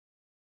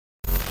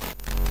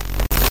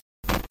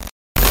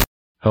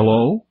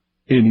Hello?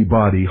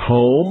 Anybody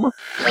home?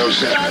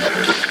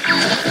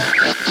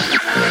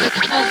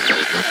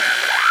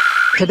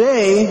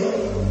 Today,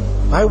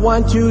 I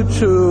want you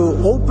to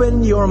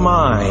open your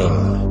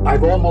mind.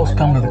 I've almost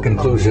come to the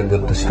conclusion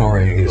that the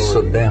story is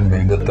so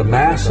damning that the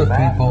mass of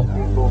people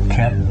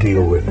can't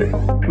deal with it.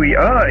 We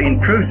are in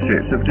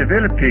process of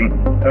developing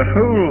a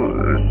whole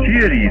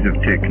series of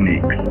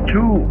techniques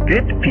to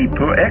get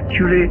people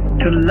actually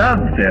to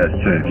love their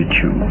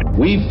servitude.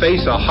 We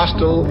face a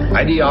hostile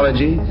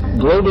ideology,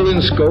 global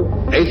in scope,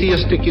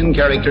 atheistic in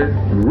character,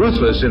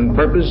 ruthless in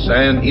purpose,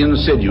 and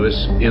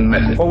insidious in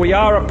method. For we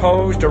are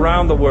opposed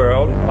around the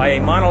world by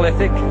a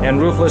monolithic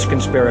and ruthless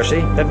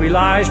conspiracy that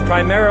relies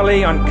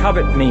primarily on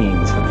covert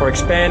means for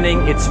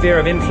expanding its sphere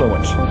of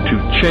influence.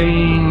 To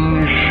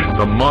change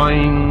the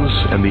minds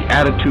and the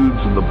attitudes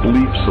and the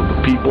beliefs of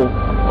the people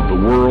of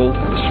the world,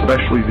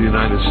 especially the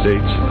United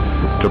States,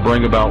 to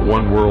bring about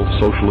one world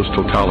socialist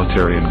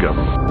totalitarian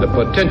government. The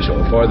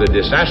potential for the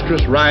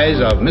disastrous rise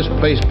of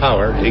misplaced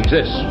power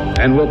exists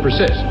and will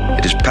persist.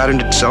 It has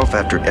patterned itself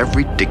after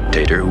every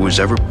dictator who has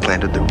ever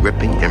planted the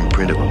ripping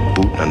imprint of a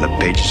boot on the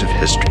pages of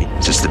history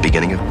since the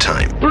beginning of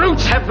time.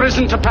 Brutes have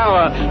risen to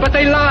power, but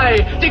they lie.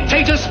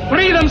 Dictators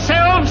free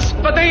themselves,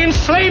 but they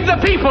enslave the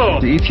people.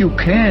 If you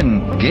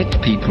can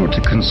get people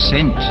to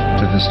consent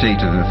to the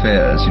state of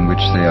affairs in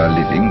which they are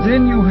living,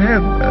 then you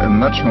have a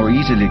much more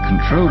easily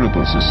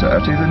controllable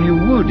society than you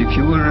would if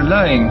you were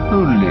relying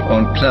wholly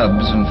on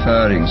clubs and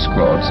firing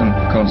squads and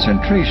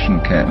concentration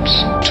camps.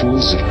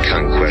 Tools of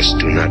conquest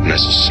do not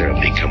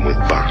necessarily come with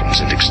bombs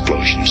and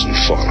explosions and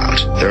fallout.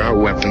 There are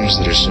weapons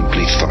that are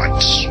simply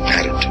thoughts,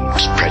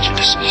 attitudes,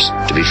 prejudices,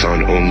 to be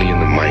found only in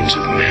the minds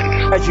of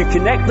men. As you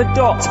connect the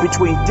dots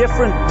between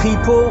different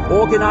people,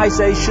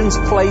 organizations,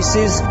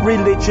 places,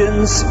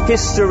 religions,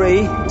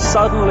 history,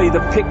 suddenly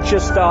the picture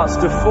starts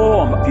to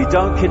form. If you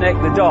don't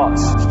connect the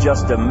dots, it's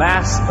just a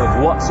mass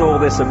of what's all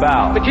this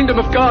about. The kingdom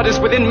of God is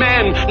within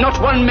man,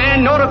 not one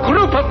man nor a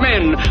group of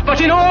men,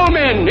 but in all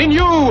men, in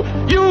you.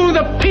 You,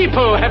 the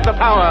people, have the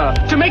power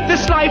to make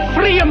this life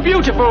free and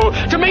beautiful,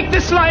 to make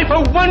this life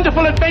a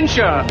wonderful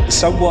adventure.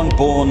 Someone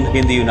born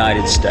in the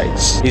United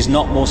States is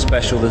not more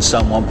special than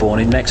someone born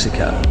in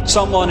Mexico.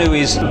 Someone who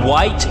is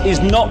white is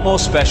not more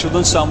special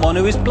than someone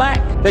who is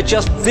black. They're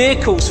just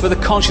vehicles for the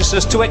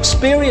consciousness to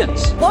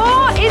experience.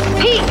 War is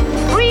peace.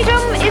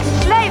 Freedom is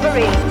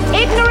slavery.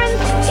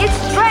 Ignorance is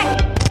strength.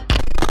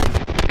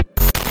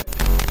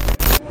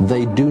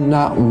 They do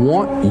not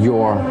want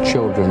your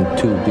children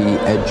to be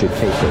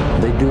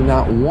educated. They do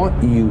not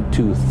want you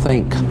to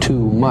think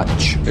too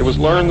much. It was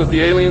learned that the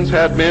aliens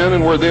had been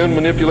and were then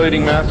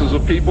manipulating masses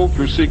of people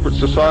through secret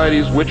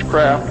societies,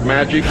 witchcraft,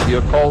 magic, the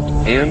occult,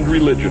 and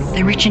religion.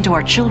 They reach into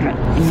our children.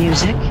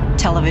 Music,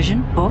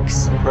 television,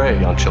 books.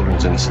 Prey on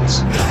children's innocence.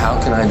 How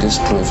can I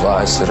disprove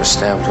lies that are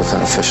stamped with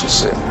an official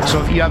seal?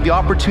 So if you have the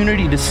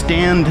opportunity to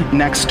stand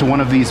next to one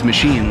of these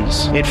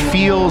machines, it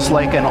feels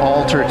like an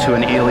altar to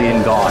an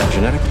alien god.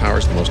 Genetic power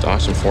is the most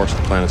awesome force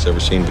the planet's ever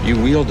seen, but you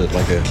wield it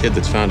like a kid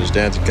that's found his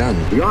dad's gun.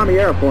 The Army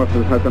Air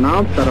Forces has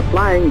announced that a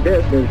flying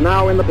disc is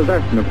now in the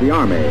possession of the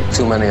Army.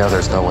 Too many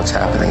others know what's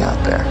happening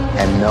out there,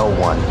 and no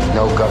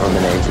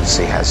government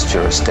agency has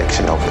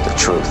jurisdiction over the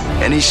truth.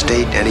 Any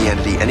state, any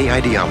entity, any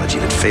ideology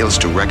that fails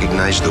to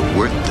recognize the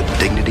worth, the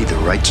dignity, the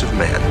rights of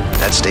man,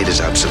 that state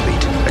is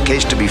obsolete. A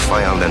case to be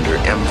filed under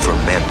M for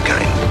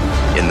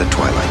Mankind in the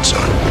Twilight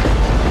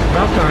Zone.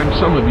 About time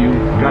some of you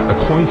got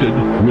acquainted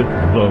with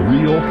the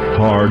real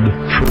hard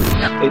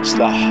truth. It's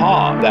the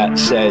heart that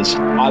says,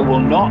 I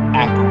will not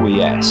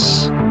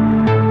acquiesce.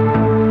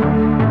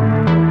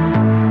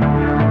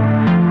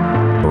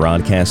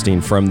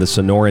 Broadcasting from the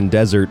Sonoran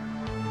Desert,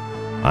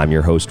 I'm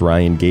your host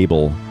Ryan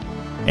Gable,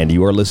 and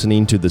you are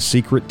listening to The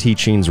Secret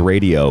Teachings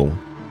Radio,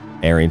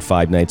 airing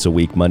 5 nights a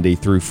week, Monday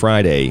through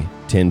Friday,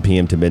 10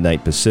 p.m. to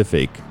midnight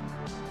Pacific,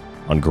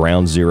 on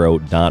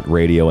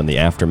groundzero.radio and the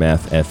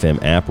Aftermath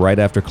FM app, right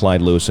after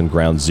Clyde Lewis and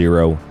Ground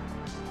Zero.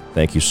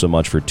 Thank you so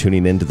much for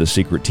tuning in to The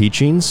Secret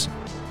Teachings,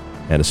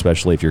 and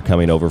especially if you're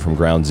coming over from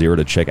Ground Zero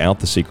to check out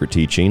The Secret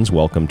Teachings,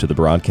 welcome to the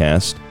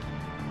broadcast.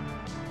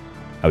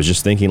 I was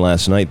just thinking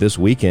last night, this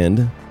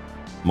weekend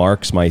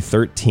marks my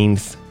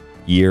 13th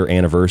year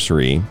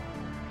anniversary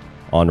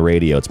on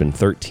radio. It's been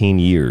 13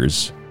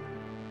 years.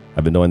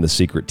 I've been doing The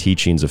Secret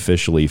Teachings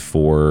officially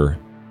for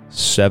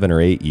 7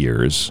 or 8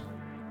 years.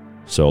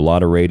 So a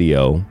lot of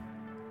radio,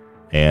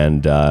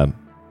 and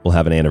we'll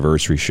have an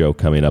anniversary show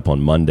coming up on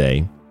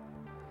Monday.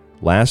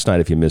 Last night,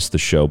 if you missed the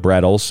show,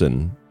 Brad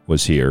Olson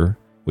was here.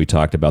 We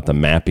talked about the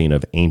mapping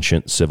of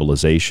ancient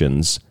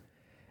civilizations,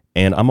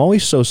 and I'm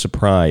always so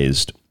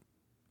surprised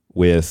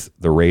with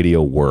the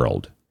radio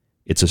world.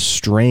 It's a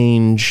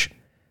strange,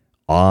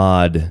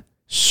 odd,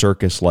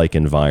 circus-like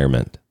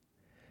environment.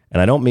 And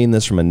I don't mean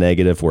this from a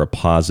negative or a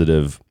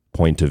positive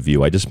point of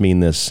view. I just mean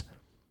this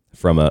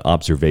from an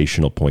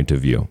observational point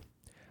of view.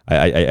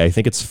 I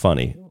think it's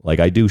funny. Like,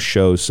 I do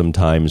shows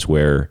sometimes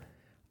where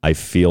I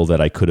feel that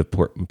I could have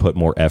put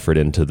more effort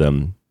into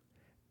them,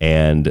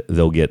 and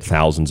they'll get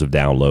thousands of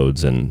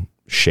downloads and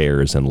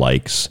shares and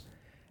likes.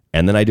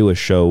 And then I do a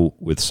show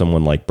with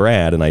someone like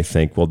Brad, and I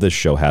think, well, this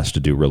show has to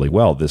do really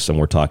well. And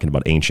we're talking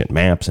about ancient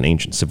maps and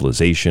ancient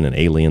civilization and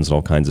aliens and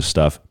all kinds of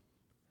stuff.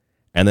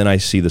 And then I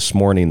see this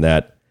morning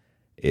that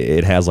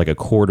it has like a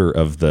quarter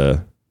of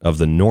the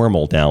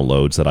normal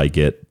downloads that I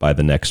get by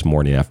the next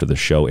morning after the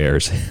show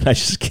airs. I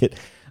just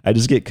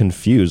get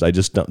confused.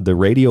 The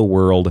radio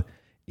world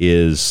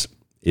is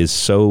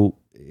so,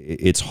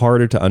 it's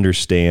harder to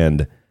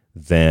understand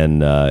than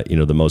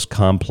the most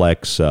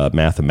complex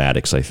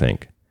mathematics, I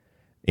think.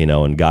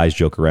 And guys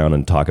joke around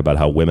and talk about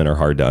how women are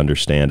hard to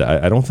understand.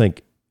 I don't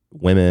think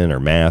women or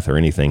math or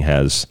anything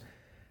has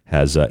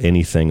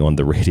anything on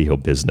the radio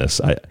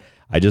business.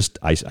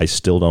 I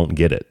still don't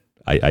get it.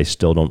 I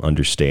still don't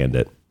understand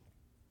it.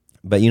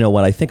 But you know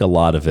what? I think a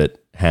lot of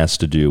it has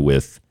to do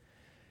with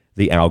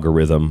the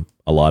algorithm.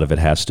 A lot of it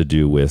has to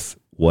do with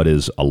what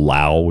is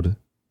allowed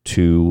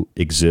to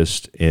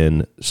exist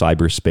in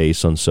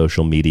cyberspace on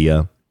social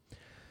media.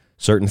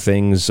 Certain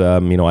things,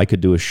 I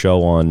could do a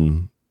show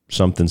on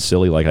something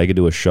silly, like I could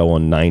do a show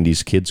on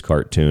 90s kids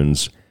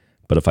cartoons,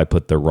 but if I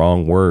put the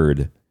wrong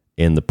word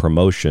in the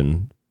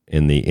promotion,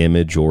 in the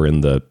image or in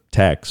the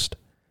text,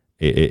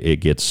 it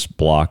gets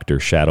blocked or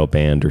shadow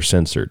banned or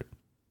censored.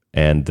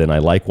 And then I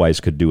likewise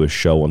could do a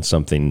show on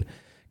something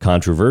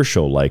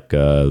controversial like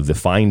the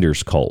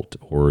Finders cult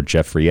or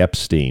Jeffrey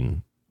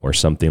Epstein or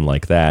something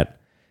like that.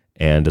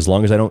 And as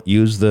long as I don't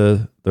use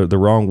the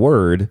wrong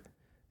word,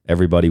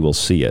 everybody will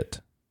see it.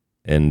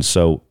 And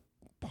so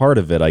part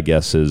of it, I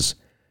guess, is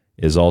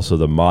also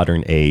the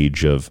modern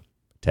age of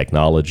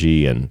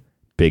technology and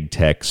big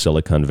tech,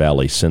 Silicon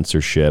Valley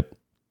censorship,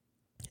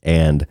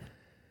 and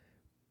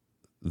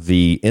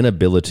the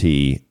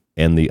inability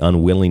and the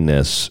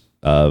unwillingness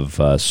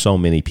of so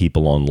many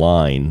people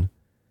online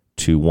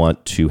to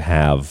want to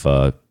have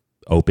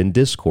open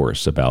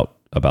discourse about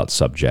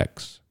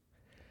subjects.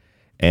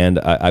 And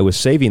I was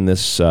saving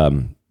this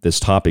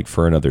topic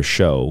for another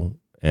show,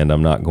 and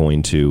I'm not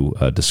going to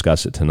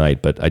discuss it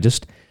tonight, but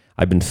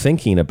I've been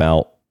thinking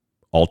about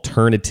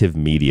alternative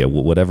media,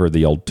 whatever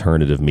the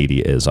alternative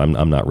media is.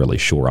 I'm not really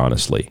sure,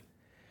 honestly.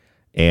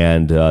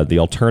 And the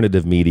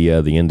alternative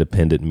media, the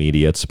independent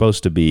media, it's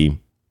supposed to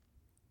be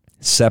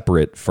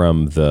separate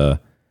from the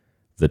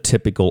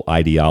typical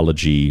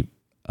ideology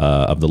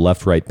of the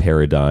left-right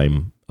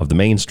paradigm of the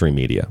mainstream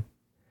media.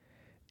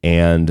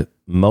 And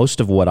most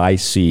of what I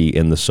see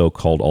in the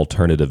so-called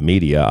alternative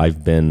media,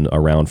 I've been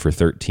around for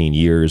 13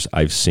 years.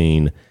 I've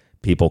seen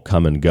people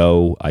come and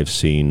go. I've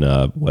seen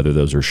whether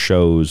those are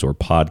shows or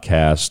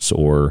podcasts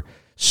or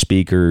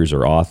speakers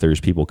or authors,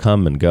 people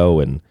come and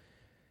go. And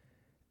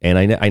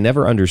I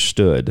never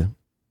understood,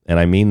 and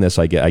I mean this,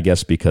 I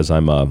guess, because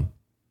I'm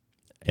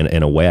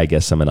in a way, I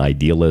guess I'm an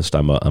idealist.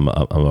 I'm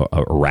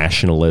a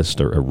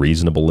rationalist or a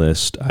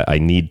reasonableist. I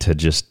need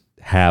to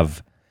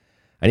have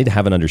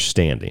an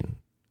understanding.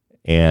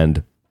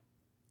 And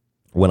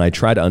when I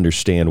try to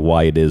understand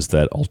why it is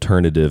that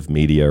alternative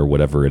media or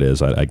whatever it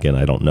is, I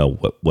don't know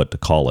what to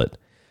call it,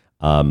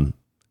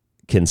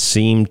 can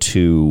seem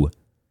to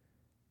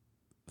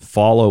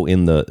follow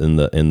in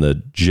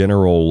the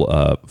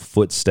general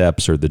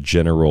footsteps or the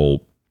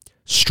general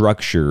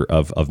structure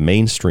of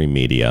mainstream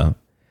media,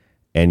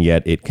 and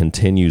yet it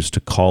continues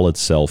to call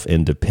itself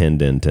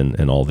independent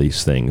and all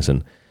these things.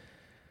 And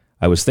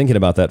I was thinking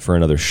about that for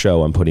another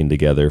show I'm putting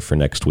together for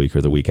next week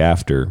or the week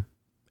after,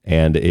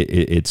 and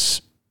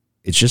it's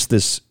just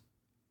this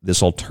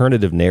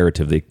alternative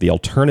narrative. The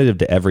alternative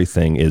to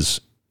everything is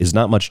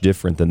not much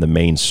different than the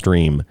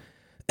mainstream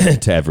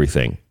to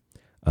everything.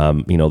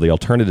 The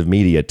alternative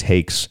media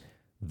takes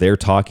their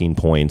talking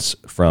points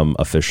from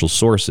official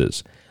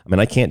sources. I mean,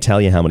 I can't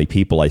tell you how many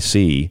people I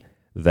see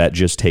that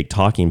just take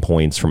talking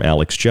points from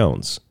Alex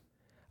Jones.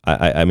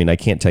 I mean, I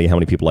can't tell you how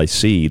many people I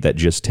see that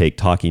just take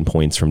talking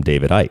points from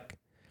David Icke.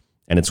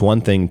 And it's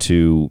one thing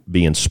to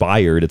be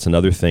inspired. It's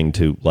another thing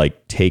to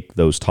take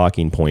those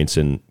talking points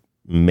and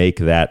make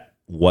that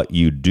what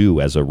you do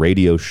as a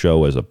radio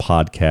show, as a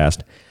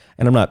podcast.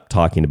 And I'm not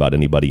talking about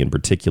anybody in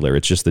particular.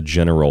 It's just the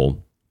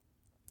general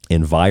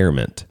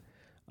environment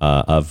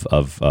of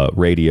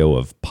radio,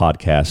 of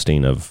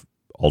podcasting, of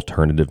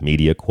alternative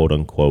media, quote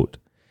unquote.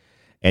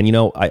 And,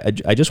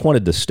 I just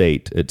wanted to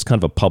state, it's kind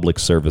of a public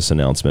service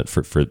announcement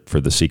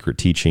for the Secret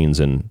Teachings,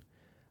 and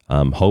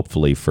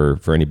hopefully for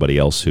anybody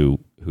else who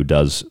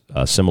does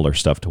similar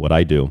stuff to what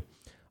I do.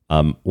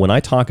 When I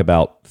talk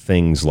about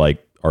things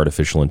like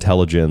artificial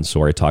intelligence,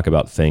 or I talk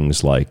about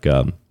things like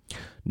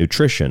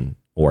nutrition,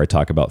 or I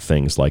talk about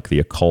things like the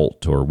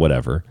occult or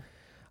whatever,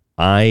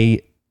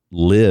 I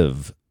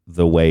live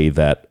the way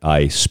that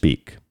I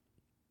speak.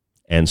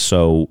 And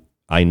so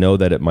I know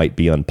that it might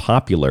be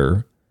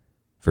unpopular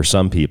for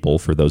some people.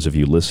 For those of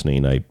you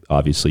listening,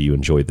 obviously you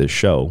enjoyed this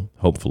show,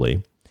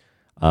 hopefully.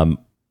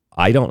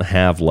 I don't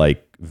have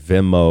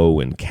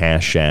Venmo and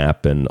Cash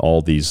App and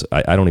all these.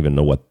 I don't even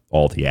know what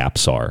all the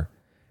apps are.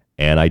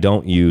 And I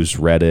don't use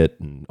Reddit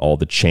and all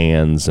the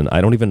chans, and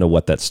I don't even know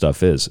what that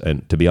stuff is.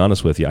 And to be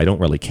honest with you, I don't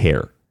really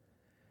care.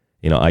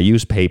 I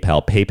use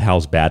PayPal.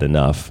 PayPal's bad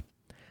enough,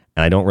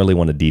 and I don't really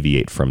want to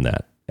deviate from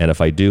that. And if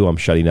I do, I'm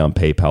shutting down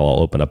PayPal. I'll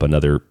open up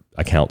another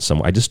account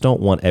somewhere. I just don't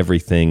want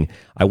everything.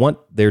 I want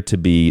there to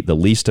be the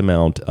least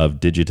amount of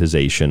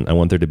digitization. I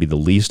want there to be the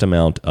least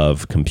amount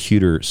of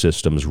computer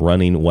systems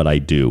running what I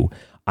do.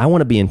 I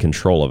want to be in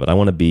control of it. I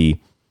want to be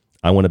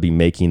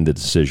making the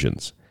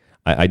decisions.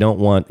 I don't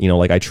want,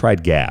 like I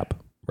tried Gab,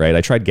 right?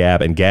 I tried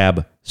Gab, and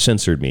Gab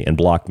censored me and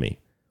blocked me.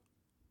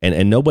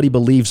 And nobody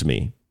believes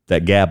me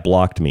that Gab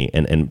blocked me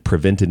and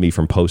prevented me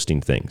from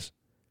posting things.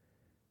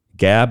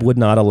 Gab would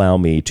not allow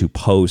me to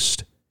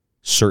post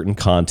certain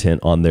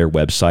content on their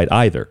website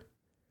either.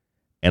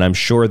 And I'm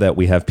sure that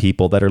we have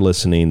people that are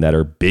listening that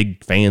are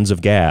big fans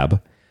of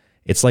Gab.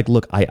 It's like,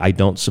 look, I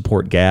don't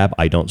support Gab.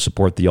 I don't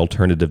support the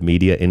alternative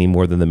media any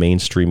more than the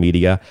mainstream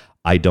media.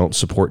 I don't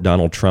support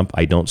Donald Trump.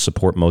 I don't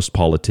support most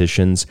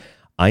politicians.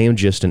 I am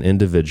just an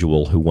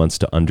individual who wants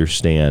to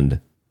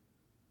understand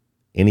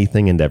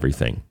anything and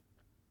everything.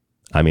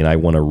 I mean, I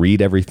want to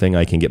read everything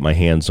I can get my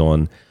hands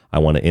on. I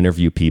want to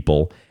interview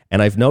people.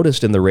 And I've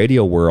noticed in the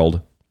radio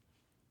world,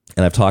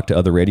 and I've talked to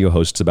other radio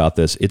hosts about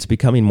this, it's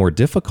becoming more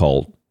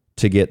difficult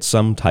to get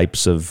some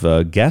types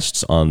of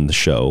guests on the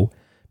show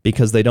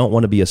because they don't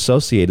want to be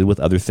associated with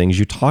other things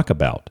you talk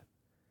about.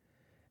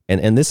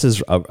 And this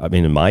is,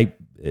 in my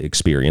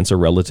experience, a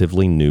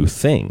relatively new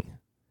thing.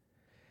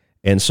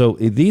 And so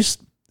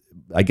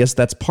I guess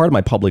that's part of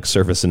my public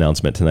service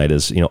announcement tonight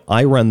is,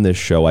 I run this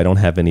show. I don't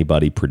have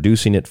anybody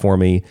producing it for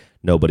me.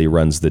 Nobody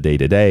runs the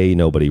day-to-day.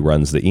 Nobody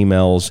runs the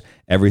emails.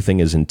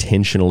 Everything is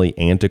intentionally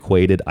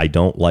antiquated. I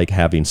don't like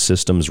having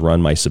systems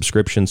run my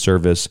subscription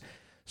service.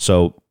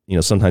 So,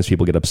 sometimes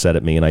people get upset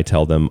at me and I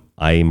tell them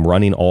I'm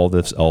running all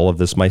of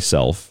this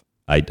myself.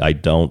 I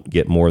don't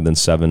get more than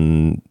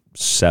seven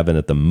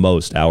at the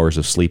most hours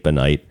of sleep a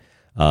night.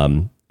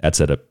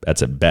 That's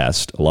at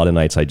best. A lot of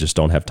nights I just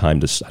don't have time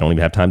I don't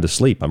even have time to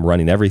sleep. I'm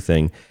running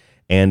everything.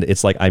 And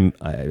it's like,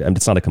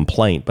 it's not a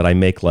complaint, but I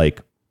make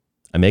like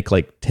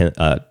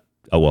 $1,000.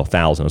 I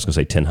was going to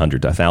say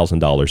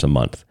 $1,000 a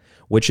month,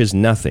 which is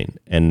nothing.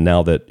 And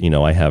now that,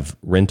 I have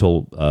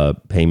rental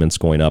payments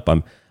going up,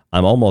 I'm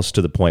almost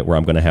to the point where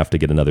I'm going to have to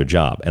get another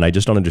job. And I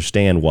just don't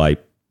understand why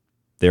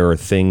there are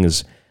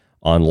things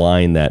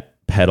online that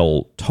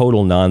peddle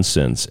total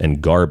nonsense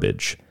and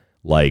garbage,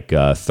 like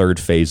Third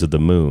Phase of the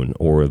Moon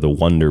or the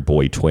Wonder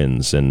Boy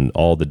twins and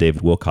all the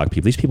David Wilcock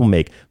people. These people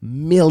make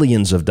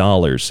millions of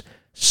dollars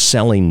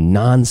selling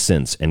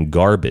nonsense and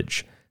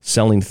garbage,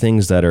 selling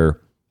things that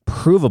are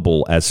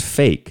provable as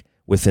fake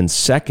within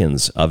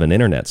seconds of an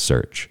internet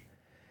search.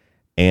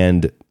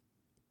 And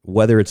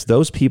whether it's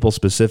those people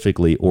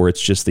specifically or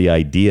it's just the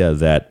idea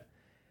that,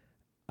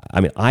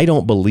 I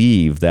don't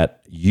believe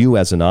that you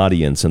as an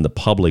audience and the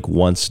public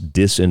wants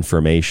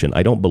disinformation.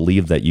 I don't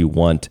believe that you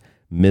want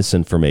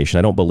misinformation.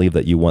 I don't believe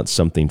that you want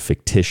something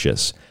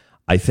fictitious.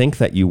 I think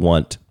that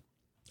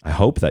I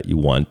hope that you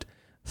want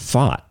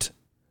thought.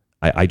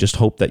 I just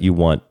hope that you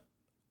want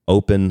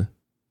open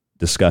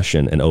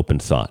discussion and open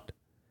thought,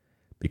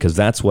 because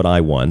that's what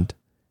I want.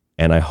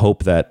 And I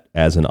hope that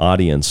as an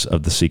audience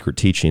of the Secret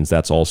Teachings,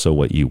 that's also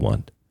what you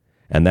want.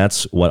 And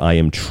that's what I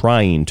am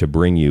trying to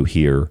bring you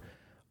here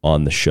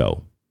on the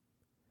show.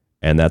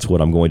 And that's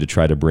what I'm going to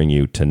try to bring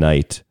you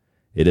tonight.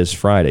 It is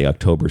Friday,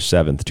 October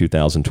 7th,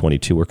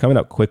 2022. We're coming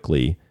up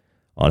quickly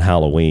on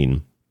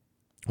Halloween.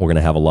 We're going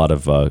to have a lot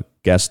of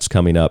guests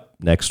coming up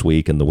next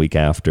week and the week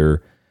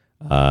after.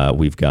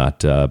 We've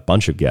got a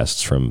bunch of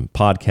guests from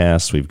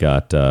podcasts. We've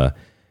got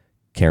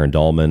Karen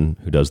Dahlman,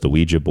 who does the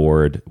Ouija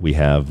board. We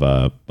have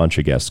a bunch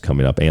of guests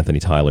coming up. Anthony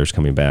Tyler's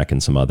coming back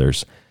and some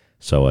others.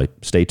 So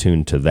stay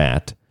tuned to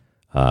that.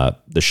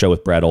 The show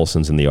with Brad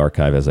Olson's in the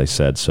archive, as I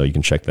said, so you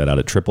can check that out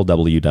at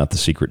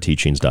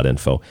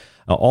www.thesecretteachings.info.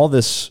 All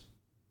this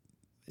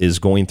is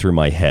going through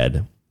my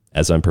head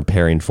as I'm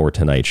preparing for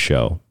tonight's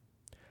show.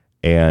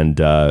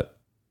 And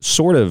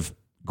sort of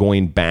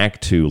going back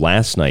to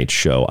last night's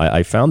show,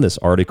 I found this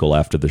article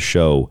after the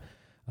show.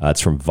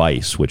 It's from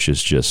Vice, which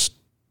is just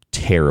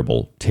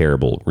terrible,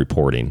 terrible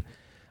reporting.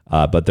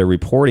 But they're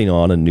reporting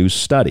on a new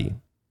study.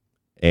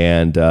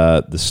 And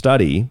the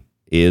study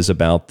is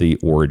about the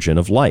origin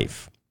of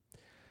life.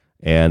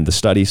 And the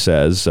study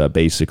says,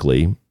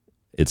 basically,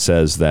 it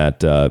says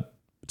that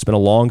it's been a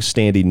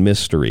long-standing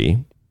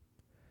mystery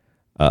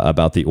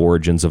about the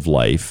origins of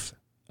life,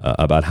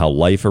 about how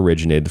life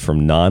originated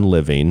from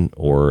non-living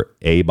or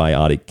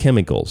abiotic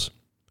chemicals.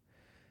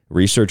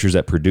 Researchers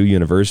at Purdue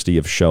University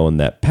have shown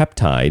that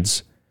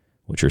peptides,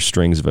 which are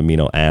strings of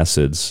amino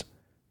acids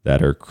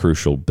that are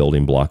crucial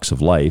building blocks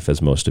of life,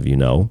 as most of you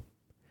know,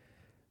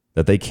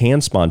 that they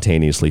can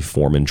spontaneously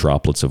form in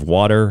droplets of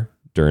water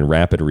during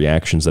rapid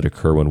reactions that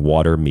occur when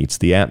water meets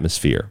the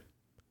atmosphere.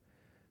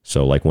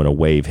 So like when a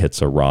wave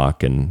hits a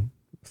rock and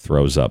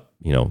throws up,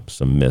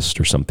 some mist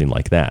or something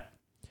like that.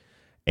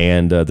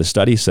 And the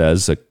study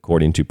says,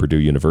 according to Purdue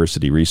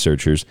University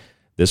researchers,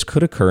 this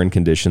could occur in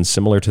conditions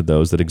similar to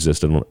those that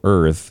existed on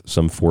Earth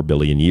some 4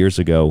 billion years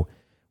ago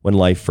when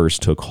life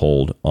first took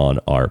hold on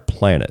our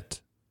planet.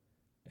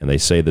 And they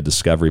say the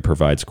discovery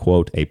provides,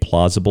 quote, a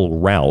plausible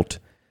route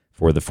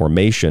for the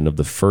formation of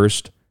the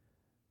first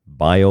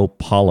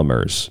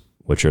biopolymers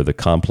which are the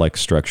complex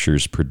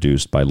structures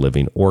produced by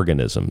living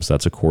organisms.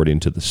 That's according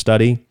to the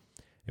study.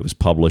 It was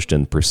published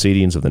in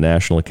Proceedings of the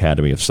National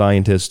Academy of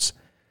Scientists,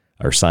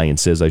 or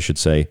Sciences, I should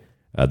say.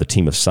 The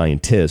team of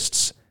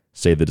scientists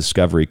say the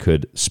discovery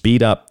could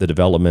speed up the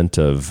development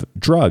of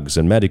drugs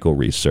and medical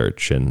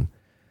research and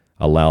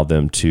allow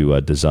them to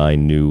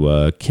design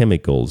new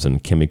chemicals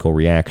and chemical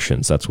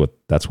reactions. That's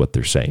what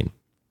they're saying.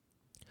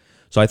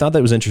 So I thought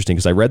that was interesting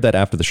because I read that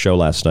after the show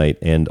last night,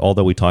 and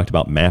although we talked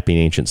about mapping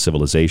ancient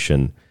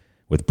civilization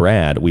with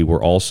Brad, we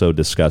were also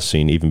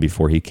discussing, even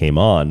before he came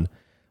on,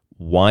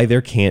 why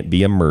there can't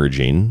be a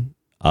merging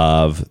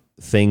of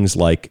things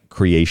like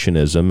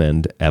creationism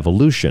and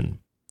evolution,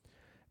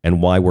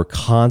 and why we're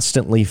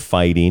constantly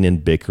fighting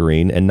and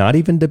bickering and not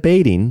even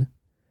debating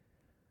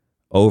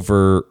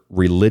over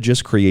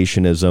religious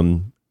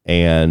creationism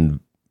and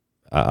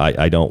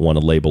I don't want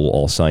to label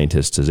all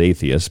scientists as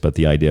atheists, but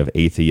the idea of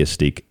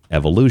atheistic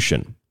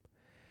evolution.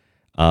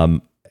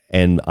 And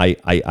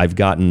I've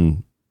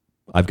gotten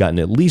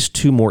at least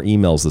 2 more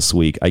emails this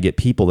week. I get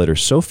people that are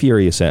so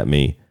furious at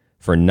me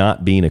for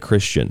not being a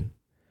Christian.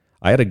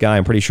 I had a guy,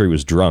 I'm pretty sure he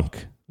was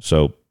drunk.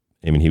 So,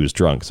 I mean, he was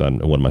drunk. So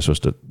what am I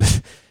supposed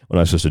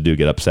to do?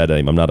 Get upset at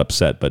him? I'm not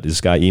upset. But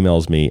this guy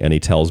emails me and he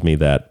tells me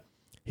that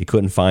he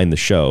couldn't find the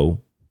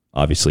show.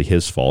 Obviously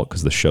his fault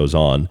because the show's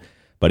on.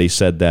 But he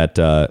said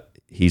that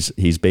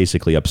he's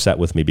basically upset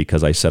with me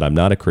because I said I'm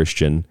not a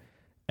Christian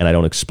and I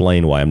don't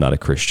explain why I'm not a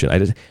Christian.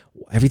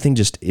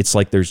 It's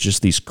like there's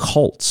just these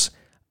cults.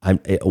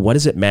 What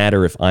does it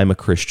matter if I'm a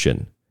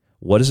Christian?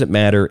 What does it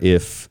matter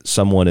if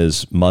someone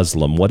is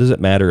Muslim? What does it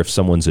matter if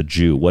someone's a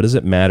Jew? What does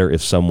it matter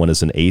if someone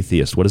is an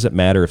atheist? What does it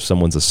matter if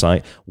someone's a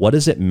scientist? What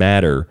does it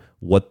matter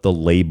what the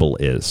label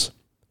is?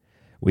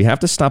 We have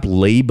to stop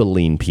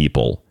labeling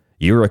people.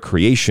 You're a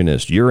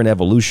creationist. You're an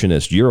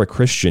evolutionist. You're a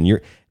Christian.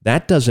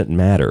 That doesn't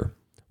matter.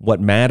 What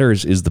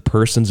matters is the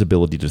person's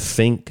ability to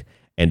think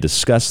and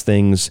discuss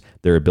things,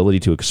 their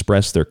ability to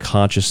express their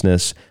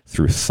consciousness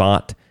through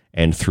thought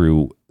and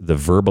through the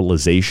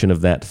verbalization of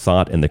that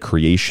thought and the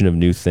creation of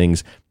new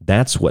things.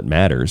 That's what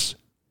matters.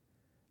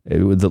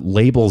 The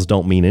labels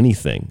don't mean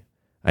anything.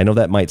 I know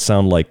that might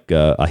sound like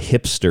a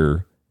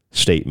hipster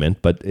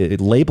statement, but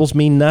labels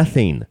mean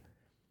nothing.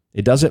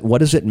 What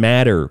does it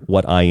matter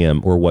what I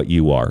am or what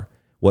you are?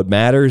 What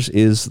matters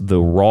is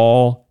the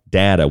raw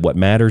data. What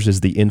matters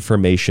is the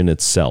information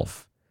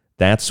itself.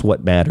 That's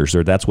what matters,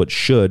 or that's what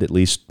should, at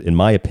least in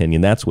my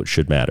opinion, that's what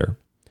should matter.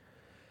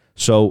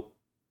 So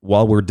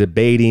while we're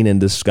debating and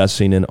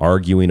discussing and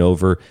arguing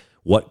over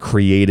what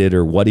created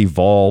or what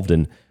evolved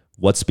and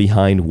what's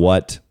behind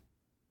what,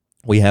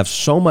 we have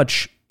so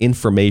much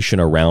information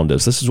around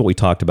us. This is what we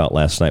talked about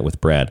last night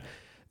with Brad.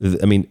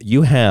 I mean,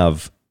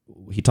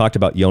 he talked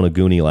about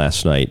Yonaguni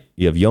last night.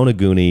 You have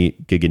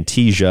Yonaguni,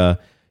 Gigantesia,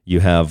 you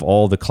have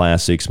all the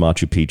classics,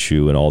 Machu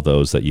Picchu, and all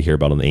those that you hear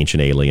about on the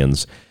Ancient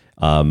Aliens.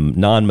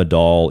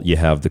 Non-Madal, you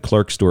have the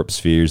Klerksdorp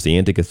spheres, the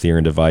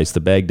Antikythera device,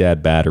 the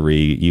Baghdad battery.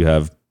 You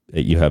have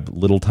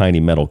little tiny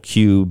metal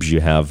cubes.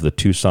 You have the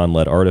Tucson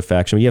lead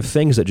artifacts. I mean, you have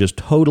things that just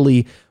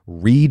totally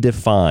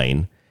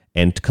redefine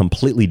and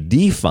completely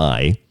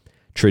defy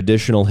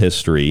traditional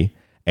history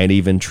and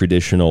even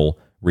traditional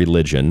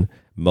religion.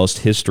 Most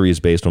history is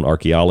based on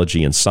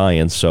archaeology and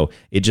science, so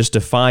it just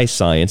defies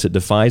science, it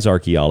defies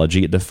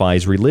archaeology, it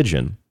defies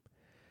religion.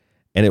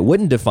 And it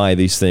wouldn't defy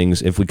these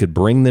things if we could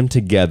bring them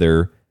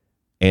together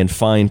and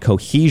find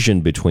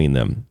cohesion between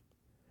them.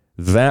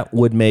 That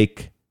would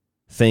make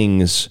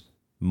things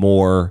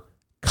more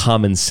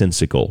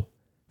commonsensical.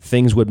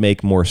 Things would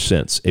make more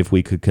sense if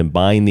we could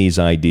combine these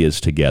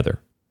ideas together.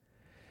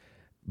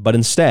 But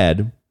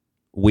instead,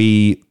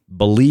 we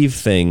believe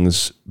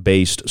things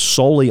based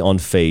solely on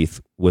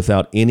faith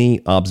without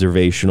any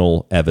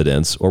observational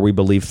evidence, or we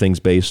believe things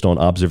based on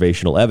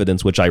observational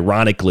evidence, which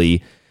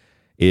ironically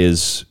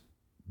is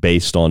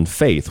based on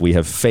faith. We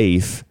have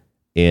faith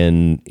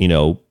in,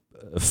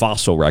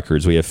 fossil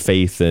records. We have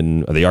faith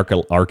in the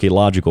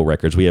archaeological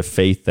records. We have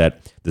faith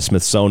that the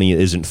Smithsonian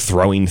isn't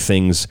throwing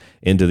things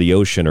into the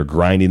ocean or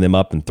grinding them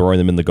up and throwing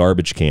them in the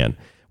garbage can.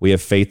 We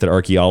have faith that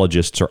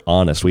archaeologists are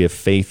honest. We have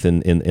faith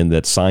in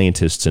that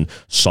scientists and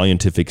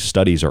scientific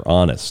studies are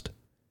honest.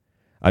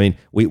 I mean,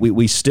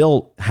 we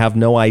still have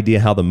no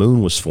idea how the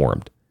moon was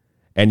formed.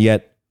 And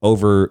yet,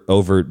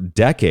 over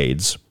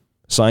decades,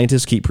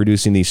 scientists keep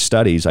producing these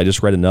studies. I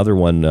just read another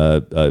one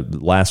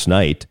last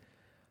night.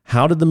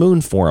 How did the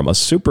moon form? A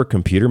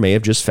supercomputer may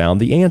have just found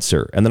the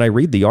answer. And then I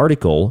read the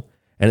article,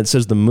 and it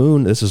says the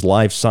moon, this is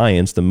live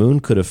science, the moon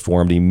could have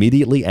formed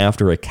immediately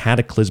after a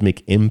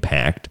cataclysmic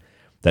impact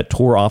that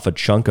tore off a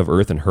chunk of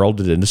Earth and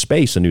hurled it into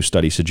space, a new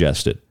study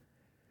suggested. It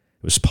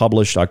was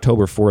published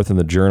October 4th in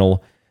the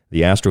journal,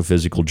 the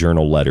Astrophysical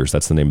Journal Letters.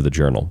 That's the name of the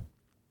journal.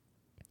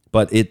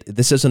 But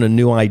this isn't a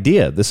new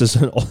idea. This is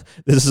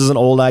an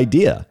old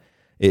idea.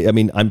 I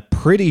mean, I'm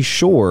pretty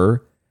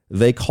sure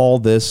they call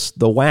this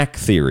the whack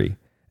theory.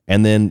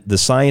 And then the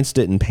science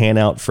didn't pan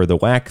out for the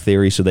whack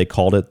theory, so they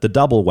called it the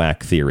double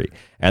whack theory.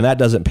 And that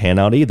doesn't pan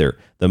out either.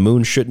 The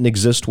moon shouldn't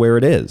exist where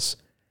it is.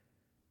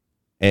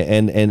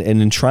 and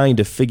in trying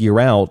to figure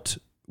out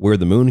where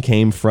the moon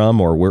came from,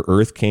 or where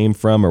Earth came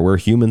from, or where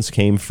humans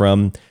came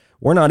from.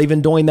 We're not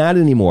even doing that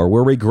anymore.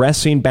 We're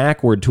regressing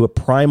backward to a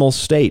primal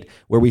state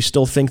where we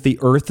still think the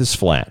Earth is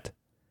flat.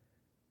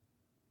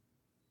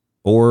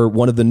 Or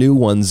one of the new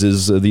ones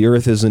is the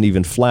Earth isn't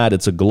even flat.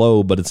 It's a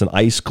globe, but it's an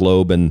ice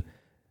globe. And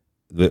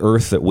the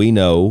Earth that we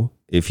know,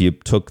 if you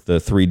took the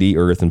 3D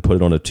Earth and put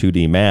it on a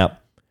 2D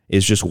map,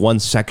 is just one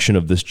section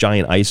of this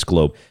giant ice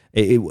globe.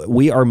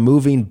 We are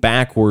moving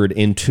backward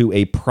into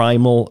a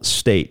primal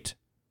state.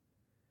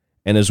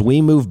 And as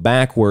we move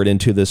backward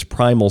into this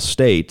primal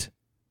state,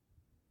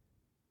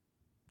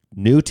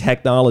 new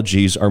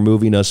technologies are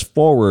moving us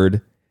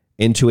forward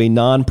into a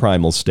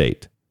non-primal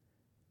state.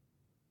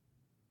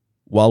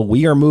 While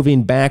we are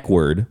moving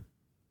backward,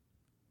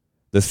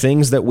 the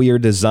things that we are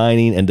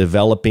designing and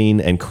developing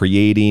and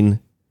creating,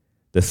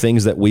 the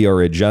things that we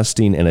are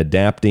adjusting and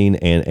adapting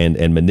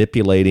and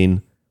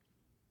manipulating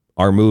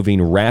are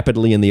moving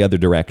rapidly in the other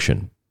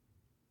direction.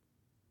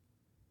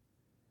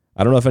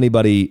 I don't know if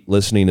anybody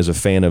listening is a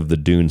fan of the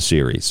Dune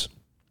series.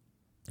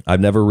 I've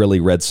never really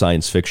read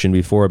science fiction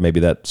before. Maybe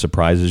that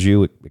surprises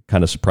you. It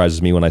kind of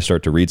surprises me when I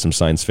start to read some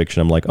science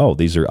fiction. I'm like, oh,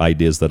 these are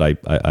ideas that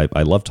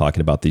I love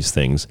talking about these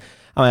things.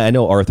 I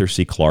know Arthur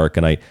C. Clarke,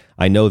 and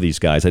I know these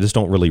guys. I just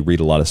don't really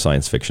read a lot of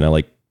science fiction. I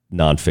like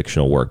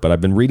non-fictional work. But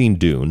I've been reading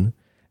Dune,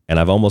 and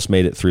I've almost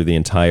made it through the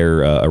entire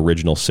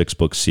original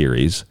 6-book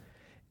series.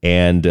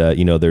 And,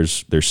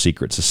 there's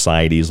secret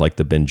societies like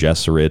the Bene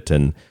Gesserit,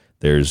 and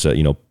there's,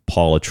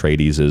 Paul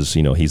Atreides is,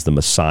 he's the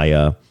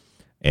Messiah.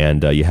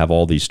 And you have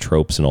all these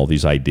tropes and all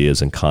these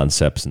ideas and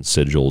concepts and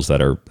sigils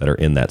that are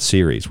in that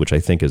series, which I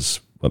think is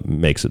what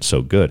makes it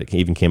so good. It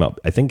even came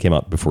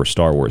out before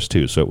Star Wars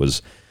too. So it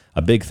was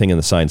a big thing in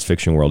the science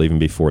fiction world, even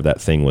before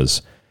that thing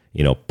was,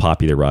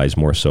 popularized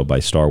more so by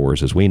Star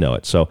Wars as we know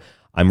it. So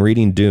I'm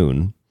reading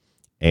Dune,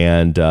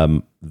 and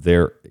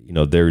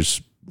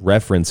there's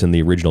reference in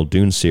the original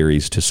Dune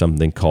series to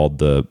something called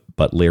the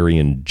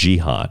Butlerian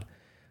Jihad.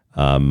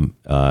 And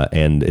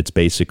it's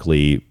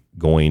basically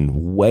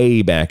going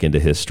way back into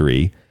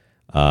history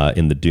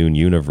in the Dune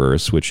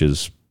universe, which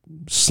is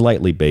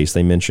slightly based.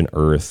 They mention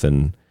Earth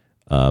and,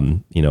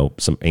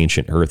 some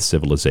ancient Earth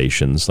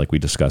civilizations like we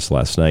discussed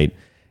last night.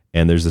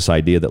 And there's this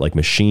idea that like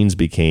machines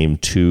became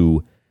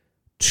too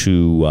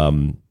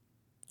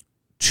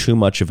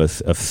much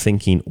of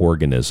thinking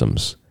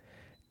organisms.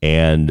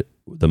 And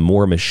the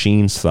more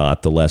machines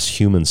thought, the less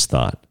humans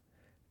thought.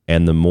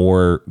 And the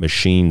more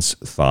machines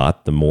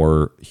thought, the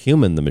more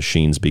human the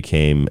machines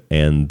became,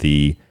 and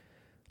the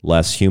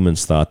less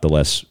humans thought, the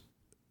less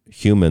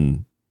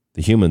human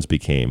the humans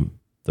became,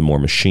 the more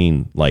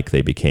machine-like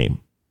they became.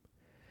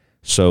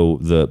 So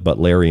the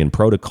Butlerian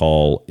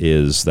Protocol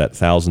is that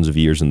thousands of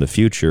years in the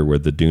future, where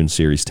the Dune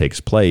series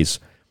takes place,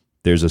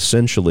 there's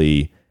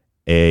essentially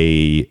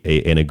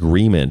an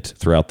agreement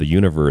throughout the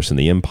universe and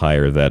the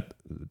Empire that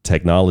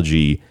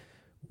technology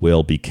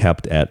will be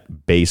kept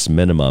at base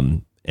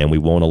minimum, and we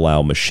won't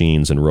allow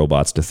machines and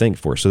robots to think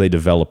for us. So they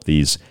develop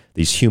these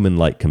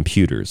human-like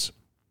computers,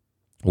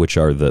 which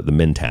are the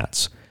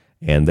Mentats,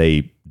 and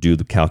they do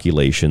the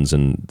calculations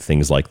and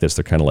things like this.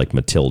 They're kind of like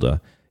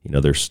Matilda.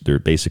 They're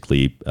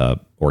basically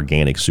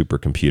organic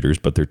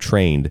supercomputers, but they're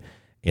trained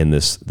in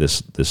this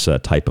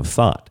type of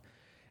thought.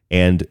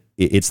 And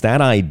it's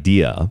that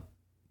idea.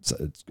 It's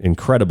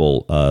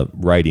incredible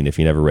writing. If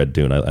you never read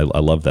Dune, I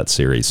love that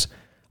series.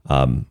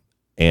 And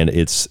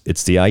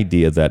it's the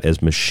idea that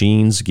as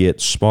machines get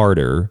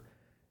smarter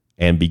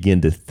and begin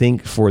to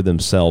think for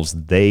themselves,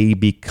 they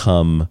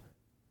become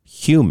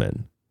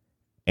human.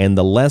 And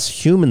the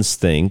less humans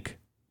think,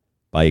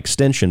 by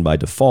extension, by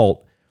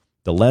default,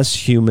 the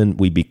less human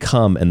we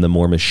become and the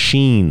more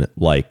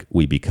machine-like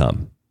we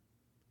become.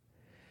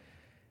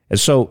 And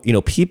so,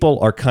 people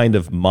are kind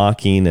of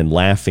mocking and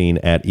laughing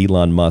at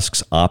Elon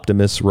Musk's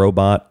Optimus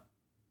robot.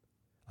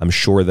 I'm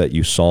sure that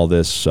you saw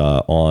this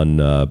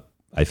on,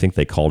 I think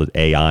they called it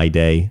AI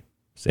Day,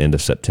 it's the end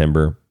of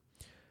September,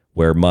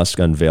 where Musk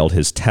unveiled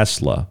his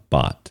Tesla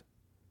bot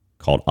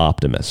called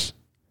Optimus.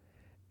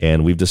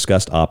 And we've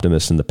discussed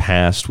Optimus in the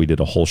past. We did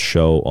a whole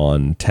show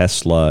on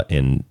Tesla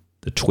and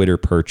the Twitter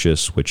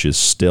purchase, which is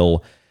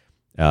still,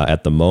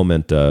 at the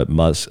moment,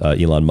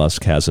 Elon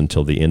Musk has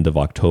until the end of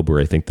October,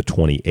 I think the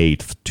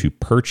 28th, to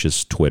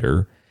purchase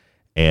Twitter.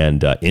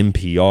 And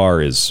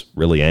NPR is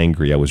really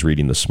angry, I was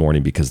reading this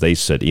morning, because they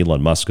said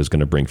Elon Musk is going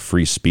to bring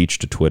free speech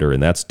to Twitter,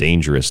 and that's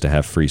dangerous to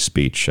have free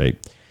speech. I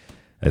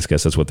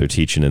guess that's what they're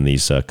teaching in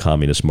these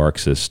communist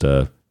Marxist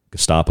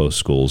Gestapo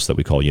schools that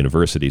we call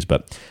universities.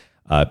 But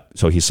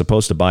so he's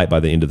supposed to buy it by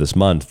the end of this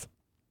month.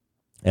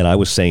 And I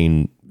was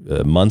saying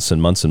months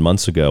and months and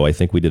months ago, I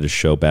think we did a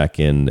show back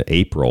in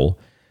April,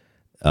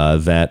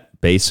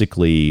 that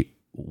basically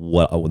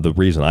the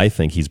reason I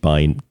think he's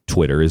buying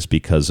Twitter is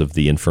because of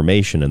the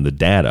information and the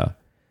data.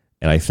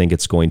 And I think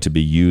it's going to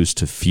be used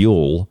to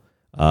fuel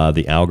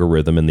the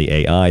algorithm and the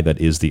AI that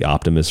is the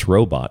Optimus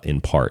robot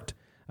in part.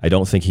 I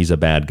don't think he's a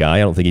bad guy. I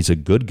don't think he's a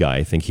good guy.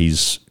 I think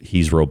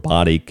he's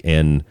robotic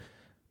and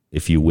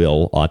if you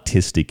will,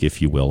 autistic,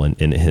 if you will,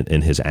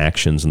 in his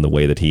actions and the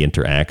way that he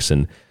interacts.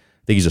 And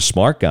I think he's a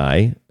smart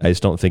guy. I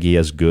just don't think he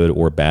has good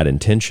or bad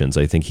intentions.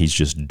 I think he's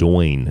just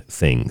doing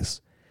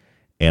things.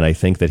 And I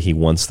think that he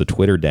wants the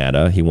Twitter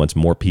data. He wants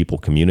more people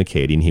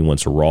communicating. He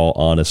wants raw,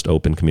 honest,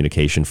 open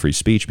communication, free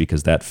speech,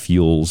 because that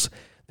fuels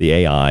the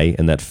AI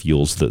and that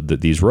fuels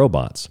these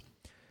robots.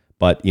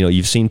 But,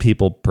 you've seen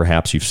people,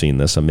 perhaps you've seen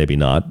this, and maybe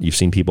not, you've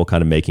seen people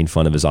kind of making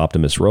fun of his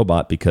Optimus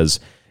robot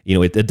because,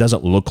 it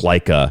doesn't look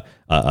like a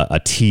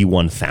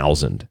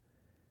T-1000.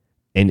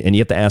 And you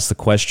have to ask the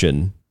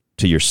question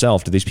to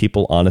yourself, do these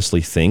people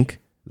honestly think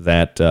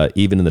that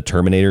even in the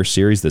Terminator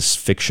series, this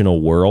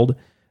fictional world,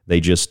 they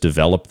just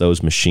developed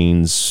those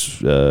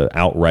machines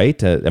outright?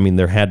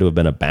 There had to have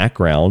been a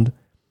background.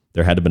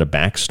 There had to have been a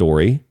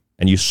backstory.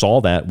 And you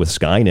saw that with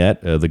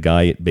Skynet. The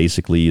guy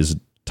basically is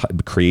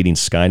creating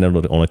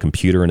Skynet on a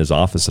computer in his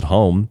office at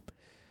home.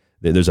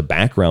 There's a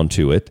background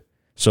to it.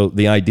 So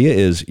the idea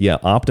is,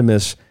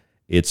 Optimus,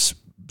 it's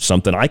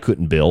something I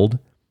couldn't build.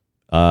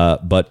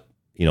 But,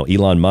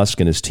 Elon Musk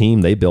and his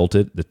team, they built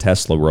it, the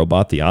Tesla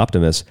robot, the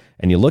Optimus.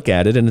 And you look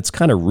at it and it's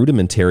kind of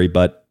rudimentary.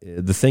 But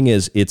the thing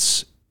is,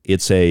 it's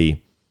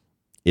a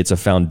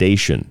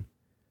foundation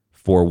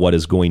for what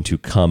is going to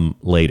come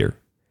later.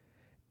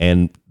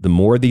 And the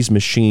more these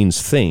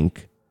machines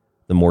think,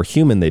 the more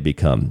human they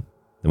become.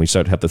 Then we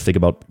start to have to think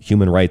about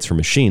human rights for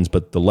machines,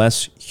 but the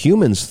less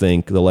humans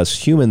think, the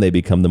less human they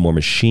become, the more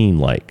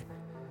machine-like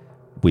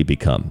we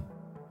become.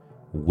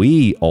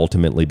 We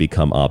ultimately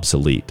become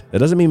obsolete. That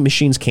doesn't mean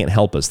machines can't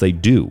help us. They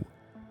do.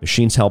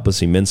 Machines help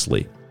us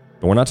immensely.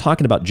 But we're not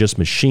talking about just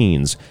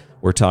machines.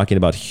 We're talking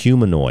about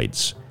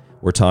humanoids.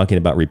 We're talking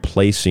about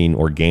replacing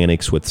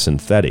organics with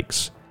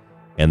synthetics.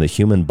 And the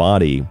human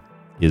body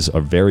is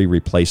a very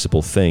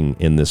replaceable thing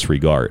in this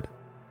regard.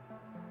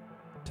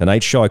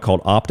 Tonight's show I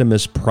called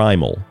Optimus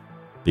Primal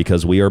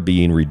because we are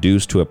being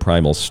reduced to a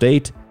primal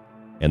state,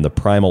 and the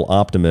primal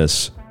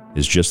Optimus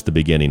is just the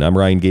beginning. I'm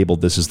Ryan Gable.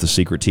 This is The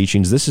Secret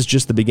Teachings. This is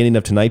just the beginning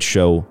of tonight's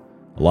show.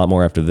 A lot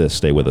more after this.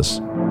 Stay with us.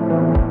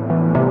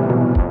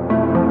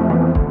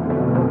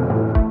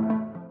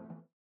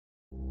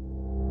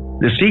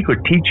 The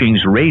Secret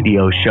Teachings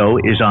radio show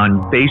is on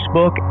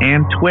Facebook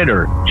and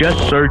Twitter. Just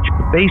search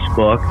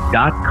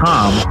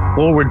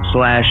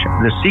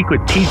facebook.com/The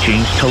Secret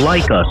Teachings to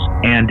like us,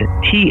 and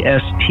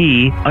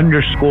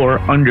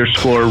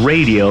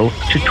TST__radio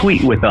to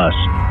tweet with us.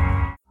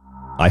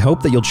 I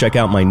hope that you'll check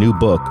out my new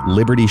book,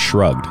 Liberty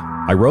Shrugged.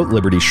 I wrote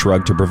Liberty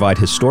Shrugged to provide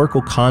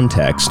historical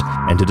context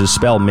and to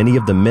dispel many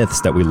of the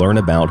myths that we learn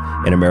about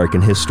in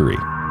American history.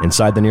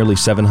 Inside the nearly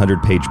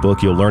 700-page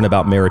book, you'll learn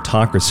about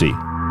meritocracy,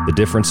 the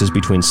differences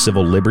between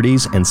civil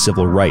liberties and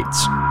civil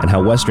rights, and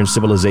how Western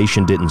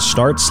civilization didn't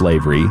start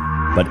slavery,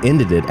 but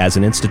ended it as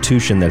an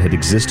institution that had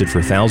existed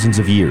for thousands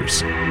of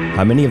years.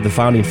 How many of the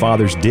Founding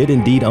Fathers did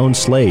indeed own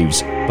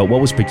slaves, but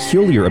what was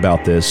peculiar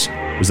about this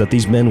was that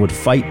these men would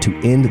fight to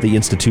end the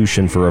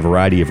institution for a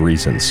variety of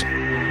reasons.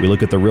 We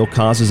look at the real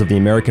causes of the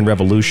American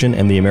Revolution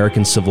and the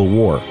American Civil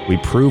War. We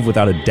prove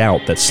without a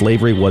doubt that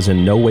slavery was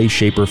in no way,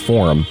 shape, or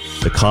form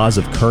the cause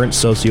of current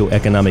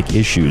socioeconomic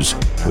issues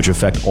which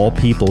affect all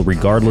people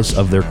regardless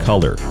of their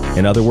color.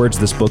 In other words,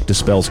 this book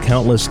dispels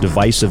countless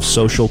divisive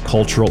social,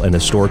 cultural, and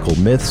historical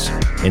myths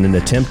in an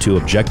attempt to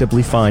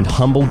objectively find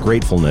humble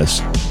gratefulness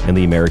in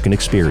the American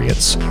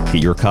experience.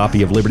 Get your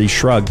copy of Liberty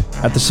Shrugged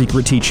at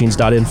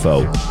thesecretteachings.info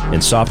in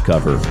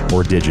softcover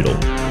or digital.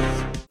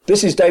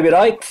 This is David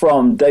Icke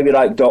from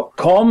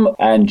davidicke.com,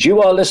 and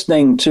you are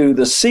listening to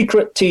The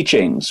Secret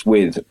Teachings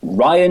with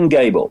Ryan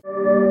Gable.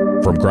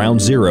 From Ground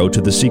Zero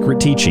to The Secret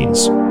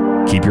Teachings,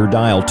 keep your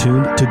dial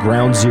tuned to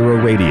Ground Zero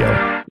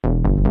Radio.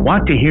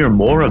 Want to hear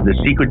more of the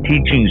Secret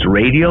Teachings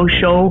radio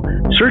show?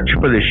 Search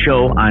for the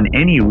show on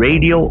any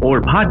radio or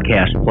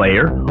podcast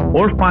player,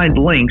 or find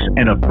links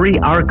and a free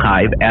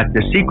archive at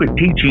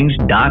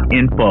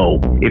thesecretteachings.info.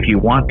 If you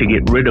want to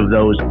get rid of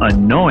those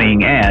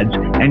annoying ads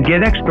and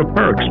get extra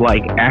perks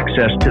like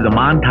access to the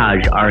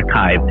montage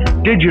archive,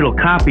 digital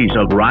copies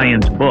of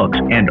Ryan's books,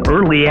 and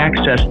early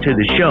access to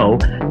the show,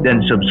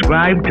 then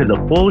subscribe to the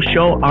full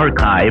show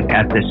archive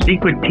at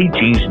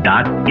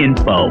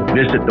thesecretteachings.info.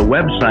 Visit the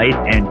website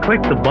and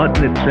click the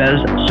button that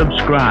says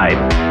subscribe.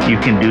 You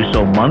can do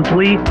so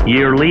monthly,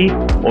 yearly,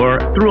 or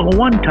through a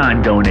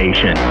one-time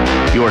donation.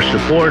 Your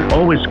support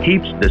always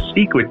keeps the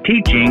Secret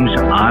Teachings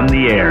on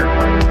the air.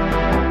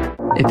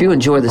 If you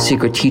enjoy The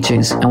Secret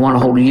Teachings and want to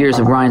hold years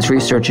of Ryan's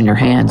research in your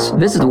hands,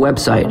 visit the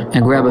website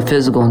and grab a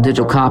physical and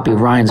digital copy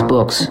of Ryan's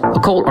books.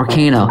 Occult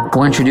Arcana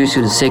will introduce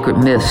you to sacred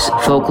myths,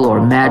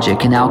 folklore,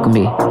 magic, and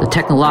alchemy. The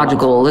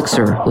Technological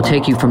Elixir will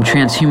take you from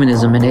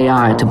transhumanism and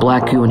AI to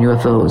black goo and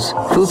UFOs.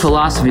 Food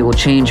Philosophy will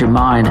change your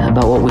mind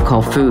about what we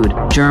call food,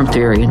 germ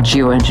theory, and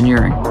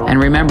geoengineering. And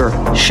remember,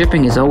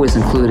 shipping is always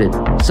included.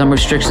 Some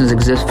restrictions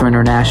exist for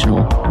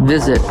international.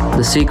 Visit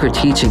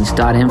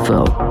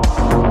thesecretteachings.info.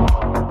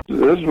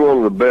 This is one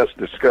of the best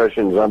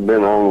discussions I've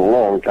been on in a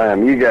long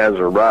time. You guys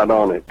are right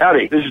on it.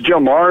 Howdy, this is Joe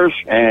Mars,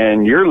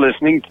 and you're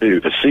listening to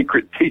The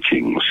Secret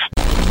Teachings.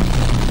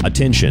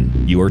 Attention,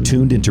 you are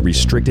tuned into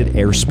restricted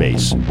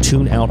airspace.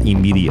 Tune out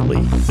immediately.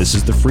 This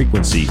is the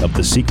frequency of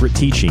the secret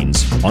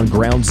teachings on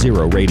Ground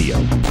Zero Radio.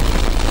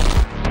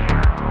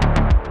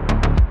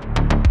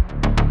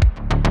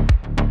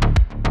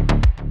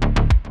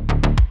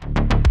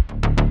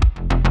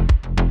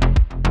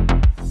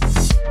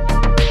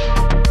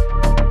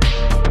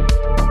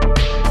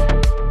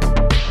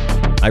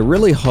 I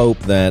really hope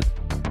that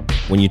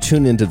when you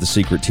tune into the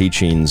secret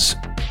teachings,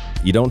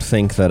 you don't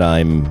think that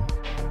I'm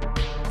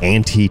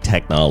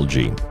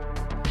anti-technology.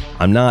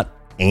 I'm not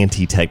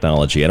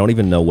anti-technology. I don't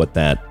even know what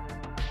that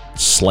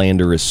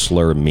slanderous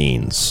slur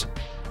means.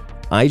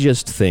 I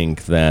just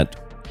think that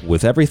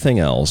with everything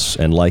else,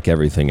 and like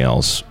everything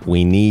else,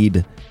 we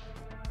need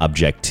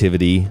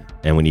objectivity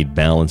and we need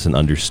balance and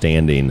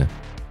understanding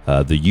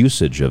the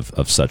usage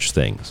of such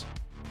things.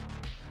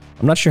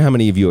 I'm not sure how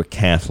many of you are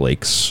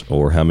Catholics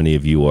or how many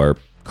of you are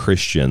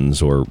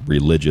Christians or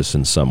religious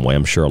in some way.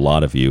 I'm sure a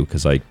lot of you,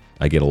 because I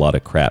get a lot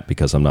of crap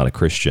because I'm not a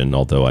Christian,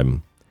 although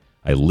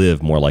I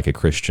live more like a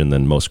Christian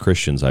than most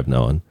Christians I've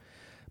known.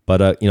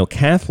 But,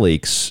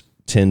 Catholics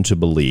tend to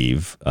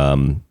believe,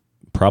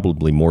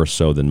 probably more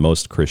so than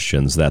most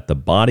Christians, that the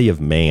body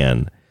of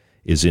man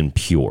is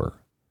impure,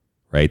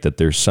 right? That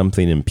there's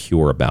something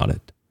impure about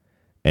it.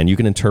 And you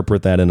can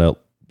interpret that in a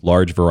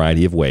large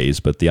variety of ways,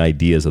 but the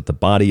idea is that the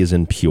body is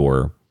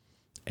impure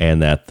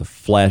and that the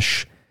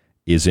flesh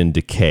is in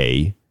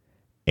decay,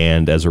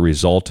 and as a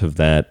result of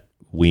that,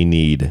 we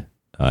need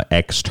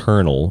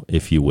external,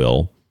 if you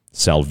will,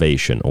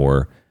 salvation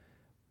or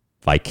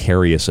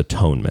vicarious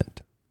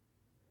atonement.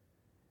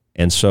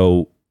 And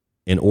so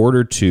in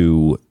order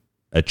to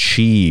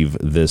achieve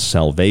this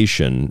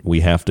salvation,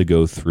 we have to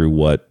go through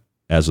what,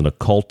 as an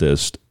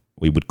occultist,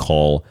 we would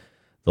call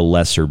the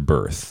lesser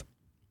birth.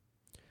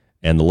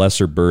 And the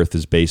lesser birth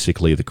is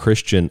basically the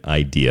Christian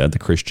idea, the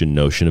Christian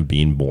notion of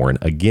being born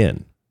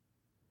again.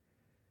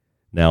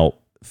 Now,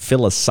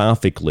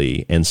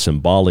 philosophically and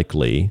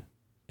symbolically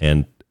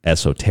and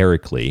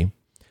esoterically,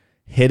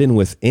 hidden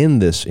within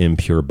this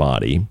impure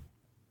body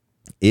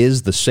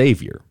is the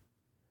Savior.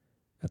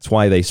 That's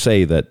why they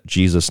say that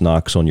Jesus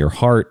knocks on your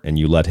heart and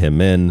you let him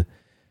in.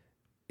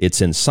 It's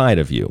inside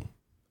of you.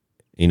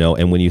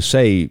 And when you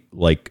say,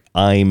 like,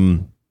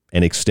 I'm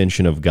an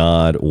extension of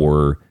God,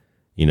 or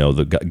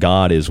the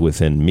God is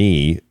within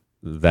me,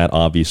 that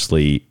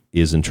obviously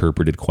is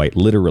interpreted quite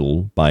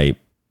literal by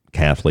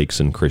Catholics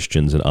and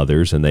Christians and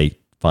others, and they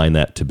find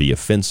that to be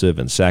offensive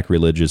and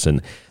sacrilegious,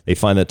 and they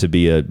find that to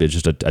be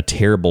just a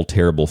terrible,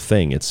 terrible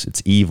thing.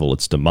 It's evil.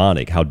 It's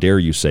demonic. How dare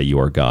you say you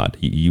are God?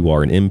 You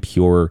are an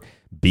impure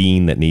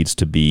being that needs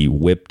to be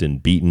whipped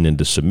and beaten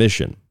into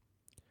submission.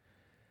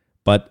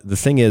 But the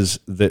thing is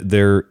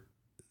that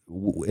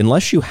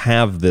unless you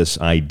have this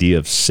idea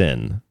of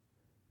sin,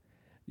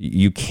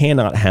 you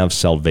cannot have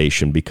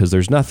salvation because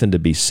there's nothing to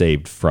be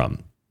saved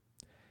from.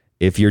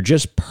 If you're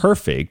just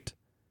perfect,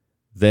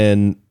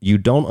 then you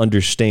don't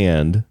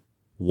understand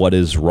what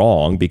is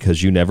wrong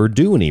because you never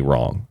do any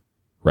wrong,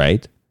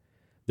 right?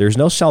 There's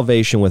no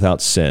salvation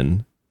without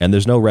sin, and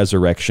there's no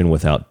resurrection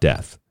without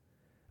death.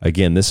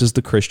 Again, this is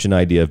the Christian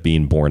idea of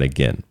being born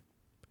again.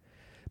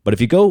 But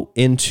if you go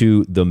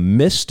into the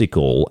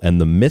mystical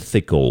and the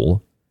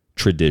mythical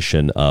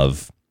tradition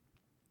of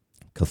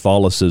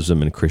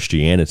Catholicism and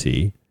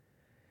Christianity,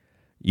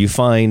 you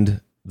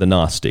find the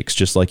Gnostics,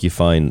 just like you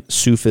find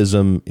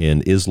Sufism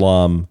in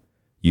Islam,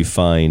 you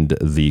find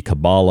the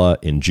Kabbalah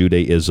in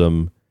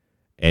Judaism,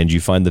 and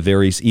you find the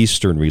various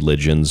Eastern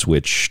religions,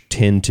 which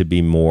tend to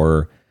be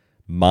more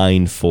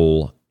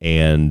mindful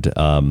and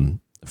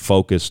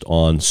focused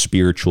on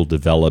spiritual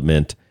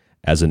development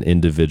as an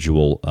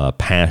individual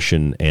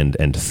passion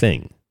and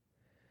thing.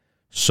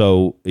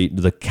 So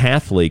the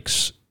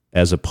Catholics,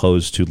 as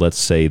opposed to, let's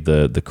say,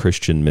 the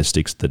Christian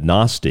mystics, the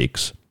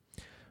Gnostics,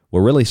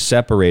 were really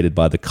separated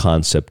by the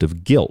concept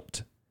of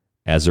guilt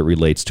as it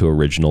relates to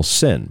original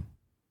sin.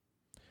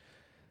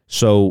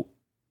 So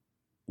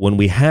when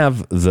we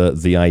have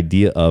the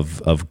idea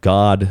of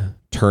God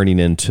turning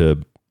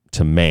into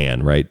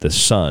man, right, the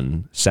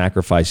Son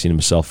sacrificing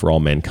himself for all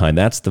mankind,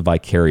 that's the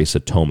vicarious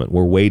atonement.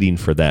 We're waiting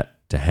for that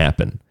to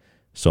happen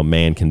so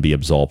man can be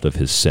absolved of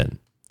his sin.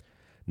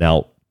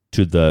 Now,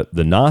 to the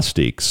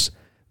Gnostics,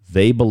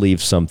 they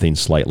believe something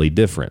slightly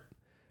different.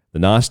 The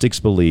Gnostics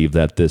believe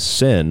that this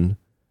sin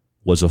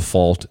was a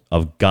fault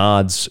of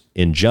God's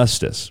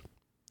injustice.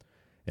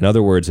 In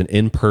other words, an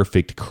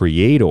imperfect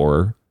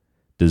creator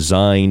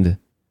designed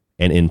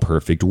an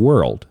imperfect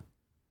world.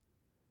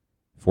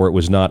 For it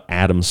was not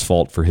Adam's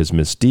fault for his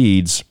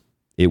misdeeds,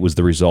 it was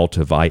the result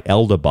of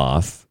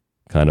Eldabaoth,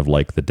 kind of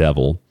like the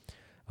devil,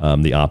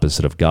 the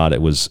opposite of God.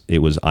 It was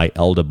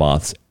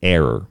Eldabaoth's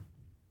error.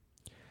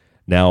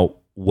 Now,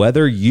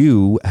 whether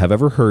you have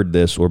ever heard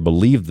this or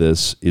believe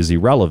this is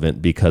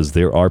irrelevant, because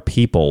there are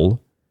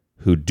people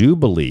who do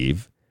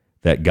believe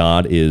that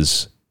God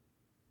is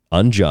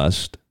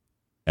unjust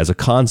as a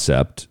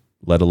concept,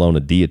 let alone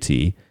a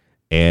deity,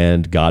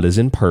 and God is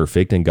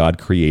imperfect, and God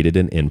created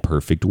an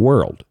imperfect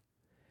world.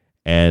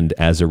 And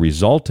as a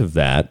result of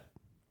that,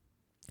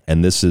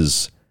 and this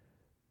is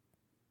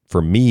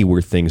for me,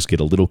 where things get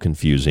a little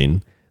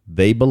confusing.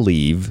 They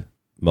believe,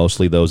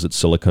 mostly those at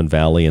Silicon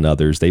Valley and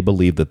others, they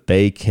believe that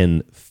they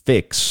can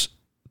fix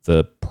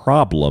the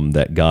problem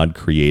that God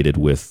created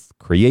with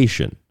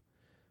creation,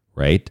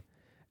 right?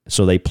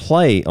 So they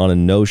play on a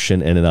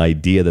notion and an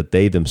idea that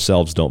they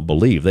themselves don't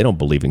believe. They don't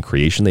believe in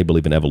creation. They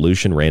believe in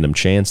evolution, random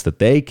chance, that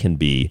they can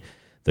be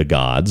the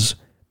gods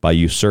by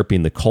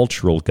usurping the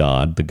cultural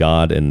God, the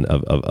God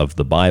of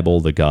the Bible,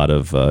 the God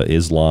of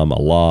Islam,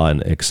 Allah,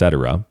 and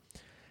etc.,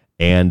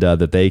 and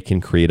that they can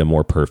create a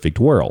more perfect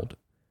world.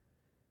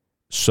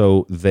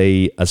 So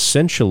they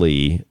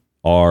essentially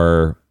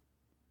are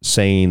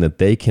saying that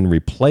they can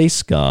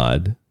replace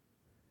God,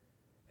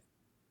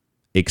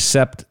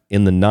 except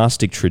in the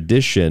Gnostic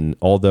tradition,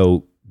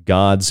 although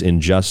God's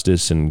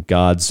injustice and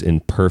God's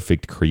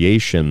imperfect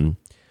creation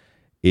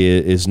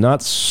is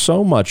not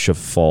so much a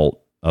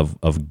fault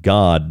of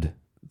God,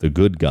 the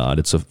good God.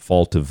 It's a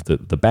fault of the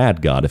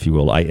bad God, if you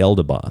will,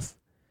 Eldabath.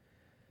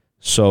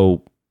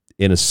 So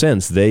in a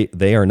sense,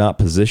 they are not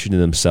positioning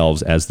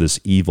themselves as this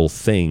evil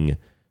thing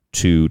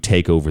to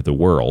take over the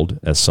world,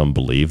 as some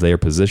believe. They are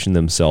positioning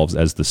themselves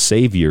as the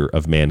savior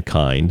of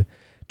mankind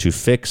to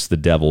fix the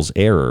devil's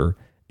error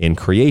in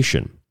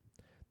creation.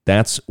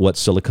 That's what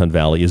Silicon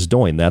Valley is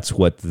doing. That's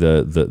what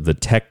the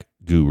tech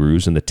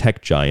gurus and the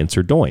tech giants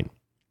are doing.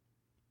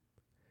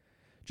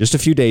 Just a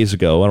few days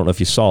ago, I don't know if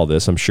you saw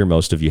this, I'm sure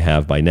most of you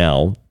have by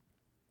now,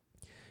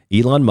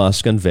 Elon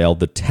Musk unveiled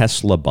the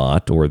Tesla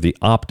bot, or the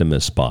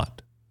Optimus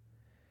bot.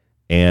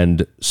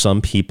 And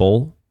some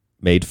people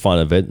made fun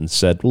of it and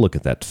said, well, look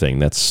at that thing.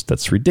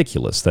 That's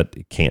ridiculous. That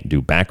it can't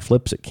do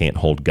backflips. It can't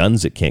hold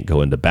guns. It can't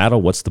go into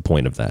battle. What's the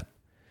point of that?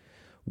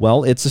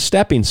 Well, it's a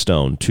stepping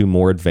stone to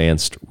more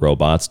advanced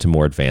robots, to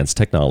more advanced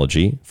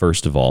technology,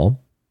 first of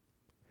all.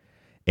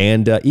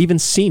 And even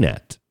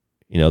CNET,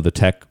 the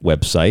tech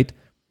website,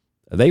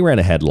 they ran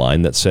a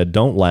headline that said,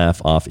 don't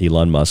laugh off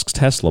Elon Musk's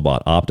Tesla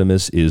bot.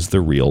 Optimus is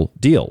the real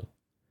deal.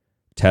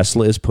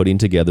 Tesla is putting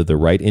together the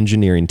right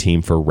engineering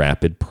team for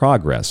rapid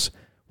progress,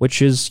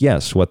 which is,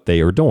 yes, what they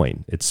are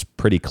doing. It's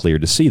pretty clear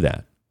to see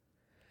that.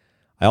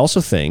 I also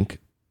think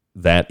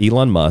that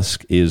Elon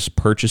Musk is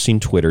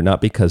purchasing Twitter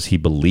not because he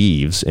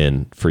believes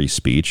in free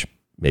speech,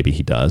 maybe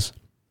he does,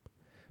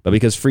 but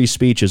because free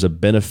speech is a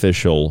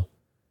beneficial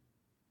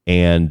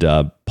and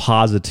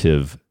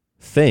positive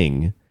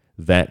thing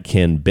that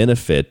can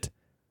benefit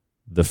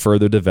the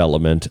further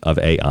development of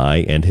AI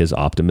and his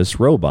Optimus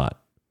robot.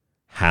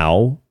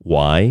 How?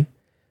 Why?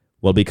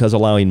 Well, because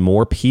allowing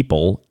more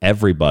people,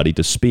 everybody,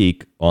 to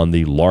speak on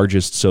the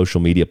largest social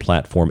media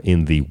platform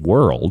in the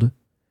world,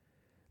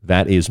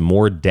 that is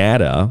more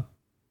data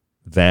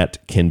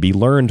that can be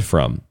learned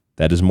from.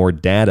 That is more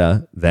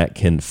data that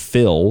can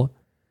fill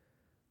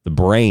the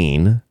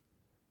brain,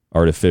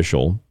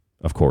 artificial,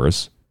 of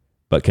course,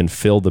 but can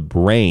fill the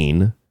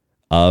brain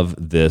of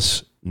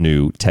this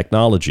new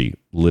technology,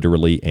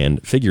 literally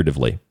and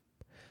figuratively.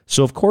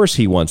 So, of course,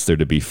 he wants there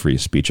to be free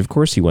speech. Of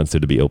course, he wants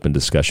there to be open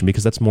discussion,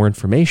 because that's more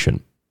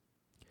information.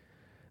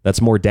 That's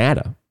more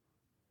data.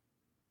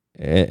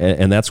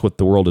 And that's what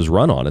the world is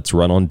run on. It's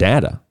run on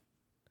data.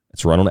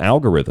 It's run on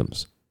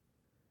algorithms.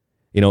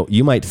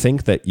 You might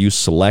think that you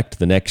select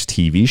the next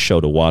TV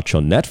show to watch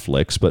on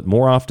Netflix, but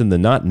more often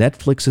than not,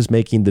 Netflix is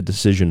making the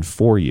decision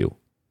for you.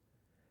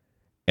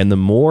 And the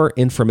more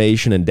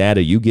information and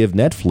data you give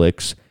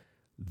Netflix,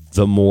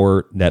 the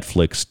more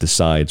Netflix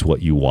decides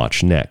what you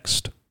watch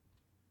next.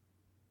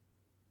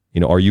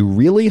 Are you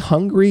really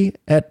hungry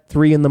at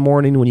 3 a.m.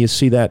 when you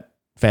see that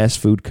fast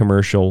food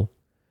commercial?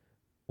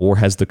 Or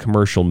has the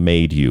commercial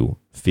made you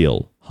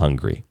feel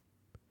hungry?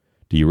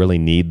 Do you really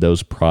need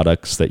those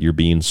products that you're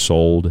being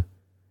sold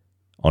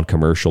on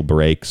commercial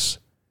breaks,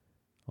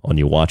 when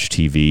you watch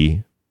TV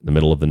in the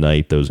middle of the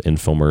night, those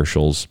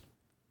infomercials?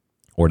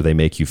 Or do they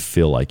make you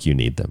feel like you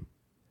need them?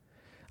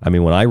 I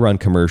mean, when I run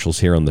commercials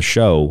here on the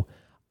show,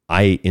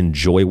 I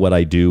enjoy what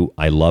I do.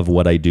 I love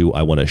what I do.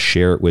 I want to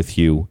share it with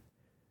you.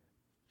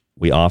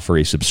 We offer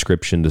a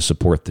subscription to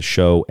support the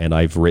show, and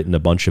I've written a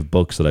bunch of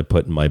books that I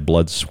put in my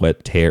blood,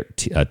 sweat,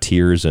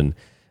 tears, and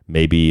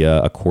maybe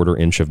a quarter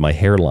inch of my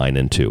hairline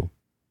into.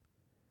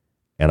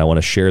 And I want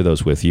to share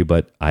those with you,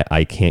 but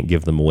I can't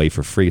give them away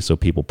for free, so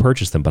people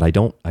purchase them. But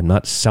I'm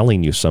not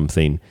selling you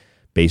something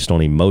based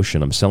on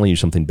emotion. I'm selling you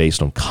something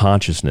based on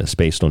consciousness,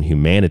 based on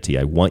humanity.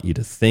 I want you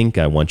to think.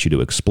 I want you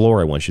to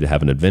explore. I want you to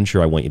have an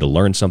adventure. I want you to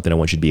learn something. I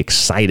want you to be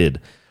excited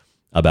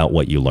about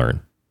what you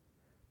learn.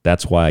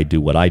 That's why I do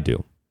what I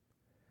do.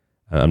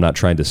 I'm not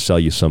trying to sell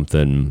you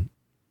something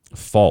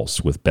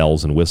false with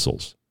bells and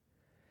whistles.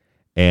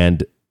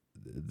 And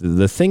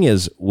the thing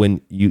is, when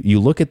you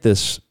look at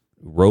this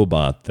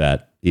robot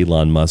that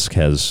Elon Musk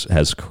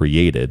has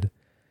created,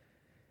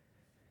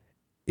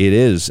 it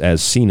is,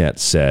 as CNET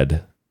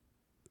said,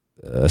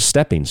 a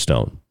stepping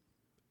stone.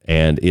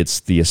 And it's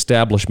the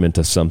establishment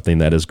of something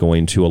that is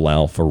going to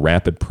allow for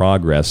rapid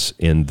progress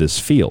in this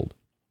field.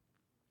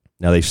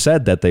 Now, they've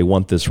said that they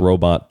want this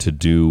robot to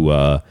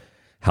do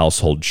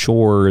household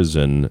chores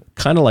and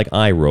kind of like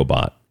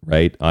iRobot,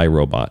 right?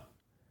 iRobot.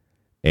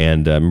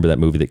 And remember that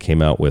movie that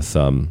came out with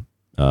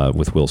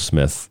with Will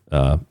Smith.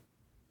 I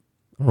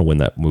don't know when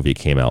that movie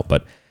came out,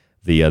 but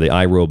the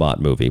iRobot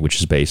movie, which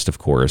is based, of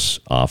course,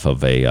 off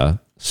of a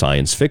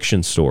science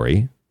fiction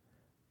story.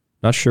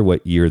 Not sure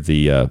what year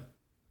the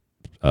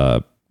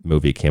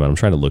movie came out. I'm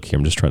trying to look here.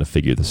 I'm just trying to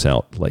figure this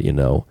out to let you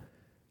know.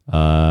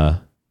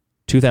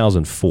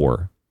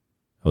 2004.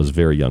 I was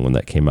very young when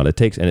that came out. It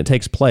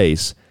takes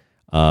place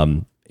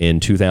in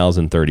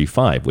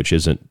 2035, which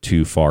isn't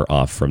too far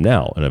off from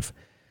now. And if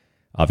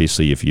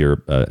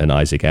you're an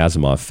Isaac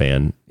Asimov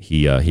fan,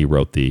 he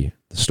wrote the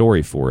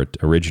story for it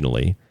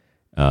originally.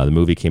 The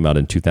movie came out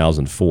in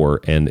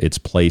 2004, and it's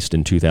placed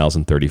in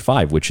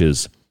 2035, which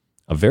is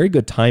a very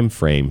good time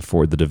frame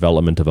for the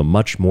development of a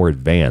much more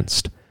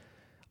advanced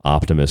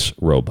Optimus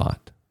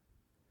robot.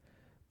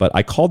 But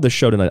I called this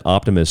show tonight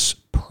Optimus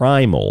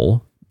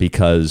Primal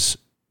because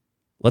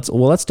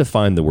let's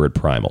define the word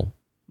primal.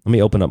 Let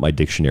me open up my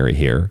dictionary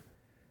here,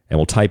 and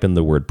we'll type in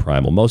the word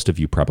primal. Most of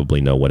you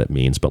probably know what it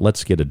means, but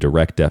let's get a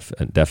direct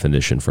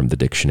definition from the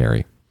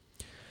dictionary.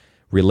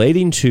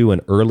 Relating to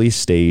an early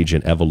stage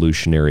in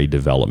evolutionary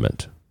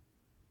development,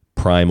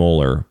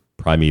 primal or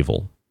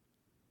primeval.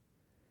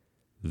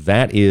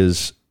 That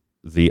is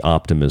the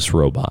Optimus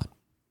robot.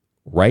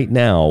 Right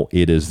now,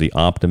 it is the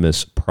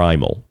Optimus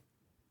Primal.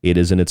 It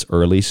is in its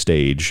early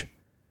stage,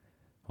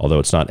 although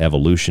it's not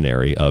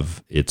evolutionary,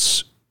 of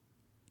its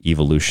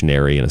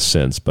evolutionary in a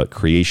sense, but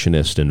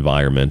creationist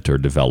environment or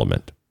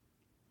development.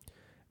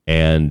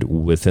 And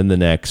within the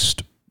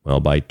next,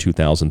 by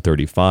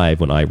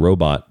 2035, when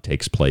iRobot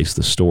takes place,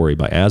 the story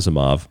by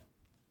Asimov,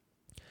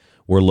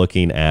 we're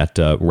looking at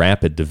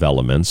rapid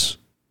developments,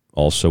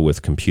 also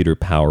with computer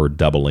power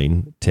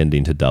doubling,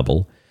 tending to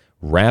double,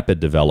 rapid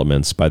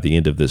developments by the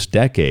end of this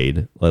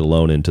decade, let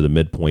alone into the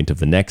midpoint of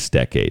the next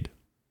decade.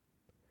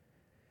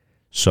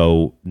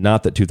 So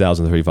not that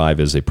 2035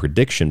 is a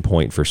prediction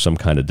point for some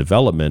kind of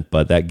development,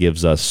 but that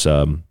gives us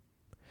a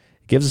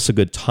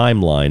good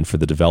timeline for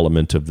the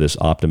development of this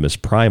Optimus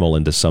Primal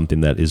into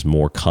something that is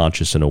more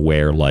conscious and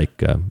aware,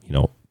 like, I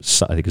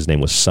think his name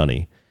was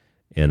Sonny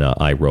in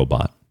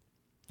iRobot.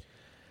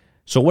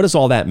 So what does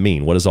all that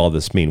mean? What does all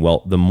this mean?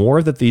 Well, the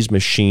more that these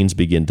machines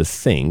begin to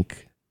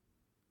think,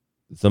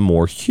 the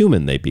more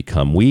human they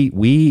become. We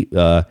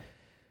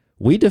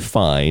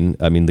define,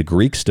 the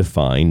Greeks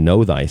define,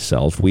 know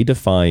thyself. We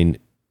define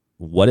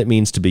what it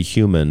means to be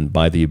human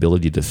by the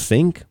ability to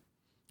think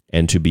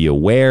and to be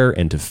aware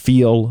and to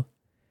feel.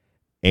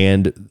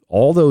 And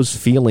all those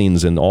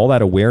feelings and all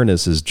that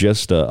awareness is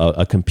just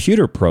a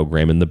computer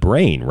program in the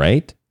brain,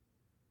 right?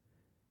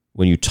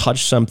 When you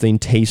touch something,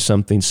 taste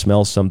something,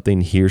 smell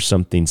something, hear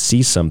something,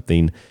 see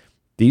something,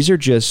 these are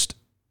just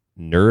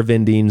nerve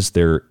endings,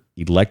 they're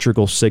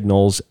electrical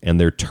signals,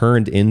 and they're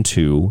turned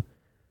into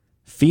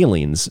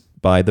feelings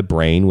by the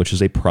brain, which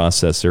is a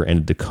processor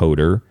and a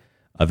decoder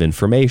of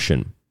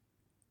information.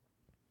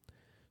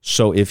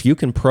 So if you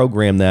can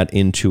program that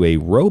into a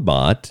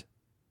robot,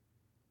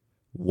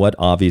 what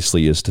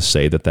obviously is to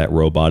say that that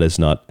robot is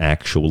not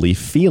actually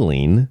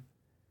feeling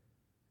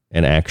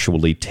and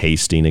actually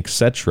tasting,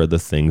 etc., the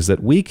things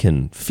that we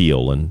can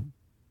feel and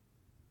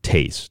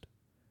taste,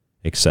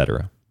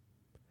 etc.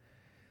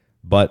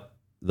 But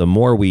the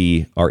more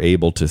we are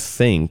able to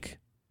think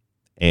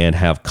and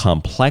have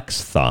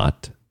complex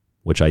thought,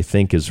 which I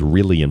think is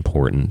really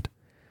important,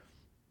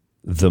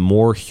 the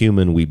more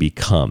human we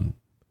become,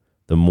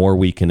 the more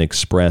we can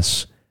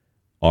express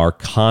our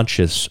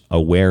conscious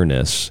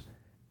awareness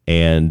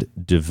and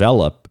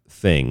develop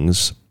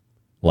things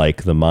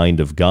like the mind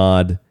of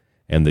God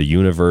and the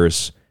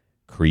universe,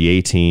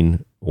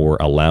 creating or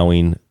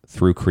allowing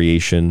through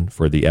creation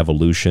for the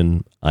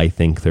evolution. I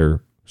think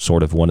they're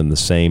sort of one and the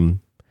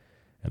same.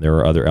 And there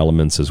are other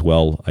elements as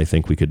well I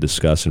think we could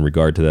discuss in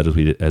regard to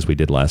that as we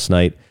did last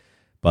night.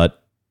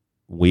 But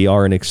we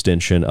are an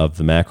extension of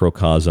the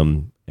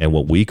macrocosm, and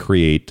what we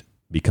create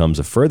becomes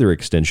a further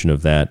extension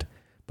of that,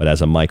 but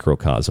as a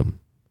microcosm.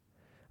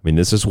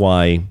 This is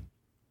why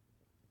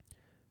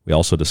we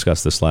also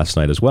discussed this last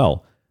night as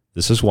well.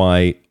 This is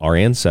why our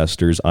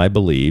ancestors, I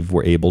believe,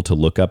 were able to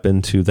look up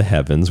into the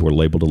heavens,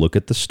 were able to look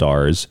at the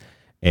stars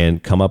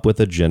and come up with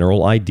a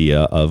general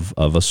idea of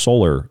a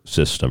solar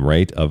system,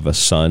 right? Of a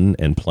sun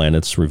and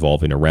planets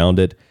revolving around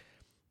it.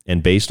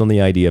 And based on the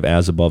idea of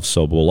as above,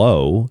 so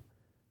below,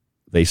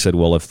 they said,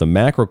 well, if the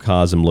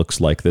macrocosm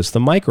looks like this, the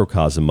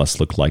microcosm must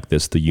look like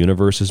this. The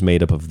universe is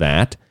made up of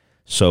that.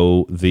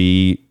 So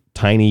the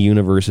tiny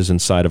universes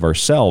inside of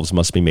ourselves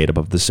must be made up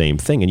of the same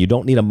thing. And you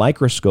don't need a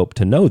microscope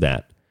to know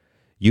that.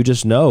 You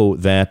just know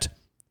that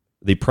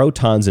the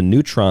protons and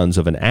neutrons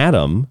of an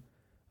atom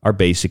are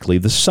basically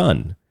the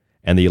sun,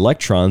 and the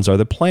electrons are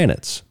the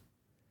planets.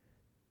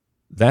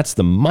 That's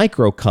the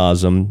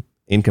microcosm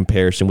in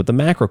comparison with the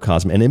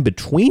macrocosm. And in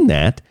between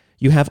that,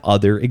 you have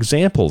other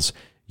examples.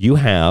 You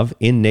have,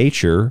 in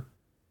nature,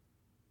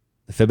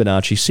 the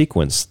Fibonacci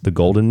sequence, the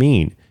golden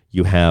mean.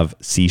 You have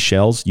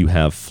seashells, you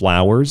have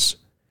flowers,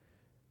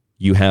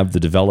 you have the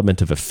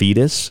development of a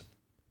fetus,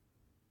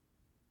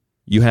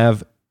 you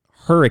have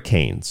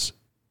hurricanes,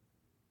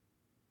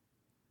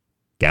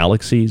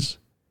 galaxies,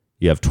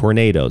 You have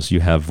tornadoes, you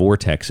have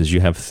vortexes,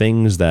 you have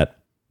things that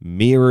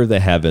mirror the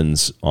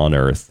heavens on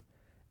Earth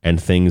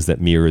and things that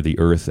mirror the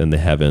Earth and the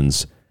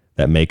heavens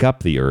that make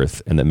up the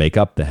Earth and that make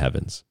up the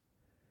heavens.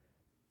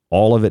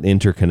 All of it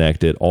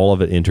interconnected, all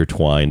of it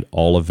intertwined,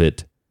 all of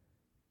it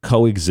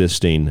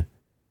coexisting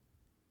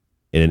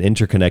in an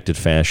interconnected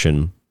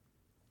fashion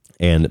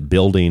and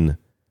building.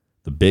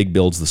 The big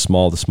builds the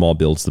small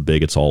builds the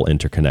big. It's all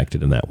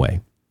interconnected in that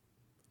way.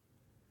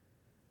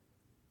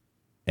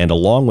 And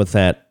along with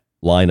that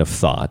line of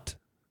thought,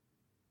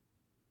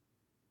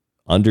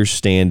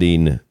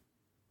 understanding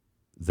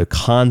the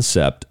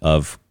concept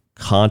of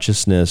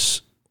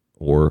consciousness,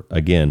 or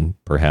again,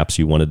 perhaps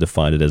you want to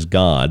define it as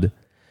God,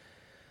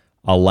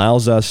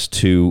 allows us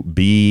to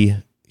be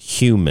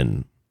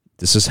human.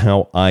 This is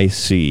how I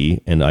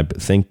see, and I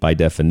think by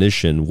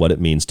definition, what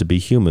it means to be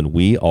human.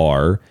 We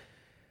are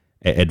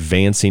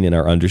advancing in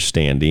our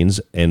understandings,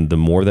 and the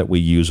more that we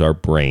use our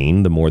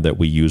brain, the more that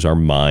we use our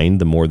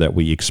mind, the more that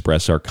we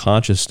express our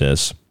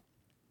consciousness,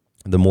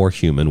 the more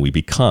human we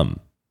become.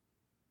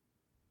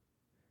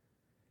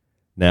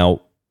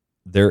 Now,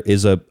 there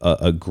is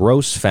a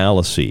gross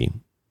fallacy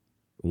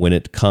when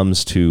it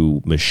comes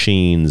to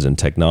machines and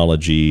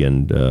technology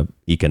and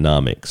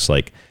economics.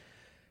 Like,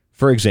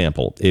 for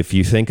example, if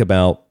you think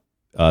about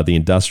the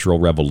Industrial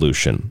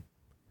Revolution,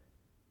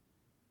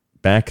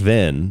 back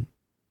then,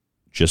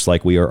 just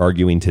like we are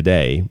arguing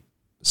today,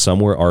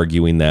 some were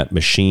arguing that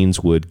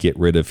machines would get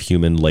rid of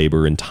human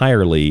labor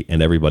entirely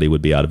and everybody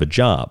would be out of a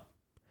job.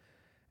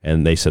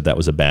 And they said that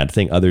was a bad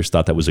thing. Others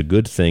thought that was a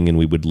good thing, and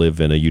we would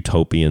live in a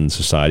utopian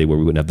society where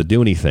we wouldn't have to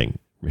do anything.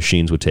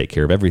 Machines would take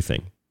care of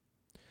everything.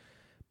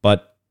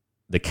 But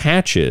the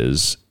catch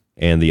is,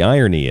 and the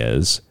irony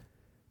is,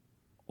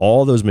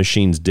 all those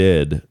machines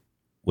did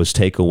was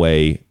take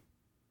away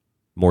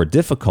more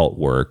difficult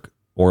work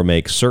or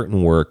make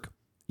certain work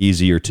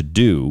easier to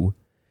do,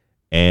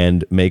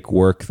 and make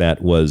work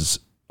that was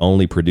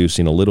only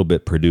producing a little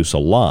bit produce a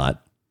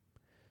lot.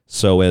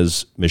 So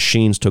as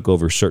machines took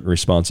over certain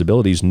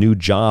responsibilities, new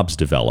jobs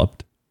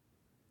developed.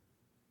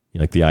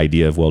 Like the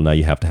idea of, well, now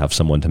you have to have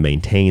someone to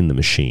maintain the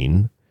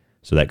machine.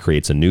 So that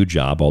creates a new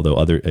job, although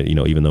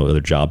even though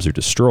other jobs are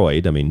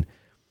destroyed. Would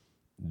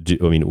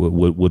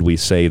we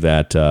say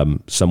that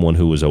someone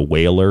who was a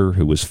whaler,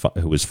 who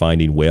was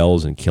finding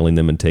whales and killing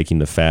them and taking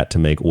the fat to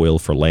make oil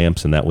for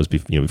lamps, and that was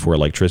before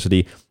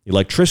electricity?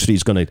 Electricity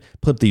is going to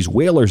put these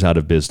whalers out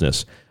of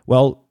business.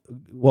 Well,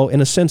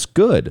 in a sense,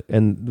 good,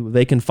 and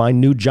they can find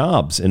new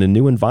jobs in a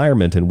new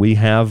environment, and we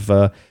have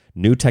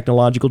new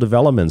technological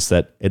developments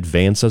that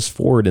advance us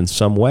forward in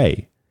some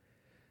way.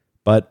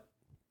 But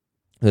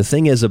the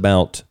thing is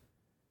about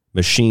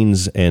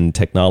machines and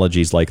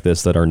technologies like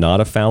this that are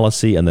not a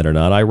fallacy and that are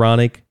not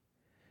ironic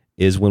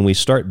is when we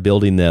start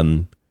building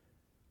them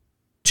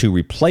to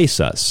replace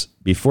us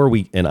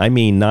and I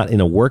mean not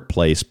in a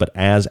workplace, but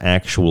as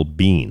actual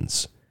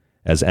beings,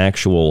 as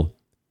actual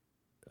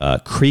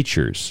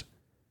creatures,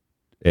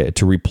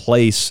 to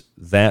replace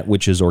that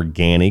which is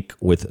organic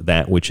with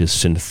that which is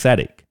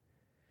synthetic.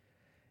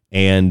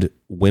 And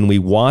when we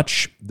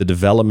watch the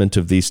development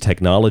of these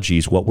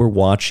technologies, what we're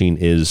watching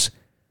is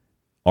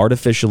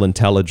artificial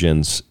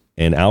intelligence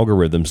and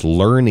algorithms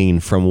learning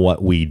from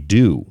what we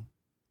do.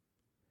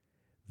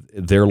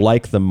 They're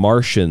like the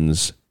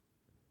Martians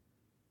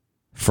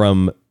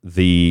from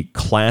the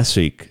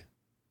classic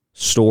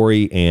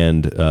story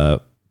and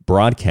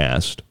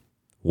broadcast,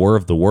 War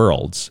of the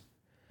Worlds.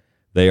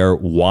 They are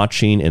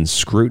watching and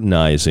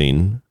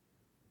scrutinizing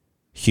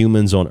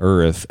humans on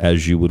Earth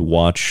as you would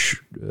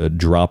watch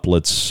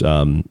droplets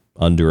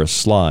under a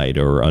slide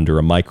or under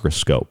a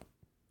microscope,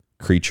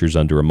 creatures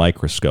under a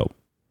microscope.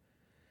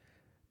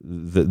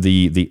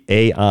 The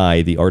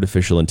AI, the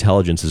artificial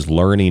intelligence, is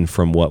learning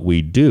from what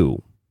we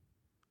do.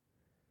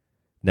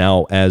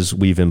 Now, as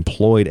we've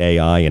employed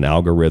AI and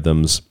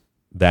algorithms,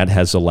 that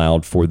has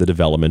allowed for the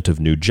development of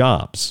new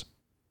jobs.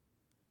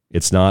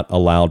 It's not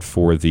allowed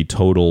for the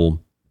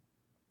total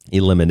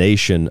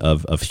elimination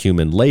of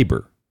human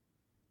labor.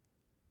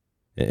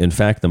 In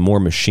fact, the more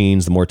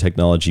machines, the more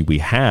technology we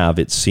have,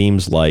 it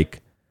seems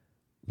like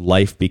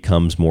life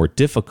becomes more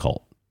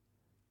difficult.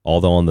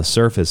 Although on the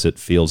surface, it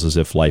feels as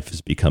if life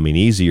is becoming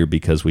easier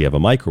because we have a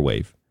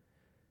microwave,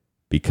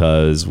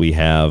 because we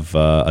have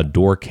a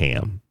door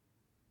cam,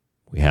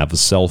 we have a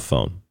cell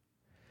phone.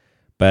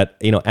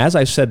 But, as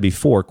I said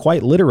before,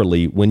 quite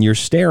literally, when you're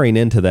staring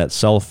into that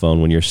cell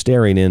phone, when you're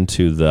staring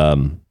into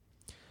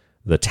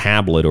the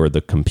tablet or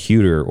the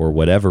computer or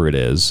whatever it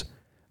is,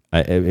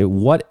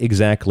 what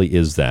exactly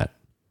is that?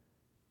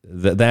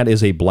 That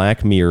is a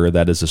black mirror.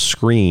 That is a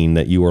screen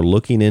that you are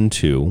looking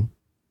into,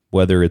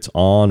 whether it's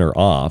on or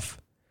off,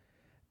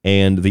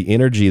 and the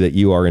energy that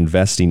you are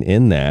investing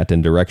in that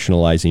and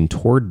directionalizing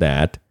toward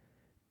that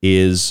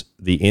is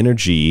the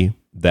energy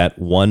that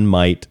one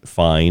might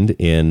find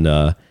in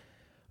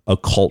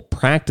occult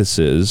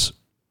practices,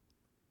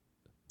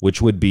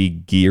 which would be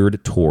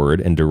geared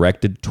toward and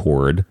directed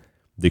toward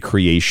the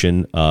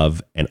creation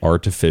of an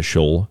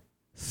artificial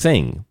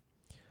thing.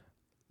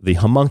 The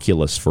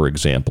homunculus, for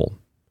example,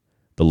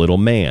 the little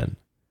man,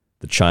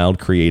 the child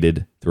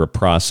created through a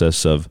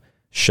process of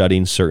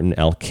shutting certain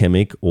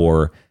alchemic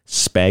or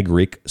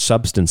spagyric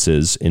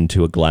substances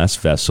into a glass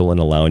vessel and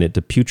allowing it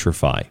to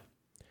putrefy.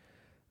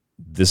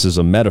 This is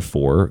a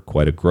metaphor,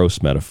 quite a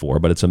gross metaphor,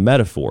 but it's a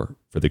metaphor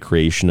for the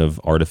creation of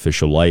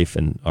artificial life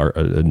and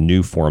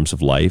new forms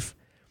of life.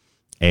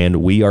 And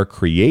we are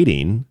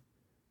creating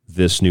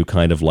this new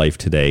kind of life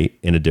today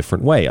in a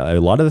different way. A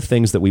lot of the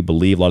things that we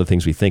believe, a lot of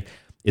things we think,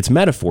 it's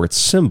metaphor, it's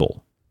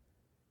symbol.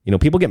 You know,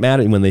 people get mad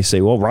at me when they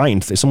say, well,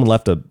 Ryan, someone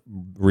left a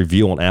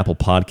review on Apple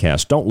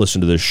Podcasts. Don't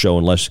listen to this show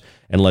unless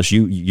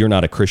you're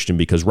not a Christian,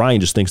 because Ryan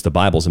just thinks the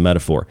Bible's a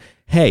metaphor.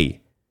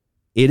 Hey,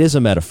 it is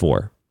a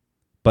metaphor,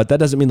 but that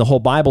doesn't mean the whole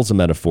Bible's a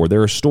metaphor.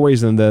 There are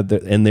stories in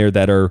there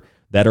that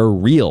are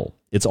real.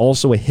 It's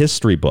also a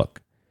history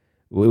book.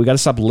 We got to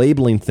stop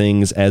labeling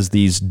things as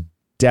these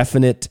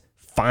definite,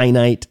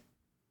 finite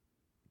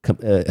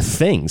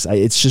things.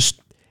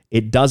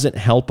 It doesn't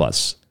help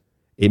us.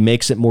 It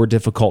makes it more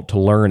difficult to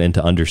learn and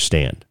to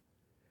understand.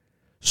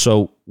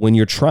 So when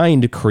you're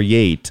trying to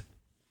create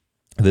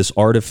this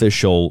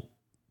artificial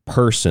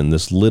person,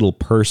 this little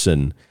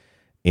person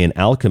in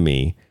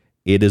alchemy,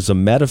 it is a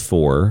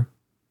metaphor,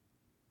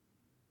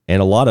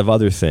 and a lot of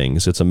other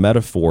things. It's a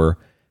metaphor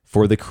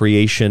for the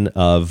creation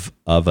of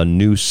a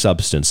new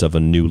substance, of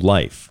a new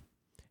life.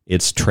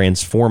 It's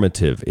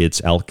transformative.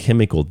 It's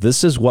alchemical.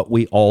 This is what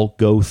we all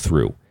go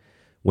through.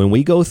 When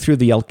we go through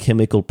the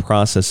alchemical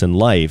process in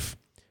life,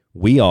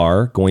 we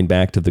are, going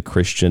back to the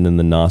Christian and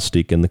the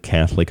Gnostic and the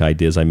Catholic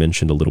ideas I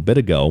mentioned a little bit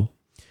ago,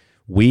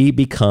 we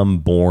become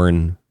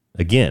born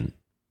again,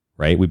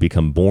 right? We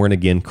become born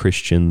again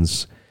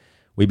Christians.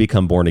 We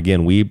become born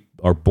again. We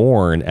are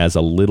born as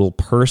a little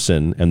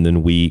person, and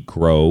then we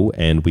grow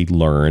and we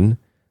learn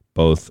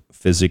both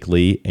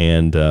physically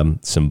and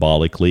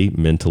symbolically,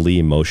 mentally,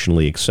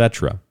 emotionally,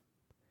 etc.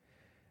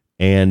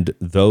 And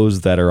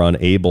those that are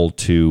unable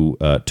to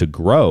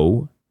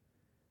grow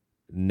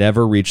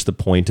never reach the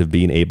point of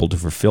being able to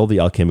fulfill the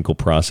alchemical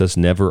process,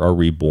 never are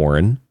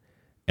reborn.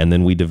 And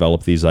then we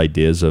develop these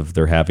ideas of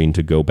they're having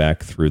to go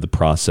back through the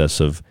process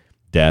of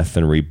death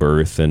and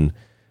rebirth and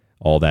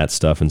all that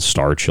stuff and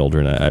star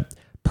children.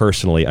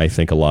 Personally, I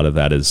think a lot of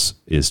that is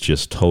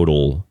just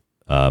total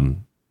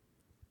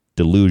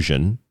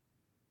delusion.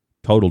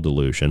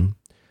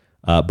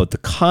 But the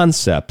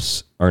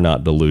concepts are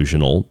not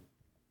delusional.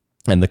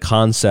 And the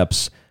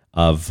concepts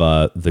of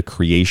the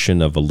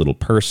creation of a little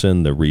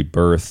person, the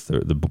rebirth,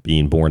 the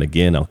being born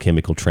again,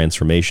 alchemical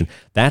transformation,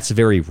 that's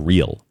very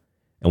real.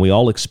 And we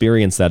all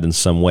experience that in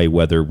some way,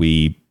 whether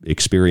we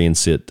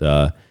experience it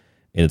in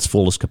its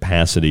fullest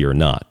capacity or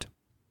not.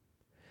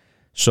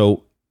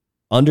 So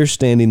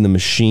understanding the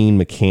machine,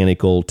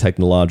 mechanical,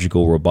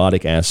 technological,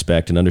 robotic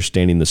aspect, and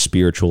understanding the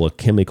spiritual,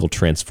 alchemical,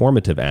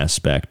 transformative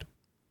aspect,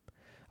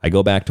 I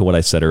go back to what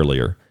I said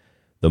earlier.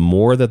 The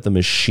more that the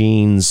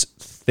machines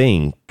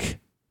think,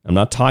 I'm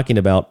not talking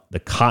about the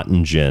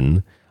cotton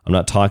gin. I'm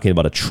not talking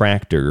about a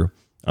tractor.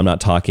 I'm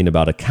not talking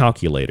about a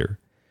calculator.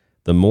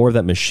 The more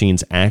that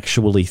machines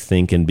actually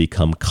think and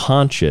become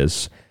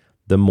conscious,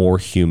 the more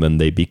human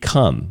they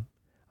become.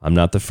 I'm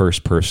not the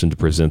first person to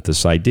present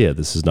this idea.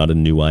 This is not a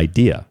new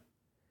idea.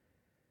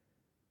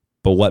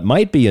 But what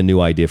might be a new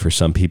idea for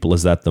some people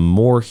is that the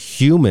more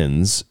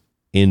humans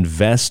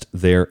invest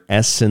their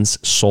essence,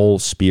 soul,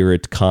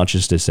 spirit,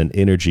 consciousness, and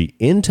energy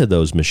into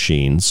those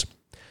machines,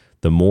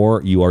 the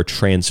more you are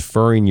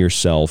transferring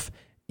yourself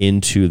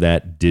into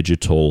that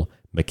digital,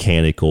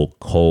 mechanical,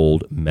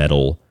 cold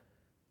metal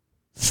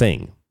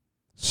thing,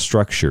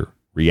 structure,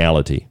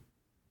 reality.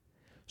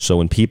 So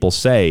when people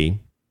say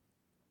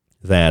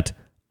that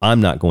I'm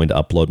not going to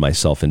upload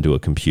myself into a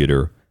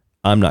computer,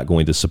 I'm not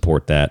going to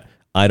support that,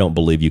 I don't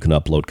believe you can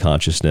upload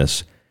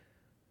consciousness,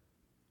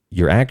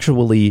 you're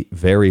actually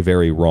very,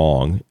 very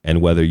wrong. And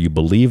whether you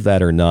believe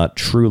that or not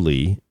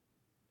truly,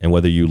 and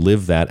whether you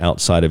live that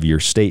outside of your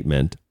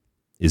statement,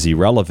 is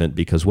irrelevant,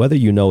 because whether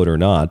you know it or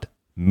not,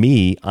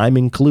 I'm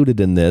included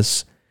in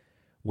this,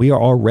 we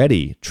are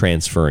already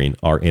transferring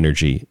our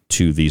energy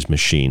to these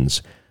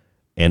machines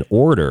in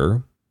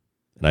order,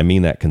 and I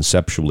mean that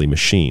conceptually,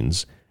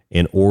 machines,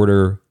 in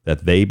order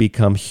that they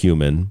become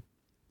human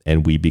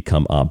and we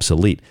become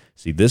obsolete.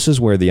 See, this is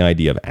where the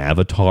idea of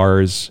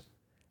avatars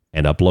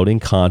and uploading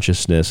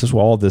consciousness, this is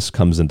where all this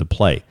comes into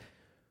play.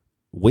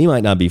 We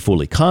might not be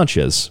fully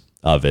conscious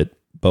of it,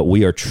 but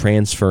we are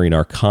transferring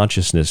our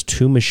consciousness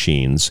to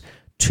machines,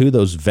 to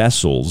those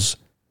vessels,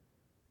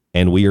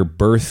 and we are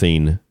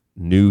birthing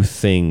new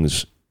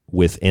things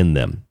within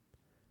them,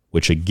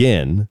 which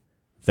again,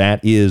 that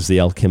is the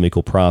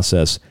alchemical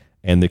process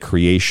and the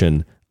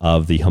creation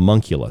of the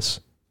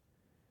homunculus.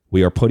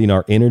 We are putting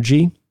our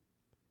energy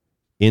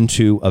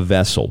into a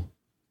vessel,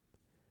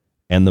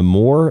 and the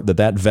more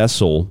that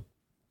vessel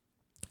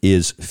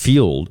is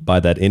fueled by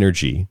that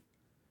energy,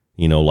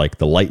 like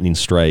the lightning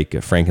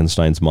strike,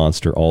 Frankenstein's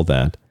monster, all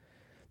that,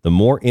 the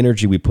more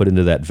energy we put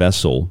into that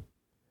vessel,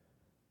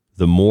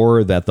 the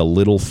more that the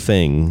little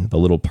thing, the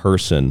little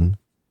person,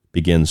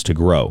 begins to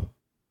grow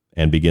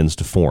and begins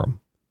to form.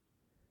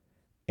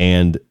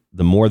 And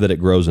the more that it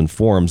grows and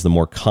forms, the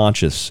more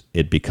conscious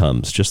it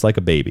becomes, just like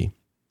a baby.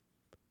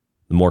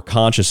 The more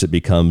conscious it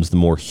becomes, the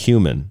more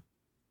human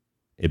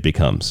it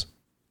becomes.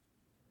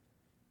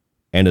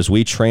 And as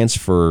we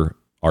transfer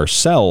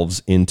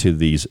ourselves into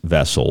these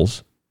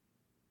vessels,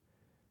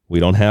 we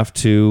don't have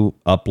to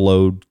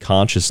upload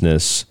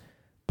consciousness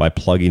by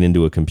plugging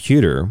into a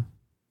computer.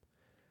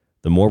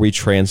 The more we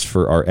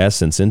transfer our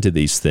essence into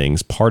these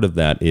things, part of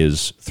that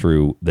is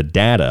through the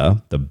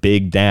data, the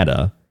big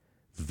data,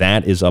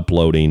 that is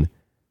uploading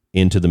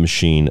into the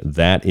machine.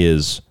 That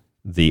is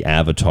the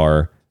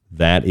avatar.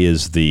 That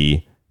is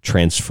the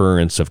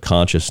transference of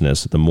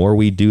consciousness. The more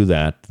we do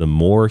that, the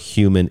more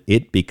human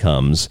it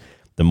becomes,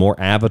 the more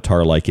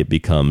avatar-like it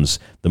becomes,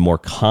 the more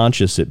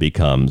conscious it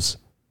becomes,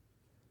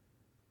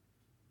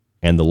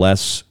 and the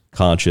less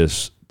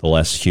conscious, the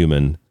less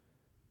human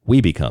we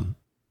become.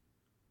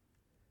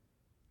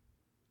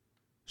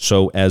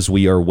 So as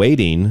we are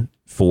waiting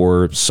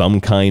for some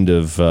kind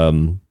of,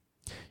 you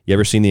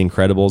ever seen The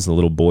Incredibles, the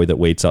little boy that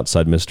waits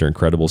outside Mr.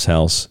 Incredible's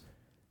house?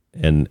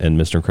 And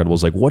Mr.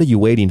 Incredible's like, what are you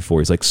waiting for?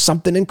 He's like,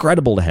 something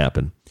incredible to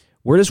happen.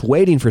 We're just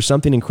waiting for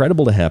something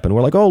incredible to happen.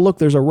 We're like, oh, look,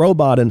 there's a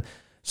robot. And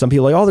some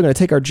people are like, oh, they're going to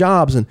take our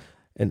jobs. And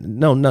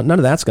no, none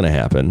of that's going to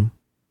happen.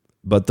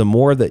 But the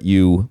more that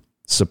you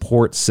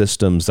support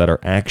systems that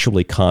are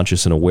actually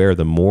conscious and aware,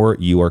 the more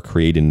you are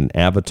creating an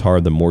avatar,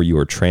 the more you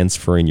are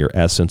transferring your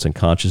essence and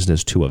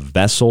consciousness to a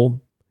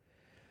vessel,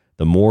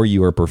 the more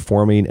you are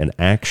performing an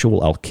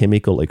actual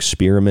alchemical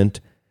experiment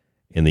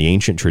in the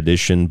ancient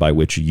tradition by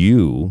which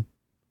you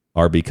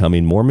are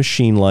becoming more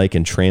machine-like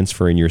and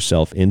transferring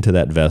yourself into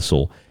that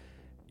vessel.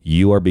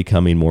 You are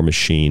becoming more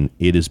machine.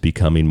 It is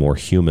becoming more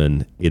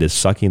human. It is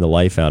sucking the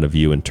life out of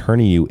you and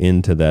turning you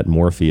into that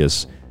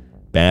Morpheus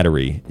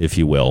battery, if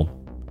you will,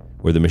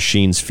 where the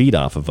machines feed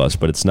off of us,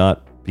 but it's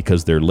not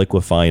because they're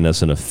liquefying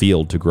us in a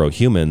field to grow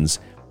humans.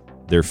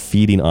 They're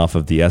feeding off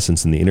of the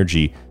essence and the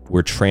energy.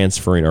 We're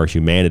transferring our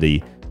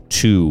humanity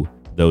to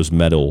those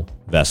metal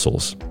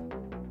vessels,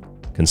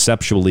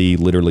 conceptually,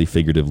 literally,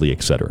 figuratively,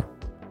 etc.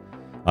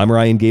 I'm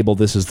Ryan Gable.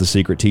 This is The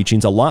Secret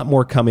Teachings. A lot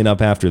more coming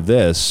up after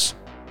this.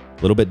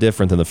 A little bit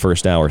different than the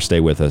first hour. Stay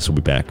with us. We'll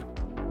be back.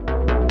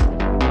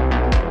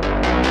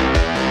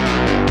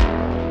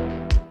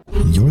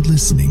 You're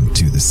listening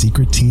to The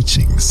Secret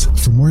Teachings.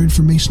 For more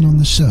information on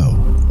the show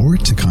or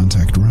to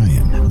contact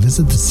Ryan,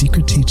 visit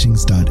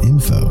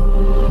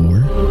thesecretteachings.info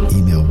or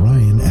email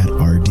Ryan at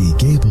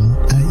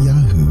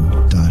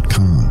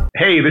rdgable@yahoo.com.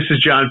 Hey, this is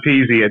John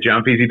Peasy at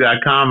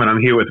johnpeasy.com, and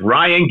I'm here with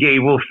Ryan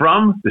Gable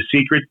from The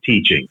Secret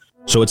Teachings.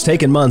 So it's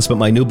taken months, but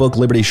my new book,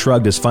 Liberty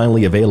Shrugged, is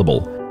finally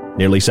available.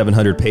 Nearly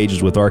 700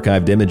 pages with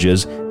archived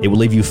images. It will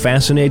leave you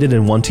fascinated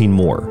and wanting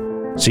more.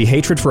 See,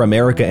 hatred for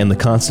America and the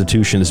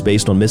Constitution is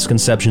based on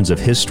misconceptions of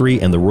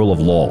history and the rule of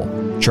law.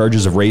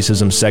 Charges of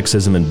racism,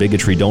 sexism, and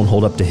bigotry don't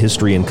hold up to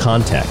history and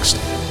context.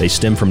 They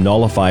stem from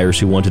nullifiers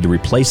who wanted to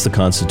replace the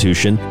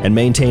Constitution and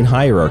maintain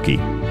hierarchy,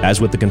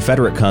 as with the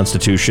Confederate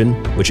Constitution,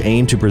 which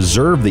aimed to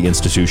preserve the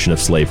institution of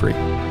slavery.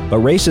 But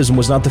racism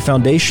was not the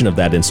foundation of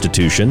that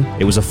institution.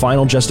 It was a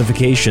final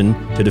justification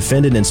to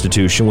defend an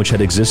institution which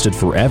had existed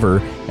forever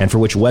and for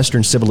which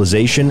Western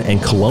civilization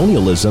and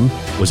colonialism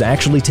was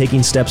actually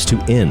taking steps to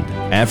end.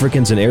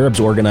 Africans and Arabs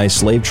organized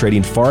slave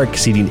trading far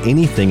exceeding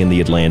anything in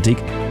the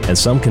Atlantic, and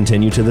some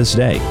continue to this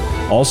day.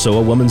 Also,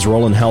 a woman's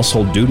role in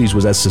household duties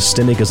was as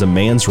systemic as a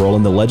man's role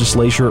in the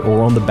legislature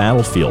or on the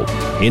battlefield.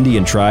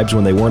 Indian tribes,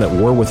 when they weren't at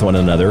war with one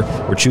another,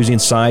 were choosing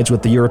sides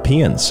with the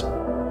Europeans.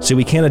 See,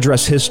 we can't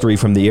address history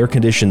from the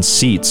air-conditioned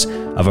seats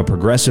of a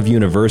progressive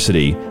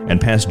university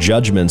and pass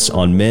judgments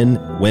on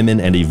men,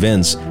 women, and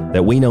events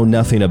that we know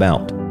nothing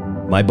about.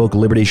 My book,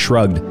 Liberty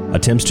Shrugged,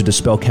 attempts to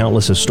dispel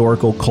countless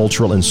historical,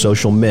 cultural, and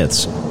social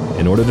myths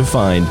in order to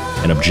find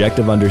an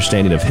objective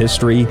understanding of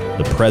history,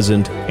 the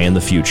present, and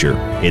the future.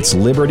 It's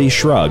Liberty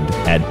Shrugged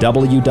at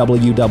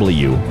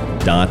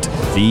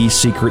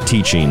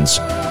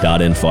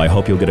www.thesecretteachings.info. I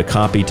hope you'll get a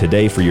copy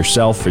today for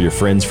yourself, for your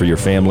friends, for your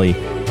family.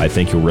 I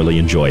think you'll really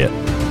enjoy it.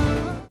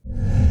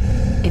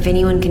 If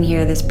anyone can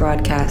hear this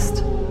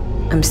broadcast,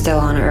 I'm still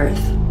on Earth.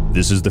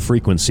 This is the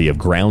frequency of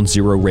Ground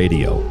Zero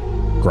Radio.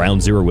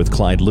 Ground Zero with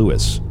Clyde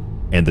Lewis,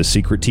 and The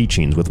Secret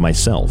Teachings with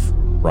myself,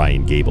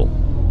 Ryan Gable.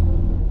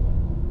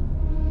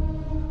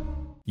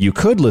 You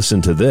could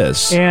listen to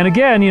this. And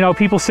again,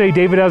 people say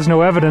David has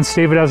no evidence,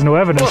 David has no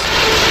evidence.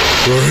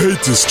 I hate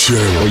this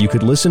channel. Or you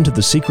could listen to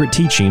The Secret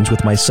Teachings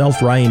with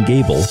myself, Ryan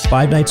Gable,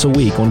 5 nights a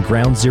week on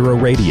Ground Zero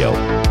Radio.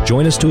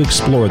 Join us to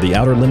explore the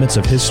outer limits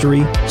of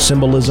history,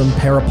 symbolism,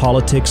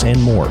 parapolitics, and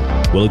more.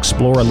 We'll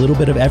explore a little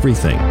bit of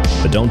everything,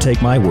 but don't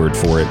take my word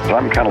for it.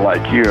 I'm kind of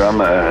like you. I'm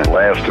the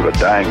last of a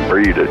dying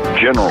breed, a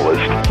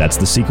generalist. That's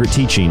The Secret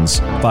Teachings,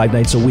 5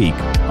 nights a week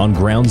on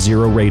Ground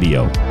Zero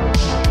Radio.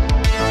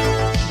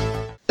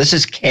 This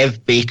is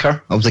Kev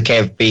Baker of The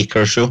Kev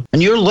Baker Show,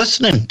 and you're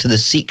listening to The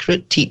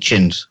Secret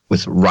Teachings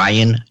with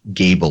Ryan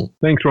Gable.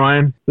 Thanks,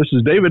 Ryan. This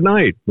is David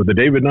Knight with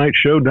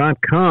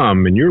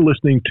thedavidknightshow.com, and you're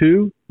listening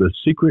to The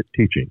Secret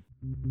Teaching.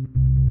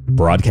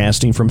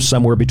 Broadcasting from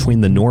somewhere between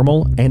the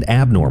normal and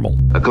abnormal.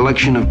 A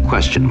collection of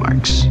question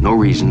marks. No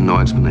reason, no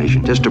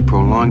explanation. Just a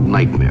prolonged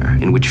nightmare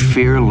in which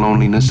fear,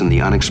 loneliness, and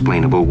the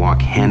unexplainable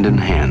walk hand in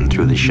hand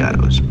through the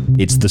shadows.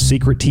 It's The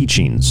Secret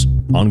Teachings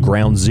on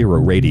Ground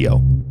Zero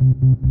Radio.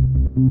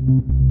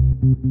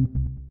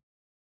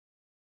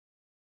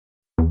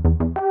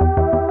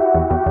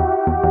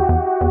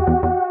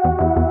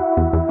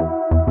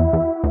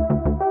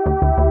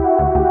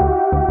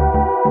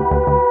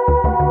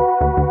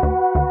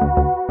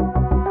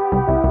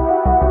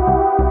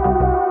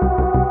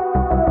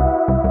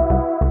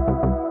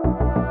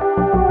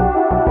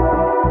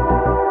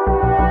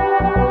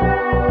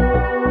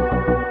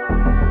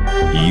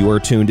 You are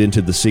tuned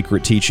into The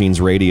Secret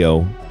Teachings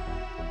Radio.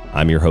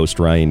 I'm your host,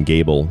 Ryan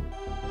Gable.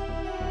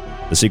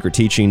 The Secret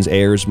Teachings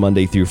airs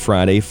Monday through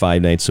Friday,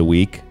 5 nights a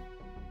week,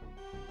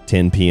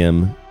 10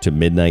 p.m. to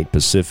midnight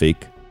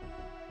Pacific.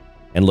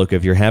 And look,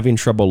 if you're having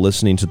trouble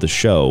listening to the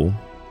show,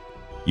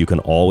 you can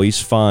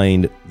always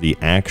find the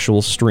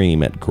actual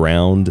stream at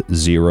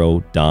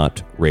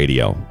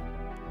groundzero.radio.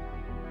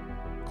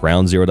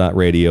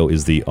 Groundzero.radio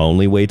is the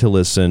only way to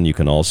listen. You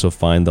can also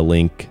find the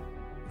link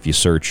if you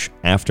search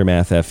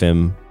Aftermath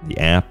FM, the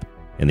app,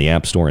 in the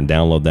App Store and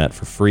download that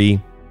for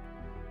free.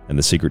 And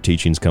The Secret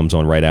Teachings comes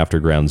on right after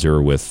Ground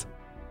Zero with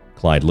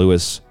Clyde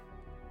Lewis.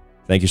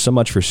 Thank you so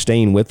much for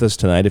staying with us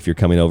tonight if you're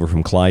coming over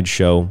from Clyde's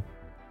show.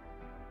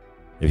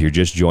 If you're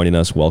just joining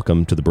us,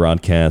 welcome to the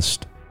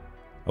broadcast.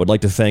 I would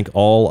like to thank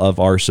all of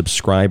our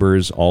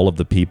subscribers, all of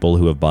the people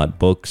who have bought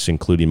books,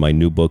 including my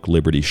new book,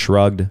 Liberty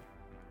Shrugged.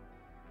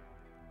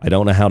 I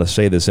don't know how to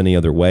say this any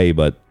other way,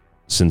 but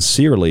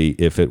sincerely,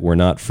 if it were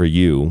not for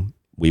you,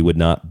 we would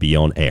not be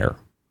on air.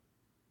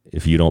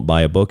 If you don't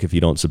buy a book, if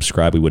you don't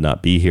subscribe, we would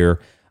not be here.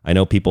 I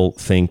know people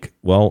think,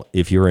 well,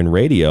 if you're in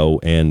radio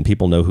and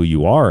people know who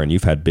you are and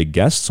you've had big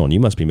guests on, you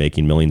must be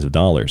making millions of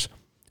dollars.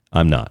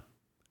 I'm not.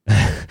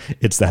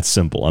 It's that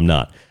simple. I'm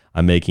not.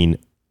 I'm making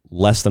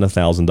less than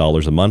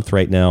 $1,000 a month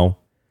right now.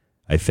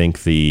 I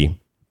think the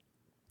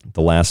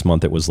last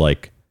month it was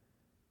like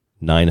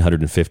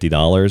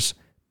 $950.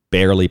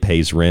 Barely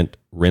pays rent.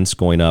 Rent's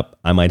going up.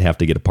 I might have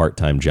to get a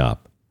part-time job.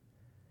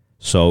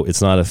 So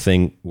it's not a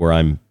thing where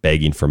I'm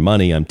begging for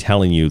money. I'm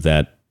telling you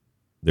that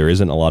there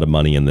isn't a lot of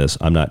money in this.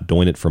 I'm not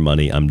doing it for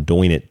money. I'm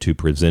doing it to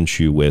present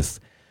you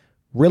with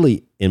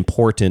really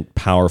important,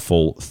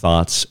 powerful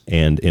thoughts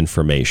and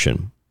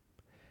information.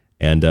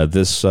 And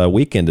this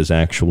weekend is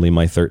actually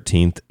my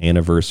 13th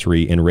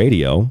anniversary in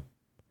radio.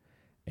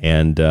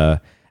 And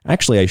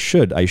actually, I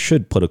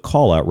should put a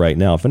call out right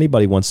now. If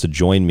anybody wants to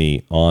join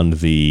me on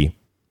the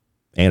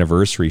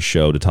anniversary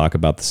show to talk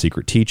about the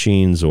Secret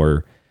Teachings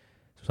or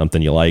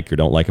something you like or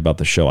don't like about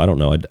the show, I don't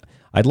know.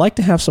 I'd like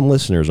to have some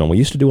listeners on. We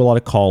used to do a lot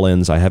of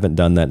call-ins. I haven't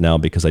done that now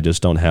because I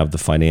just don't have the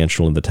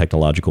financial and the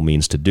technological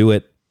means to do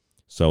it.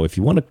 So if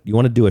you want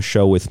to do a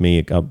show with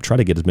me, I'll try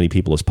to get as many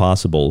people as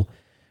possible.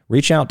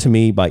 Reach out to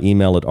me by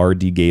email at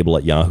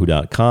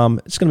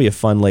rdgable@yahoo.com. It's going to be a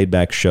fun,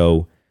 laid-back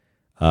show,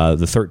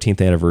 the 13th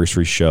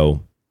anniversary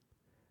show.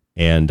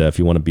 And if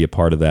you want to be a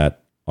part of that,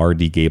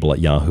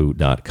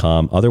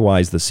 rdgable@yahoo.com.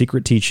 Otherwise,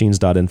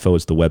 thesecretteachings.info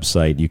is the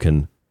website. You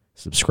can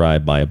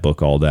subscribe, buy a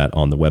book, all that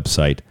on the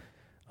website.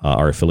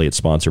 Our affiliate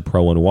sponsor,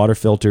 Pro One Water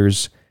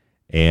Filters.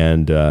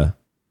 And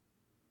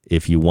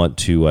if you want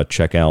to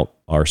check out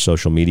our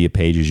social media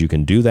pages, you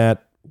can do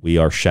that. We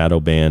are shadow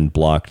banned,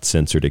 blocked,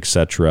 censored,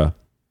 etc.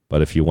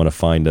 But if you want to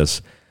find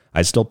us,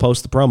 I still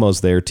post the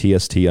promos there,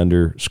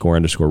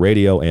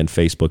 TST__radio and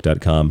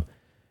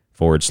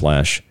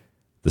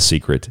Facebook.com/The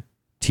Secret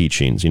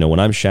Teachings. You know, when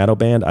I'm shadow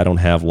banned, I don't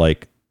have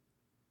like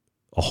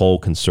a whole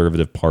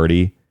conservative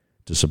party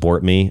to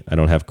support me. I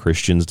don't have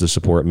Christians to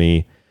support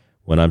me.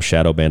 When I'm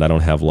shadow banned, I don't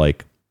have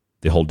like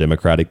the whole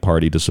Democratic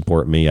Party to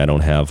support me. I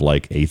don't have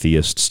like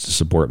atheists to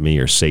support me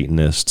or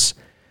Satanists.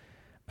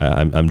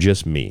 I'm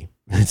just me.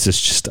 It's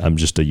just I'm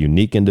just a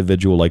unique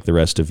individual like the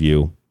rest of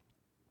you.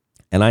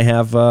 And I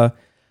have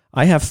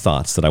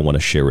thoughts that I want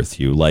to share with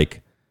you.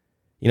 Like,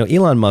 you know,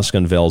 Elon Musk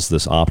unveils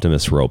this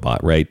Optimus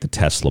robot, right? The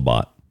Tesla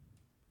bot.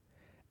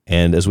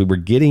 And as we were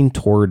getting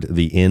toward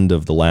the end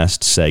of the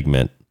last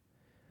segment,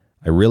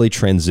 I really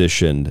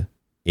transitioned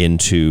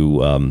into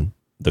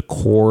the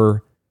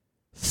core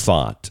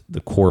thought,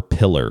 the core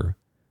pillar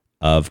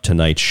of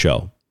tonight's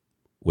show,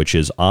 which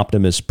is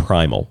Optimus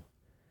Primal.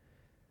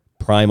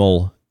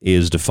 Primal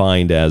is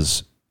defined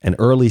as an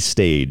early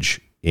stage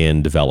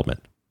in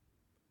development.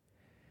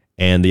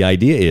 And the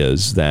idea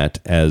is that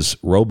as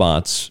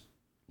robots,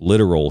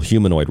 literal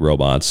humanoid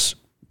robots,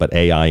 but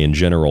AI in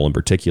general in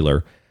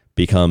particular,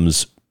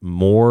 becomes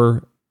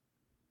more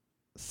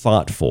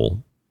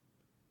thoughtful,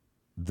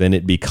 then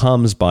it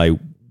becomes, by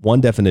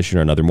one definition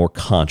or another, more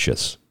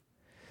conscious.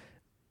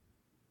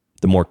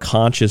 The more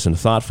conscious and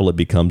thoughtful it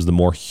becomes, the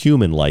more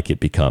human-like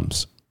it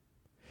becomes.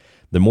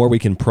 The more we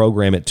can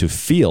program it to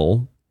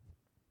feel,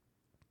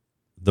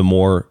 the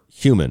more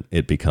human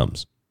it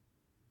becomes.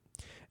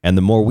 And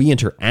the more we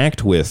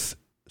interact with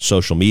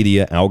social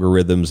media,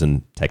 algorithms,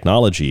 and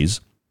technologies,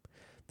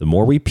 the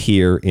more we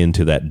peer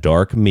into that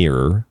dark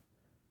mirror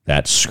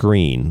that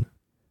screen,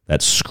 that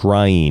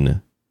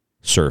scrying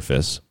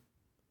surface,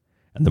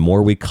 and the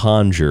more we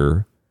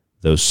conjure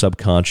those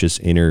subconscious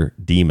inner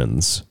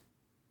demons,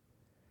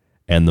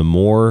 and the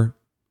more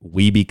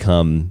we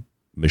become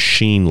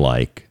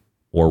machine-like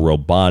or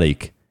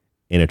robotic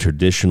in a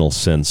traditional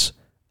sense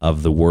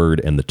of the word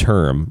and the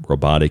term,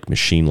 robotic,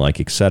 machine-like,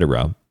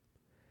 etc.,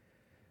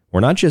 we're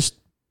not just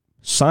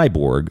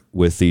cyborg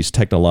with these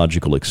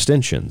technological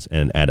extensions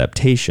and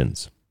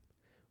adaptations.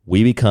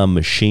 We become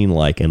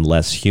machine-like and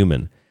less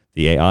human.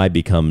 The AI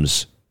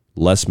becomes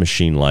less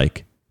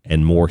machine-like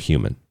and more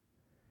human.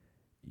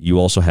 You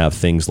also have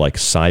things like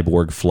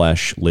cyborg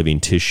flesh, living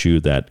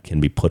tissue that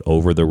can be put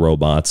over the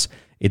robots.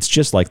 It's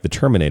just like the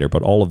Terminator,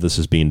 but all of this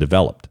is being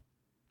developed.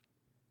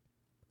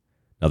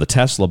 Now, the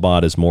Tesla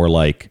bot is more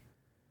like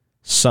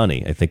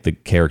Sonny. I think the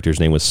character's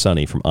name was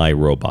Sonny from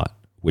iRobot,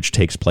 which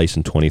takes place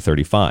in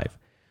 2035.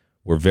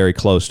 We're very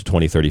close to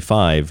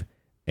 2035,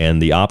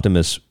 and the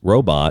Optimus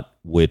robot,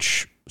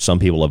 which some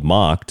people have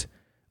mocked,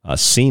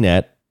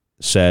 CNET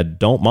said,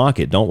 don't mock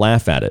it, don't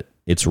laugh at it.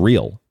 It's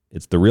real.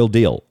 It's the real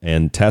deal.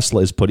 And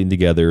Tesla is putting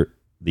together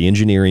the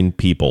engineering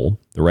people,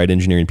 the right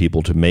engineering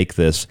people, to make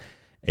this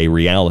a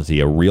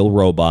reality, a real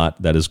robot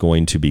that is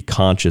going to be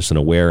conscious and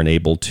aware and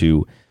able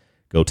to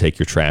go take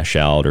your trash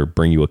out or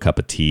bring you a cup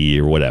of tea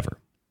or whatever.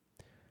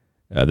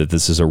 That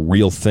this is a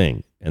real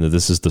thing, and that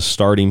this is the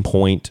starting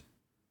point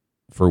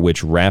for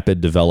which rapid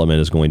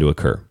development is going to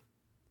occur.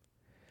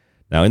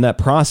 Now, in that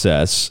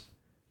process,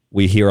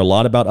 we hear a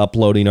lot about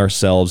uploading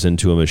ourselves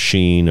into a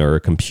machine or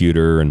a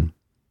computer, and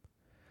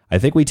I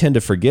think we tend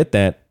to forget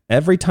that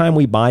every time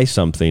we buy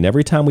something,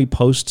 every time we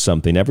post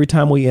something, every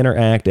time we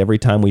interact, every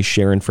time we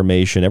share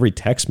information, every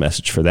text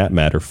message for that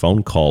matter,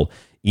 phone call,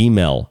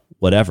 email,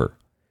 whatever,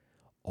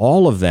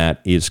 all of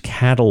that is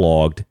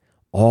cataloged.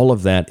 All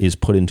of that is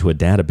put into a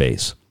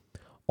database.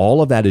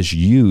 All of that is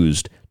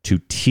used to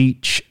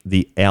teach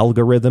the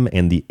algorithm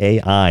and the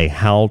AI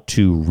how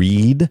to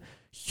read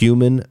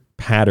human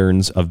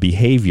patterns of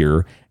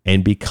behavior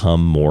and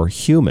become more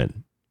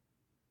human.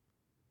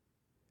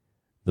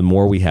 The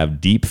more we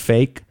have deep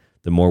fake,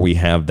 the more we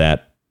have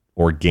that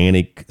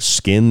organic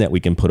skin that we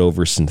can put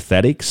over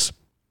synthetics,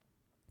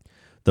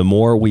 the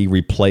more we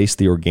replace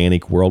the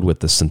organic world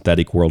with the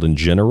synthetic world in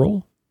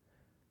general,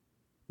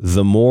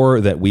 the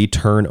more that we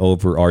turn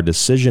over our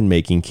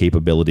decision-making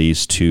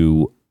capabilities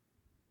to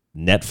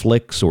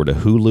Netflix or to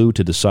Hulu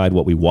to decide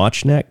what we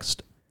watch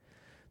next,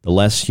 the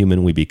less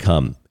human we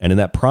become. And in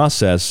that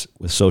process,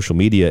 with social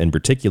media in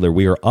particular,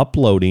 we are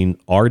uploading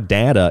our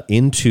data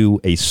into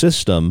a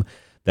system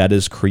that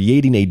is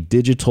creating a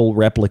digital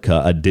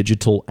replica, a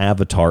digital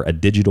avatar, a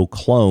digital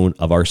clone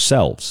of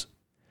ourselves.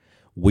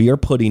 We are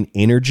putting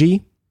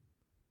energy,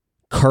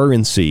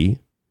 currency,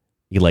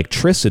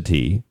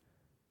 electricity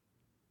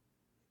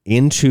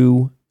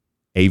into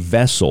a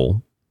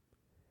vessel,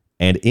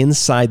 and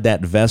inside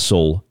that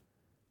vessel,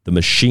 the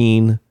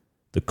machine,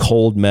 the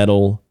cold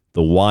metal,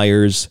 the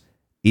wires,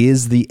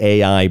 is the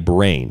AI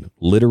brain,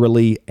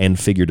 literally and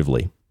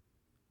figuratively.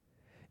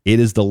 It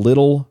is the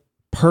little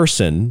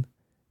person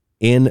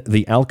in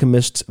the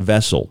alchemist's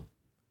vessel.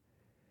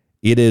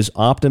 It is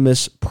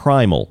Optimus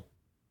Primal.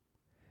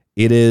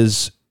 It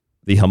is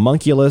the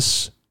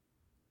homunculus.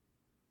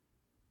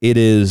 It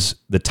is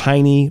the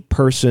tiny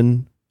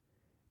person.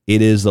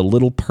 It is the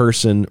little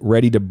person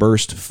ready to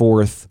burst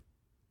forth,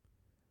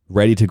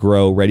 ready to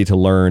grow, ready to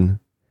learn.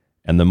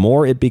 And the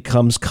more it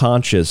becomes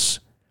conscious,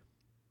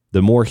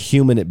 the more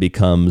human it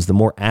becomes, the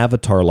more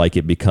avatar-like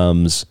it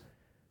becomes,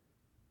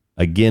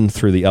 again,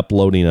 through the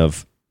uploading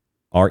of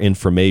our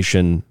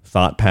information,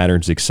 thought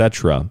patterns,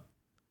 etc.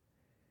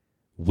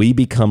 We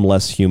become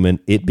less human.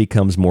 It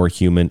becomes more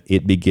human.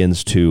 It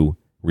begins to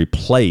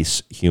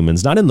replace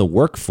humans, not in the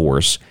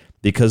workforce,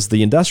 because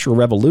the Industrial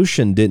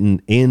Revolution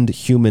didn't end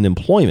human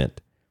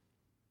employment.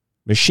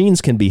 Machines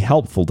can be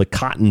helpful. The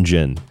cotton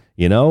gin,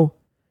 the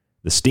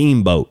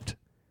steamboat.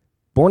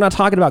 But we're not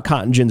talking about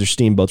cotton gins or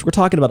steamboats. We're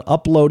talking about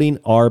uploading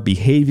our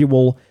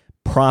behavioral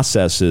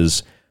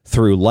processes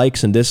through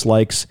likes and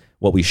dislikes,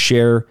 what we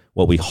share,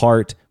 what we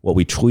heart, what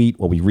we tweet,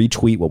 what we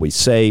retweet, what we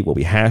say, what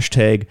we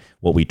hashtag,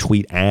 what we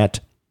tweet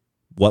at,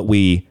 what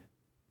we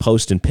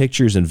post in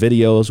pictures and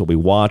videos, what we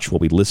watch,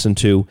 what we listen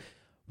to.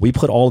 We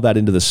put all of that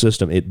into the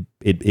system.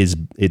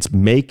 It's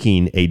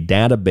making a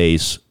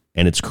database,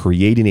 and it's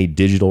creating a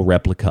digital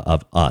replica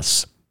of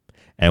us.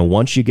 And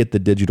once you get the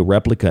digital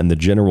replica and the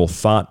general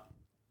thought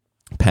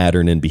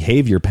pattern and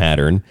behavior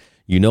pattern,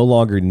 you no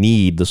longer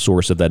need the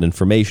source of that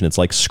information. It's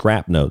like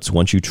scrap notes.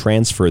 Once you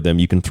transfer them,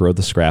 you can throw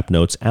the scrap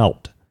notes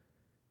out.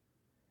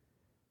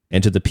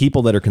 And to the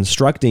people that are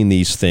constructing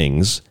these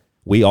things,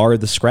 we are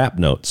the scrap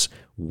notes.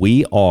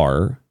 We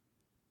are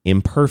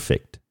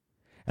imperfect.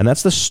 And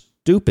that's the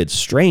stupid,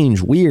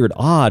 strange, weird,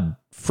 odd,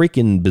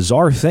 freaking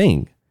bizarre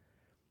thing,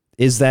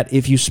 is that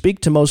if you speak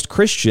to most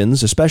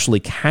Christians, especially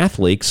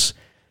Catholics,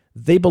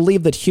 they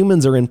believe that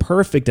humans are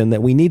imperfect and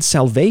that we need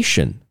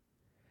salvation.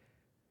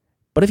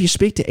 But if you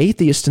speak to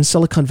atheists in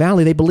Silicon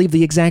Valley, they believe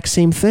the exact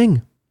same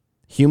thing.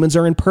 Humans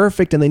are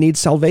imperfect and they need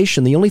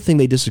salvation. The only thing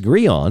they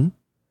disagree on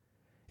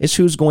is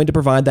who's going to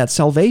provide that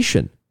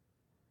salvation.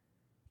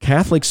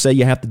 Catholics say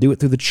you have to do it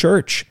through the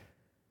church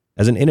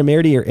as an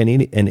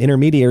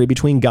intermediary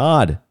between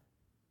God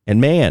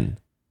and man,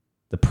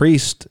 the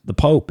priest, the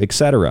Pope,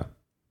 etc.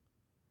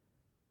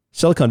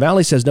 Silicon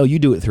Valley says, no, you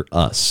do it through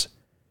us.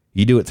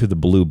 You do it through the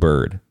blue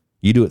bird.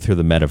 You do it through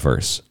the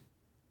metaverse.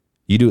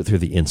 You do it through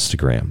the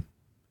Instagram.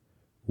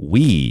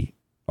 We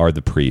are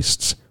the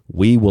priests.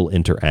 We will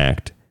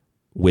interact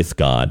with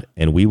God,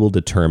 and we will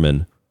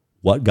determine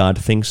what God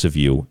thinks of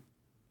you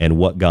and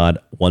what God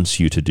wants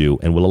you to do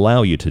and will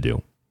allow you to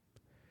do.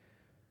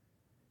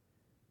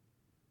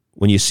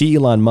 When you see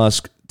Elon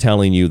Musk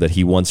telling you that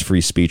he wants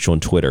free speech on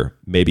Twitter,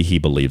 maybe he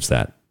believes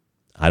that.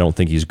 I don't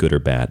think he's good or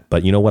bad.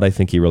 But you know what I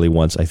think he really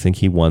wants? I think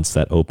he wants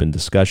that open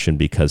discussion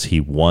because he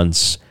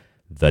wants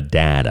the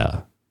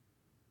data.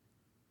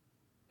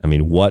 I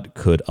mean, what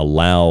could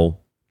allow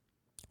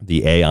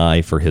the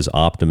AI for his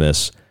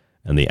Optimus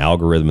and the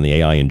algorithm and the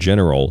AI in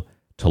general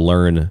to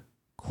learn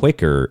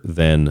quicker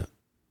than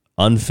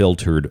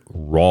unfiltered,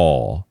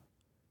 raw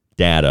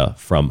data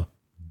from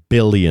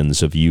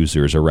billions of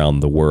users around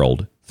the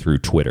world through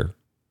Twitter?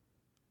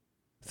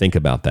 Think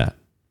about that.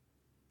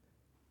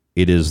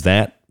 It is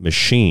that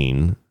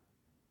machine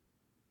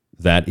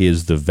that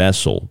is the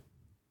vessel.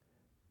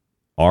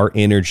 Our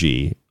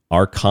energy,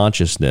 our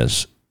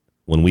consciousness,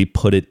 when we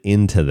put it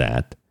into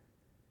that,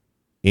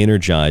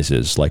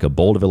 energizes like a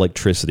bolt of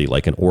electricity,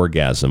 like an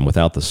orgasm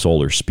without the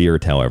soul or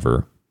spirit,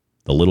 however,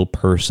 the little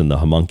person, the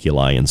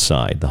homunculi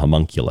inside, the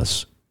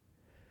homunculus.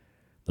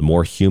 The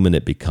more human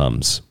it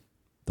becomes,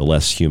 the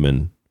less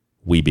human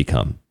we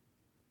become.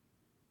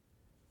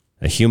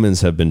 Now,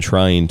 humans have been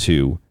trying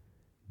to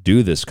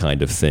do this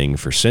kind of thing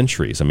for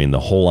centuries. I mean, the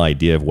whole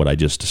idea of what I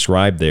just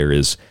described there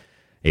is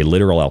a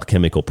literal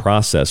alchemical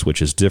process,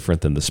 which is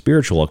different than the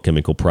spiritual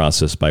alchemical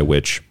process by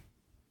which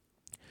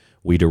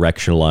we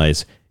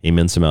directionalize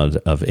immense amount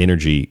of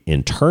energy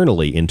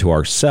internally into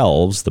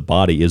ourselves. The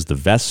body is the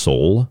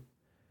vessel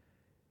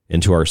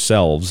into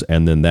ourselves,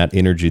 and then that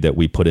energy that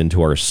we put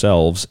into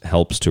ourselves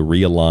helps to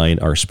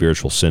realign our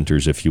spiritual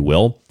centers, if you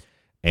will.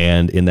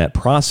 And in that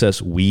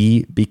process,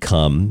 we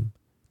become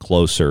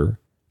closer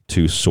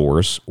to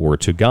source or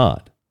to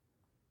God.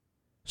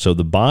 So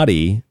the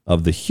body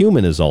of the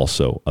human is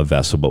also a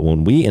vessel, but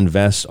when we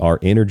invest our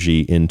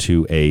energy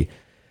into a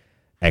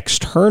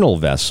external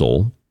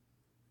vessel,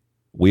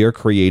 we are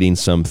creating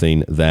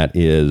something that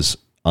is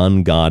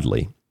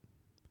ungodly.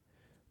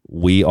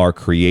 We are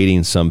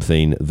creating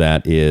something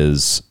that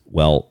is,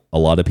 well, a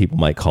lot of people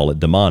might call it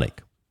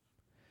demonic.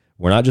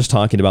 We're not just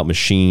talking about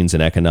machines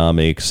and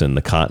economics and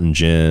the cotton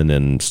gin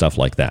and stuff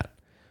like that.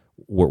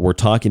 We're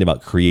talking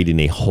about creating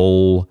a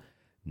whole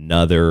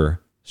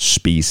nother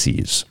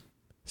species.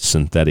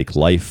 Synthetic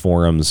life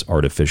forms,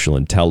 artificial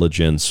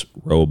intelligence,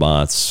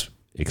 robots,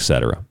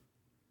 etc.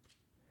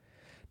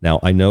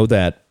 Now, I know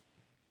that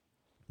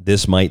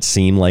this might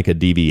seem like a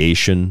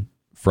deviation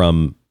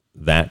from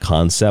that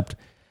concept,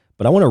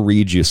 but I want to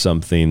read you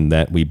something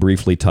that we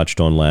briefly touched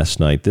on last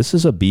night. This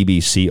is a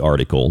BBC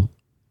article,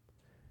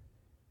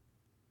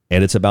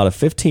 and it's about a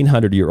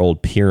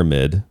 1,500-year-old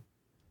pyramid.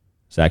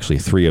 It's actually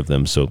three of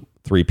them, so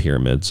 3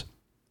 pyramids,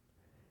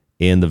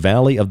 in the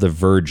Valley of the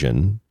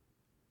Virgin,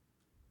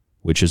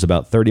 which is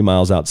about 30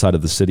 miles outside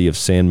of the city of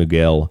San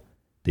Miguel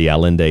de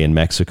Allende in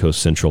Mexico's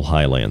Central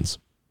Highlands.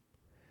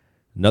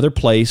 Another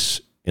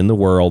place in the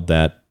world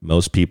that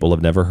most people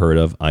have never heard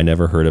of. I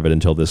never heard of it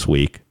until this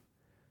week.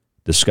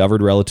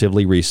 Discovered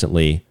relatively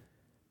recently,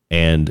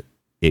 and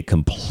it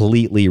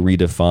completely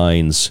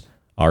redefines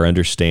our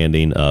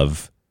understanding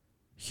of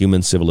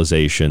human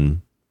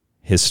civilization,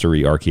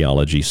 history,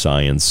 archaeology,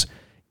 science,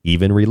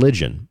 even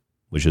religion,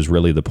 which is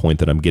really the point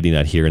that I'm getting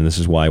at here, and this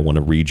is why I want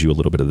to read you a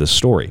little bit of this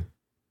story.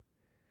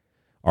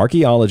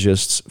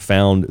 Archaeologists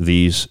found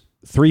these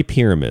 3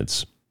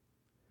 pyramids.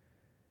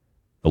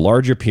 The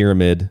larger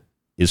pyramid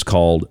is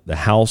called the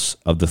House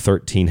of the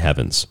 13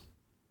 Heavens.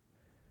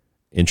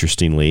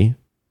 Interestingly,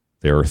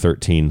 there are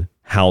 13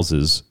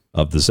 houses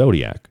of the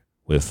zodiac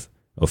with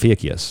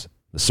Ophiuchus,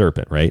 the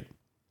serpent, right?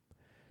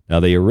 Now,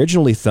 they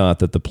originally thought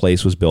that the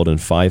place was built in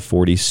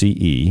 540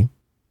 CE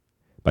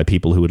by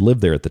people who had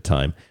lived there at the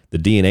time. The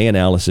DNA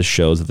analysis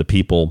shows that the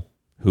people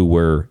who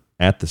were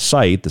at the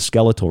site, the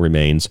skeletal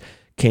remains,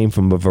 came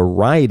from a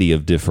variety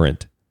of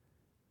different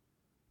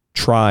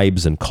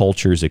tribes and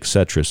cultures,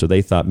 etc. So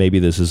they thought maybe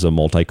this is a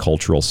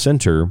multicultural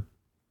center,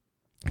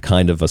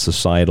 kind of a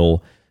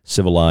societal,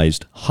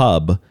 civilized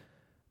hub,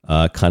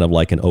 kind of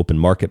like an open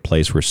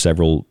marketplace where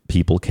several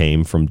people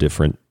came from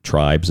different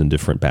tribes and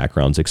different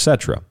backgrounds,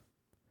 etc.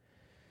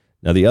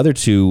 Now, the other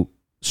 2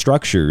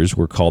 structures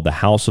were called the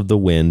House of the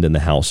Wind and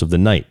the House of the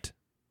Night.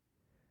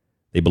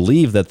 They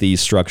believe that these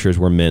structures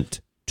were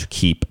meant to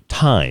keep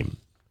time.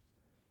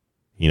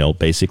 You know,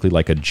 basically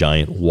like a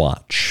giant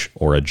watch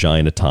or a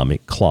giant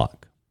atomic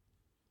clock.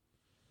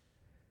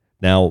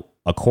 Now,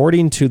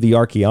 according to the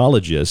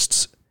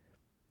archaeologists,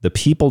 the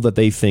people that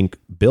they think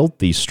built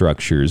these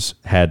structures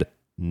had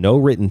no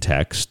written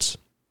texts.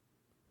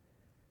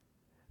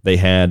 They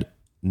had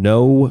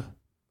no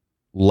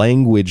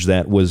language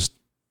that was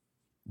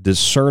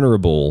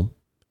discernible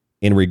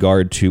in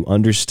regard to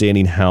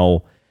understanding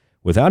how,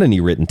 without any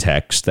written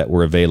text that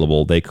were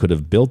available, they could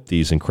have built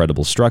these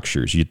incredible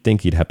structures. You'd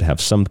think you'd have to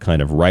have some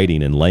kind of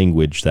writing and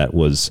language that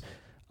was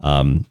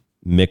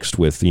mixed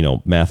with,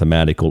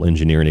 mathematical,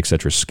 engineering,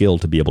 etc. skill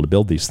to be able to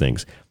build these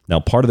things. Now,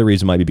 part of the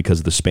reason might be because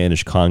of the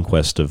Spanish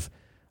conquest of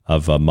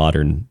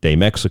modern-day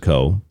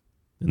Mexico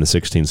in the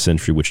 16th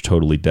century, which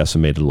totally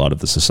decimated a lot of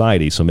the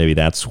society. So maybe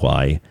that's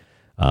why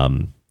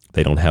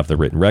they don't have the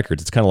written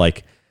records. It's kind of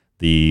like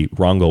the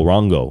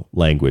Rongo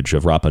language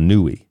of Rapa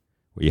Nui,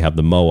 where you have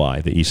the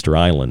Moai, the Easter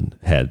Island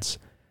heads,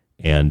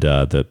 and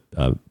the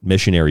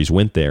missionaries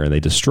went there and they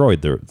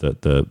destroyed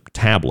the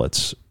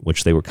tablets,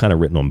 which they were kind of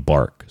written on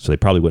bark, so they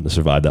probably wouldn't have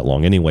survived that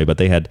long anyway. But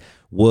they had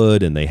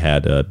wood and they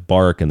had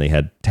bark and they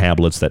had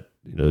tablets that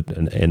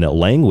in a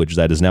language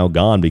that is now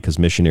gone because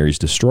missionaries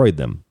destroyed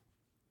them.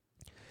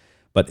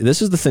 But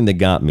this is the thing that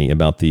got me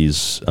about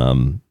these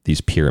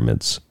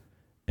pyramids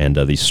and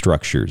these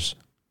structures.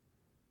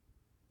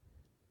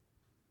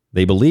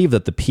 They believe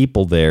that the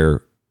people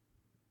there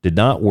did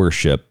not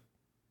worship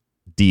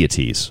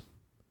deities.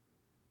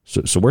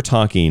 So we're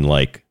talking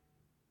like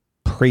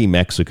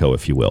pre-Mexico,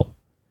 if you will.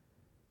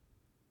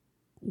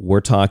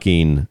 We're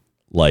talking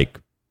like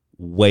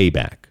way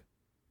back.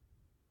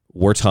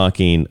 We're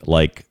talking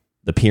like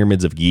the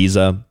pyramids of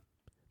Giza,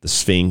 the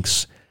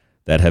Sphinx,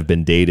 that have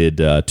been dated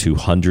to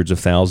hundreds of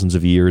thousands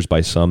of years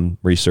by some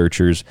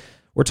researchers.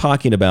 We're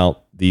talking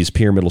about these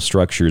pyramidal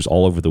structures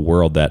all over the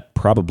world that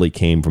probably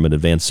came from an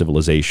advanced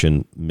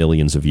civilization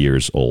millions of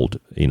years old,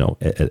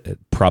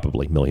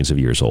 probably millions of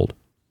years old.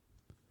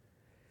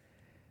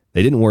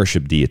 They didn't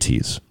worship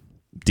deities.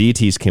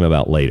 Deities came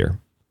about later.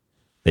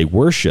 They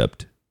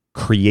worshiped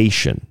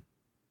creation.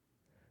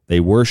 They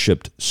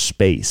worshiped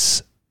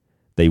space.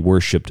 They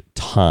worshiped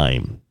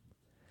time.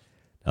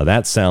 Now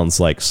that sounds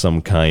like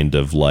some kind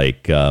of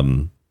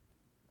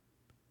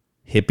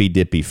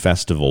hippy-dippy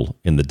festival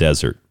in the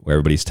desert where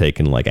everybody's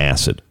taking like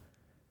acid.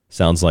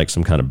 Sounds like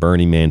some kind of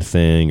Burning Man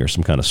thing or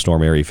some kind of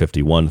Storm Area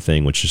 51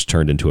 thing, which just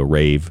turned into a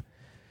rave.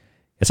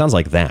 It sounds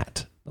like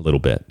that a little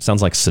bit. It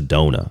sounds like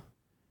Sedona.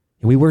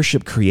 And we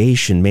worship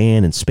creation,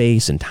 man, and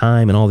space and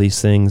time and all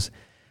these things.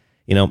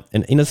 And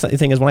the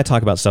thing is, when I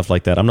talk about stuff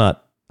like that, I'm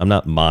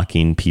not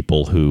mocking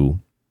people who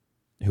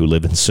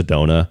live in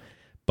Sedona,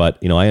 but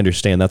I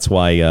understand that's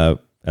why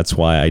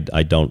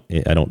I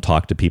don't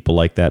talk to people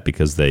like that,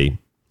 because they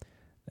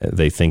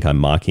think I'm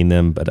mocking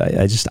them. But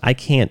I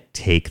can't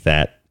take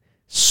that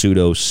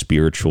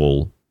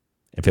pseudo-spiritual.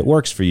 If it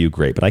works for you,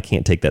 great, but I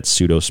can't take that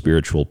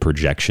pseudo-spiritual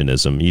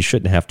projectionism. You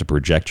shouldn't have to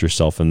project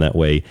yourself in that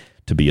way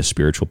to be a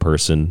spiritual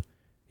person,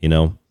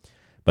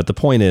 But the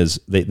point is,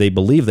 they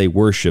believe they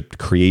worshiped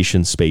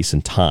creation, space,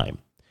 and time,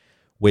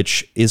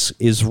 which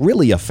is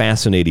really a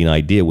fascinating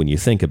idea when you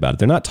think about it.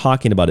 They're not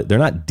talking about it. They're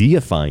not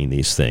deifying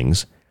these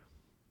things.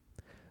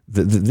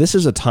 This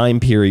is a time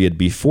period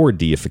before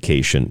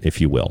deification,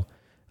 if you will.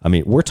 I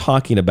mean, we're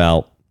talking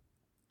about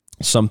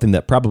something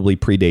that probably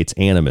predates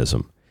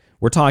animism.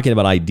 We're talking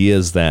about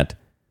ideas that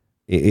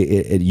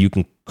you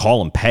can call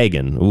them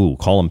pagan. Ooh,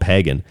 call them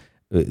pagan.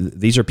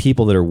 These are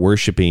people that are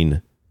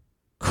worshiping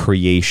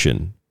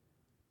creation.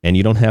 And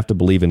you don't have to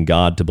believe in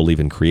God to believe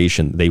in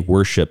creation. They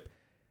worship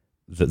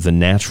the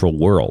natural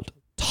world.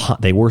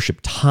 They worship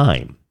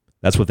time.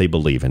 That's what they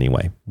believe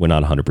anyway. We're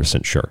not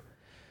 100% sure.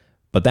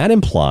 But that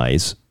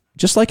implies,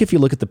 just like if you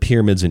look at the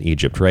pyramids in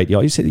Egypt, right?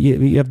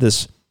 You have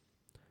this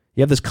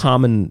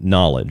common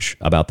knowledge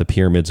about the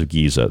pyramids of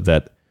Giza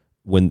that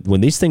when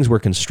these things were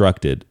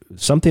constructed,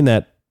 something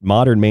that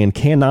modern man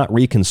cannot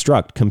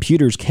reconstruct,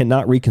 computers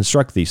cannot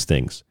reconstruct these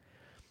things.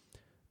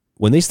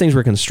 When these things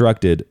were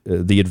constructed,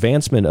 the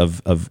advancement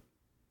of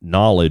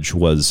knowledge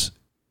was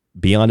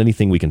beyond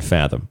anything we can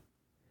fathom.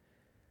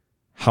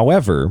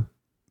 However,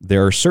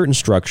 there are certain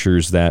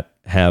structures that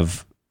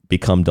have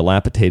become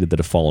dilapidated, that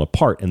have fallen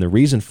apart. And the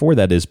reason for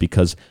that is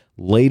because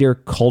later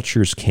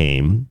cultures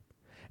came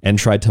and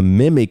tried to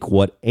mimic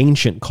what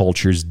ancient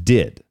cultures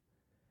did.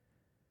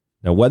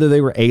 Now, whether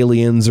they were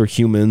aliens or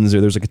humans,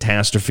 or there's a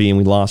catastrophe and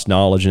we lost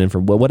knowledge and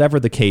information, whatever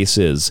the case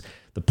is,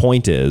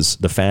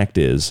 the fact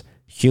is,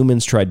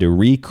 humans tried to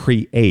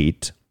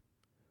recreate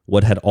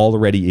what had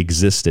already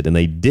existed, and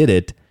they did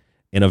it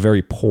in a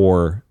very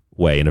poor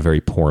way, in a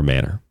very poor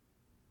manner.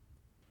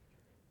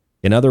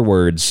 In other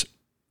words,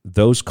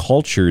 those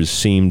cultures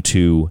seem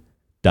to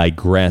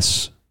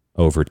digress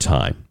over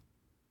time.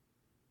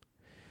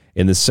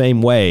 In the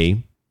same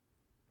way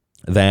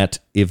that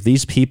if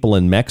these people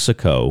in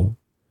Mexico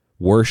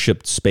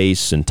worshipped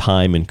space and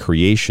time and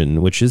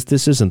creation,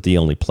 this isn't the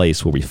only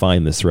place where we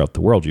find this throughout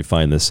the world. You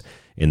find this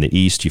in the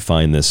East, you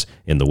find this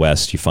in the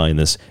West, you find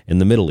this in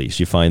the Middle East,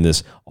 you find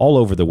this all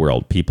over the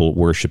world. People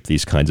worship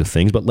these kinds of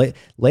things, but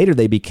later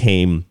they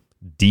became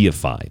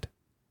deified.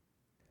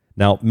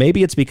 Now,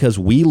 maybe it's because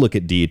we look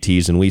at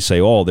deities and we say,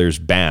 oh, there's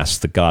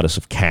Bast, the goddess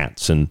of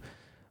cats, and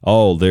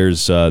oh,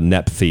 there's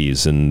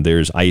Nephthys, and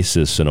there's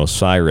Isis and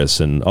Osiris,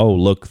 and oh,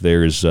 look,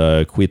 there's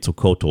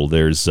Quetzalcoatl,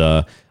 there's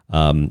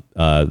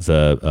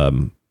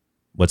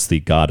what's the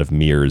god of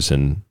mirrors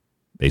and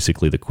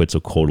basically the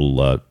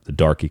Quetzalcoatl, the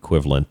dark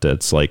equivalent.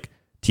 It's like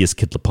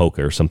Tezcatlipoca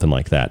or something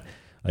like that.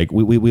 Like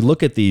we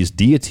look at these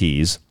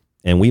deities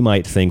and we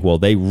might think, well,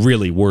 they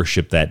really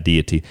worship that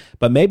deity,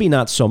 but maybe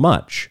not so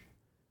much.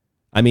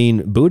 I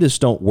mean, Buddhists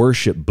don't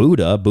worship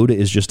Buddha. Buddha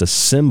is just a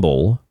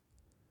symbol.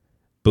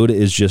 Buddha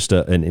is just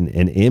an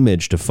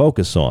image to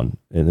focus on.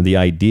 And the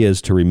idea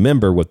is to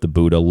remember what the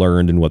Buddha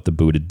learned and what the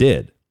Buddha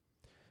did.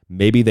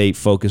 Maybe they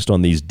focused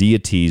on these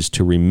deities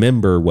to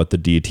remember what the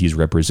deities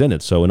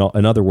represented. So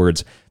in other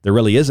words, there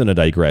really isn't a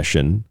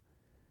digression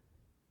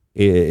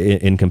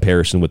in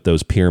comparison with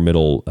those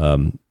pyramidal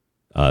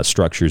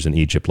structures in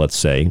Egypt, let's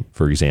say,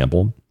 for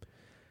example.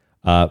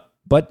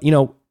 But, you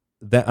know,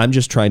 that I'm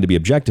just trying to be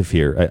objective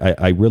here.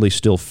 I really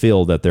still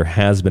feel that there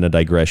has been a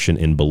digression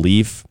in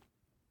belief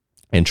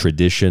and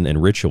tradition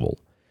and ritual.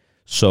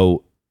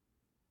 So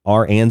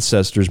our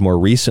ancestors more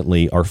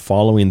recently are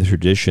following the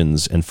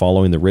traditions and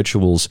following the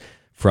rituals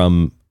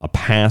from a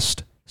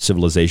past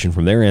civilization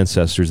from their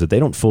ancestors that they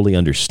don't fully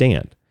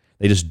understand.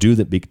 They just do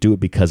it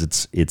because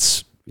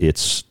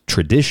it's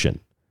tradition.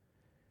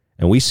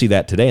 And we see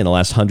that today in the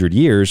last 100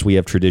 years. We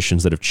have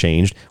traditions that have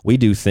changed. We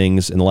do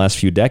things in the last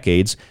few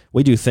decades.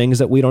 We do things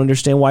that we don't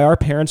understand why our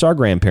parents, our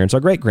grandparents, our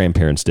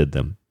great-grandparents did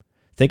them.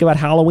 Think about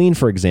Halloween,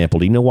 for example.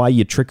 Do you know why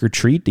you trick or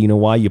treat? Do you know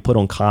why you put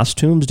on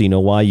costumes? Do you know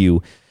why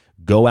you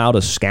go out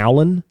a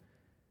scowling?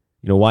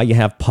 You know why you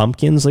have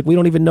pumpkins? Like, we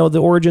don't even know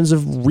the origins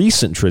of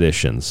recent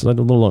traditions, let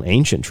alone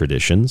ancient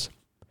traditions.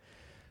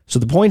 So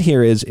the point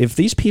here is, if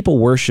these people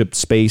worship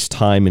space,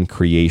 time, and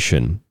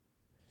creation,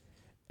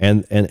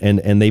 and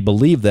they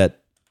believe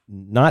that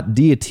not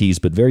deities,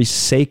 but very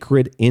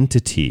sacred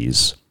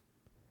entities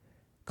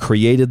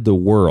created the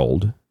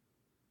world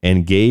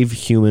and gave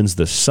humans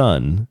the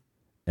sun,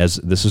 as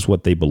this is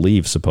what they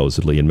believe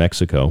supposedly in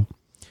Mexico.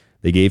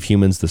 They gave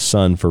humans the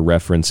sun for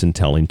reference in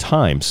telling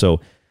time.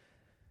 So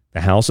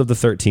the House of the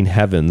 13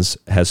 Heavens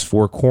has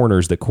four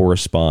corners that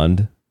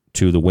correspond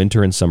to the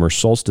winter and summer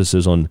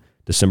solstices on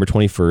December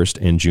 21st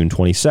and June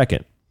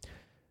 22nd,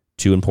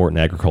 two important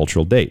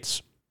agricultural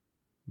dates,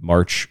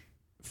 March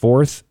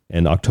 4th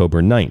and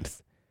October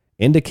 9th,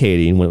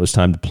 indicating when it was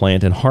time to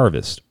plant and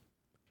harvest.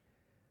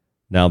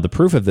 Now, the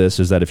proof of this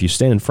is that if you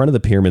stand in front of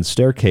the pyramid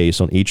staircase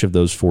on each of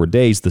those 4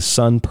 days, the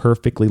sun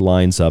perfectly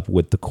lines up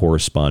with the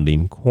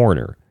corresponding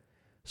corner.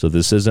 So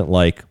this isn't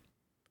like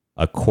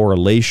a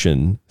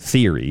correlation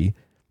theory.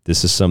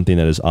 This is something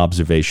that is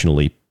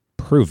observationally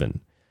proven.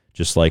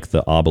 Just like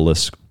the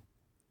obelisk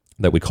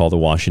that we call the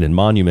Washington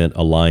Monument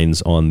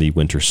aligns on the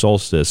winter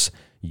solstice,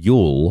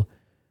 Yule,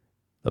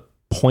 the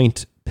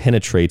point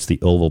penetrates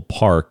the oval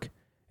park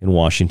in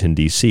Washington,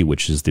 D.C.,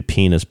 which is the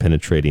penis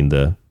penetrating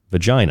the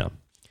vagina.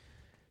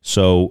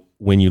 So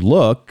when you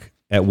look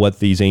at what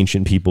these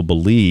ancient people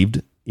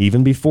believed,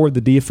 even before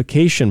the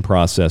deification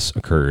process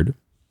occurred,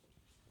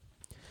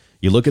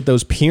 you look at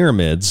those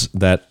pyramids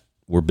that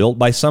were built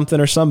by something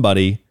or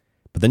somebody,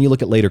 but then you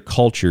look at later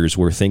cultures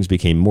where things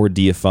became more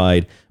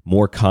deified,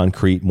 more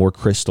concrete, more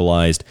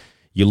crystallized.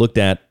 You looked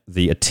at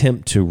the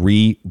attempt to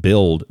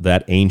rebuild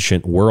that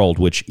ancient world,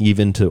 which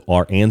even to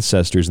our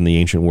ancestors in the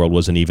ancient world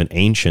was an even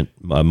ancient,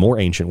 more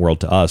ancient world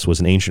to us,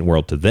 was an ancient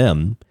world to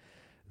them.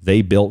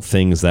 They built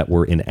things that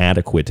were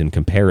inadequate in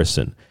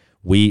comparison.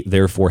 We,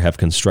 therefore, have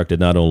constructed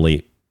not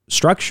only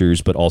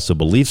structures, but also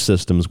belief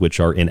systems which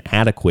are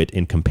inadequate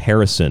in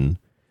comparison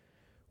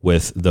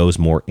with those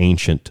more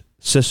ancient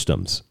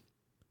systems.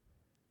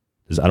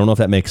 I don't know if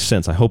that makes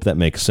sense. I hope that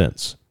makes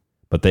sense.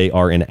 But they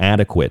are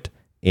inadequate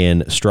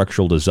in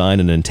structural design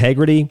and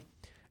integrity,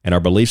 and our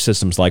belief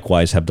systems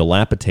likewise have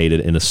dilapidated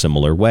in a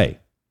similar way.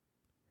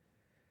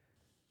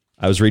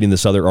 I was reading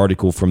this other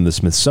article from the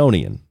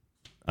Smithsonian.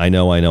 I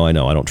know. I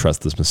don't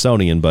trust the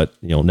Smithsonian, but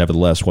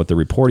nevertheless, what they're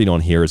reporting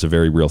on here is a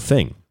very real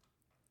thing.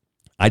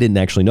 I didn't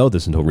actually know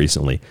this until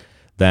recently,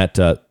 that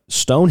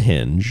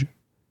Stonehenge,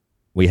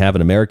 we have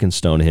an American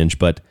Stonehenge,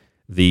 but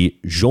the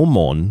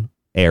Jomon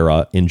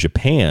era in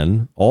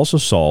Japan also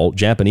saw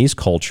Japanese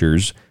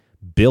cultures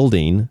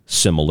building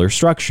similar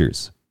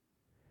structures.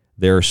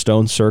 There are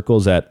stone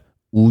circles at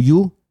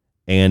Uyu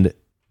and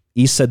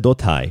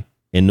Isedotai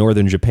in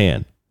northern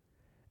Japan,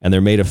 and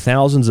they're made of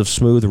thousands of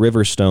smooth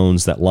river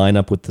stones that line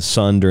up with the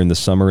sun during the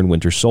summer and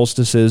winter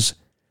solstices,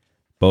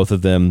 both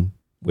of them,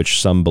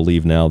 which some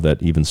believe now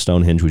that even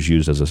Stonehenge was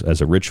used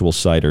as a ritual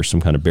site or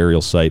some kind of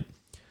burial site.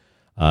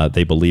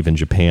 They believe in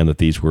Japan that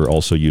these were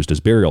also used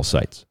as burial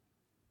sites.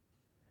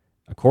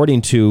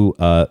 According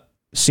to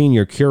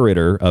senior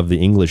curator of the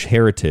English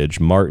Heritage,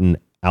 Martin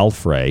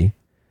Alfrey,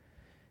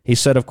 he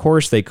said, of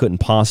course, they couldn't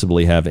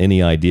possibly have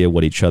any idea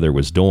what each other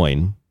was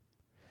doing.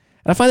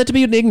 And I find that to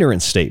be an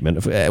ignorant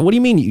statement. What do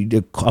you mean?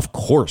 Of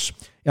course.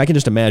 I can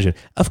just imagine.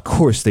 Of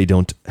course they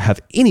don't have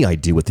any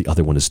idea what the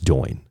other one is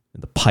doing.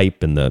 The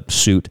pipe and the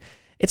suit.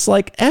 It's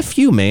like, F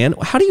you, man.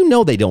 How do you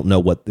know they don't know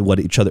what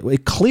each other...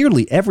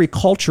 Clearly, every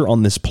culture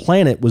on this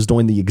planet was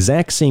doing the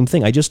exact same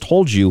thing. I just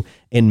told you,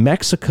 in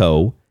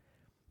Mexico,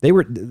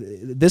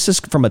 this is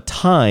from a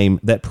time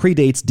that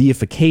predates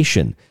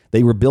deification.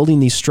 They were building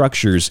these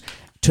structures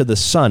to the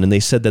sun. And they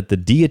said that the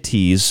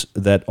deities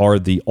that are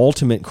the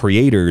ultimate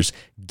creators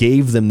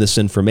gave them this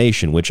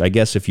information, which I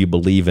guess if you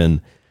believe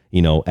in,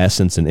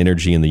 essence and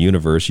energy in the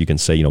universe, you can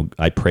say,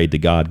 I prayed to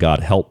God, God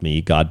help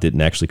me. God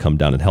didn't actually come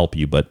down and help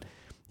you, but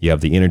you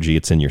have the energy,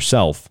 it's in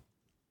yourself.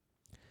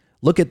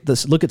 Look at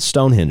this. Look at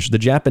Stonehenge. The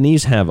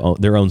Japanese have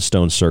their own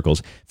stone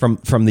circles.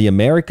 From the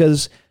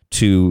Americas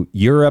to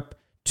Europe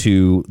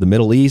to the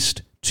Middle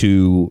East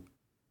to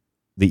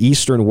the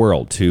Eastern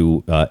world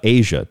to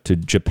Asia to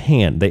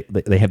Japan,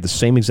 they have the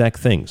same exact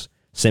things,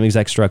 same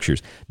exact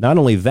structures. Not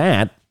only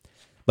that,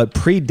 but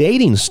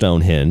predating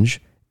Stonehenge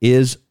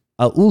is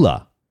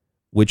Aula,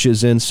 which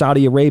is in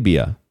Saudi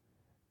Arabia.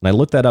 And I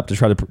looked that up to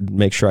try to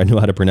make sure I knew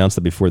how to pronounce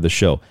that before the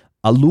show.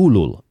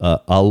 Alulul.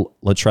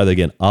 Let's try that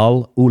again.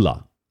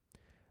 Al-Ula.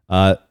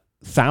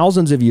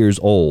 Thousands of years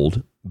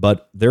old,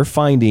 but they're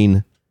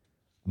finding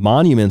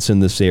monuments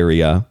in this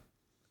area.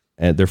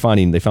 And they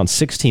found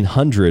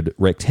 1,600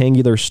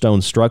 rectangular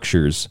stone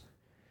structures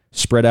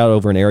spread out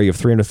over an area of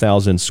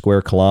 300,000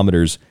 square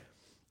kilometers,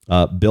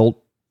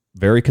 built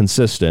very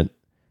consistent.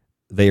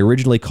 They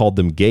originally called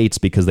them gates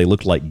because they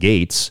looked like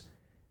gates.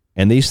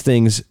 And these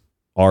things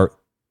are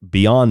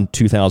beyond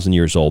 2,000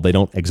 years old. They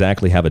don't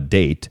exactly have a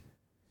date.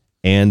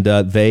 And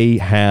they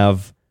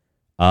have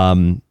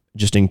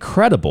just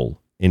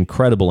incredible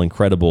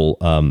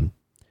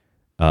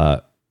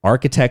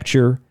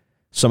architecture.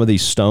 Some of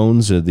these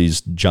stones,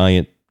 these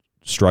giant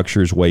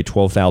structures weigh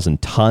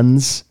 12,000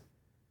 tons.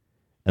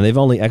 And they've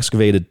only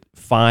excavated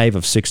 5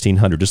 of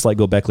 1,600. Just like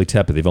Göbekli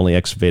Tepe, they've only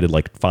excavated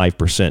like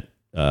 5%.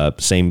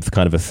 Same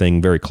kind of a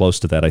thing, very close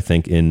to that, I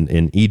think,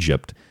 in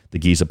Egypt, the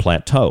Giza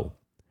Plateau.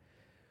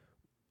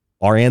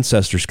 Our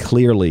ancestors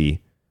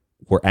clearly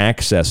were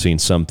accessing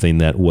something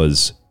that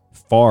was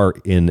far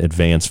in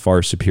advance,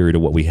 far superior to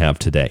what we have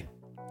today.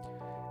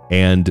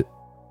 And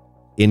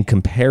in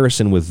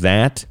comparison with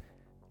that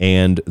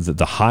and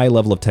the high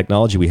level of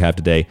technology we have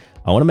today,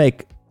 I want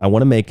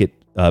to make it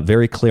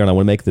very clear, and I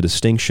want to make the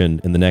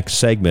distinction in the next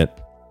segment,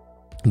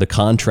 the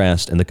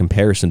contrast and the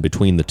comparison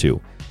between the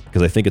two,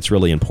 because I think it's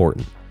really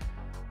important.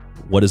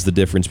 What is the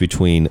difference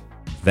between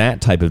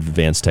that type of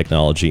advanced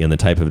technology and the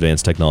type of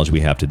advanced technology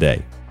we have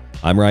today?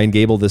 I'm Ryan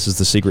Gable. This is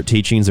The Secret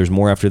Teachings. There's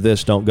more after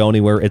this. Don't go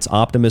anywhere. It's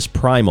Optimus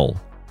Primal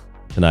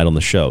tonight on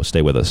the show.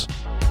 Stay with us.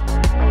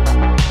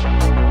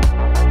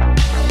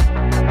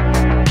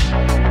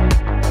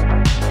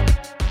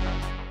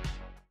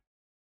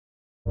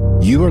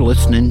 You are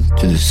listening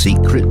to The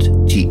Secret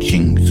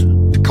Teachings.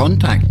 To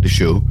contact the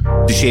show,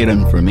 to share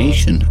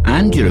information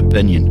and your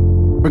opinion,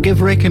 or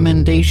give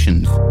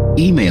recommendations,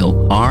 email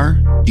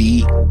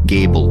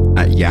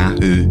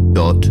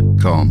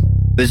rdgable@yahoo.com.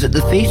 Visit the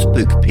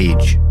Facebook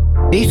page,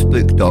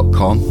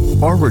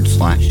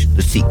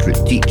 facebook.com/The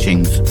Secret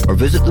Teachings, or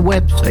visit the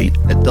website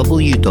at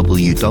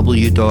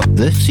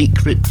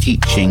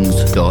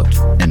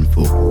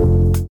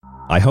www.thesecretteachings.info.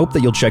 I hope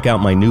that you'll check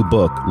out my new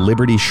book,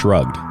 Liberty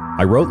Shrugged.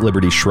 I wrote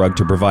Liberty Shrugged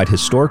to provide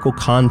historical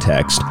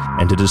context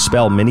and to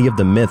dispel many of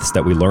the myths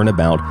that we learn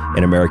about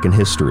in American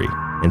history.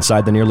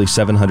 Inside the nearly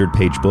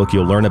 700-page book,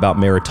 you'll learn about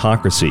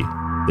meritocracy,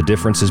 the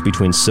differences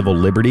between civil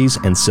liberties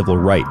and civil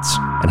rights,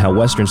 and how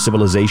Western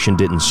civilization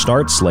didn't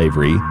start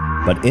slavery,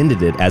 but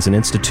ended it as an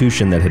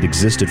institution that had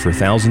existed for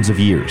thousands of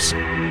years.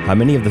 How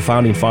many of the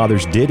founding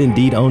fathers did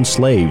indeed own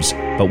slaves,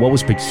 but what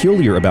was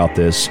peculiar about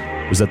this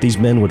was that these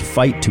men would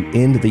fight to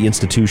end the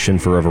institution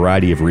for a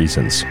variety of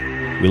reasons.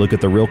 We look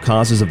at the real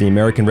causes of the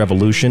American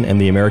Revolution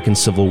and the American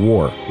Civil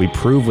War. We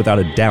prove without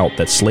a doubt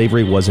that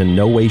slavery was in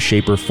no way,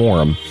 shape, or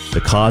form the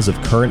cause of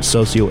current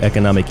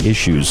socioeconomic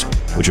issues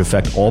which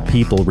affect all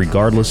people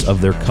regardless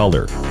of their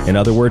color. In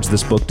other words,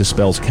 this book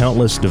dispels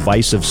countless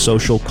divisive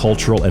social,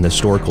 cultural, and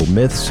historical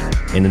myths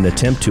in an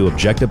attempt to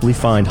objectively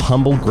find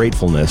humble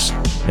gratefulness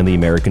in the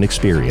American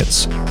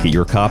experience. Get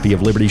your copy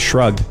of Liberty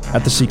Shrugged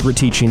at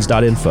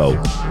thesecretteachings.info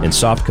in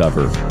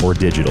softcover or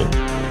digital.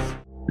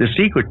 The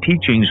Secret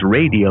Teachings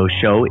radio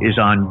show is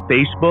on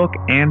Facebook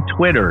and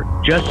Twitter.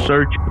 Just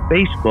search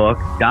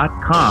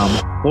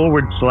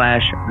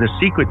facebook.com/The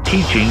Secret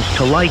Teachings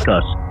to like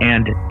us,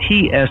 and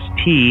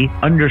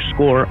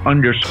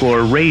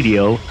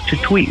TST__radio to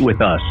tweet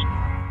with us.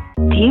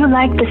 Do you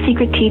like The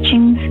Secret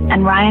Teachings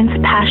and Ryan's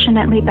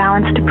passionately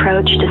balanced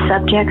approach to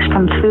subjects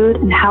from food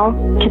and health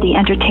to the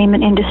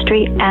entertainment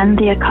industry and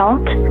the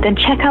occult? Then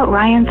check out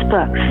Ryan's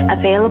books,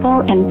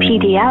 available in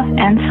PDF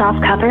and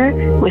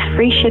softcover with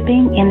free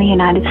shipping in the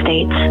United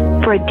States.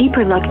 For a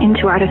deeper look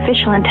into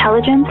artificial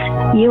intelligence,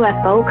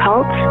 UFO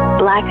cults,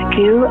 black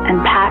goo,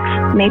 and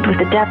pacts made with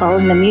the devil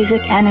in the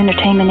music and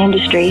entertainment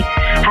industry,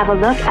 have a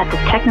look at the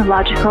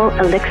Technological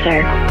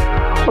Elixir.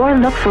 Or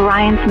look for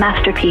Ryan's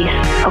masterpiece,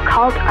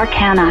 Occult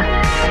Arcana,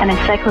 an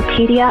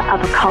encyclopedia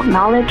of occult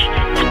knowledge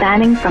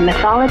spanning from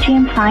mythology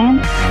and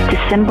science to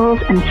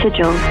symbols and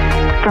sigils,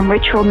 from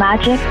ritual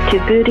magic to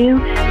voodoo,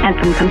 and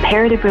from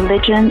comparative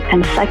religion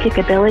and psychic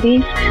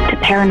abilities to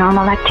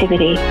paranormal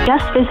activity.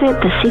 Just visit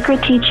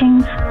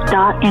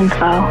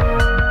thesecretteachings.info.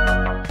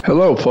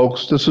 Hello,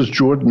 folks. This is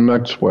Jordan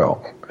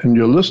Maxwell, and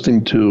you're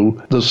listening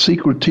to The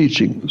Secret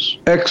Teachings.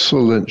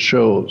 Excellent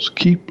shows.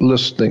 Keep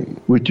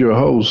listening with your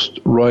host,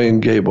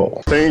 Ryan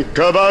Gable. Think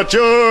about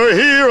your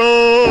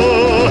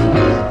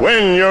hero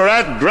when you're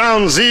at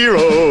ground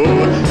zero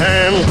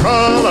and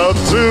crawl out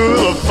through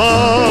the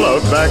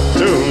fallout back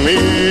to me.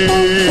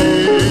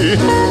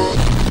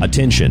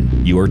 Attention,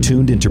 you are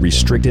tuned into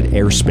restricted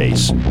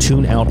airspace.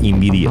 Tune out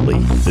immediately.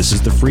 This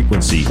is the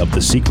frequency of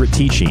The Secret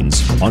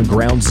Teachings on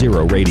Ground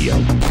Zero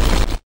Radio.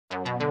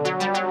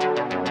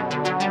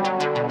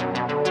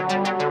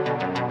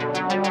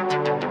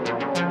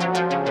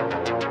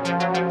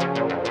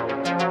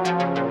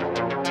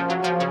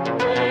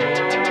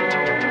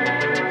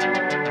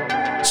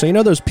 So you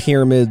know those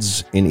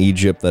pyramids in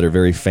Egypt that are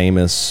very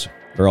famous?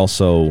 They're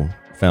also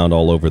found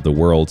all over the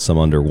world, some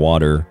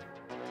underwater.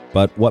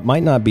 But what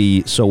might not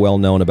be so well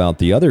known about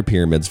the other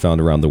pyramids found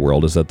around the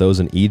world is that those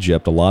in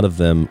Egypt, a lot of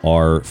them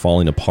are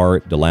falling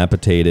apart,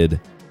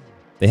 dilapidated.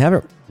 They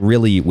haven't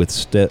really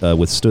withstood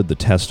the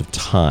test of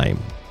time.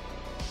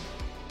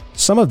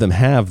 Some of them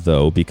have,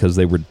 though, because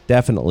they were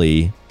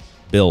definitely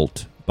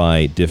built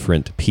by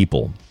different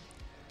people.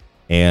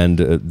 And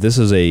this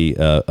is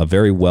a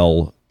very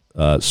well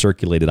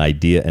circulated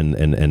idea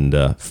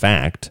and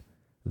fact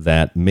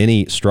that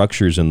many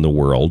structures in the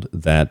world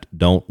that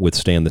don't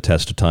withstand the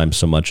test of time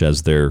so much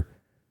as their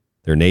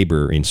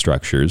neighboring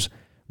structures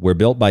were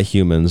built by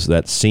humans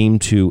that seem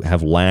to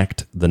have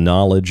lacked the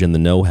knowledge and the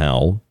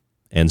know-how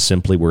and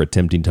simply were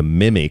attempting to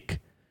mimic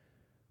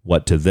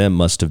what to them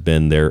must have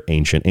been their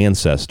ancient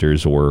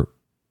ancestors or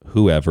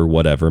whoever,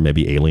 whatever,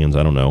 maybe aliens,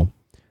 I don't know,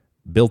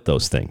 built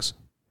those things.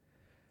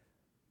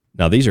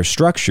 Now, these are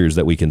structures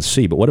that we can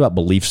see, but what about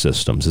belief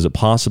systems? Is it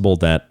possible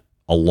that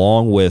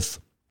along with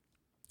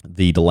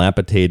the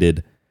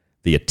dilapidated,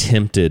 the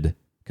attempted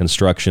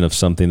construction of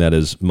something that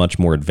is much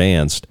more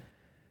advanced,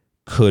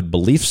 could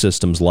belief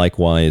systems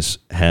likewise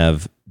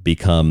have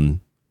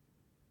become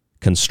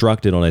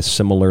constructed on a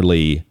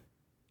similarly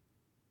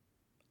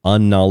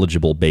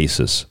unknowledgeable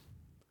basis?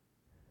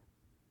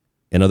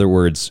 In other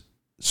words,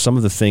 some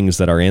of the things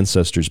that our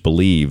ancestors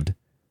believed,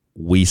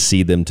 we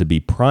see them to be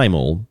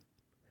primal.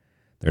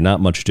 They're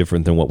not much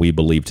different than what we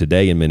believe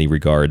today in many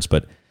regards,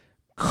 but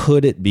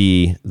could it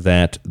be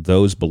that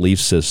those belief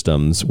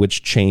systems,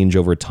 which change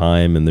over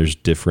time and there's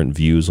different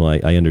views,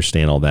 I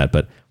understand all that,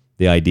 but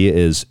the idea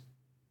is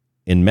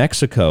in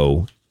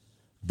Mexico,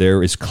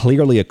 there is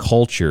clearly a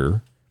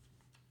culture,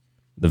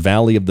 the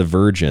Valley of the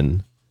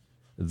Virgin,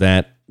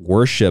 that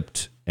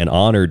worshipped and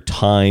honored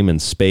time and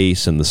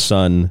space and the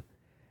sun,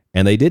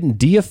 and they didn't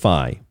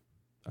deify,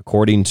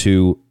 according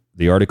to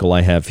the article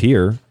I have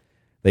here,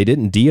 they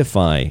didn't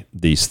deify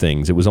these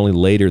things. It was only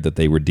later that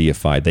they were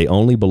deified. They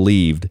only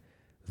believed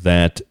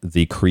that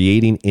the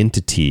creating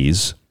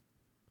entities,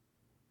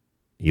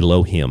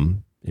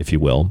 Elohim, if you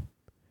will,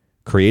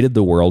 created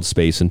the world,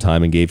 space, and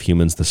time and gave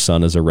humans the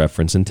sun as a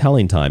reference in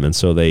telling time. And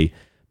so they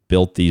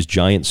built these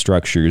giant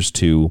structures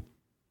to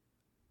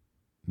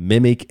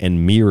mimic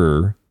and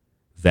mirror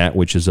that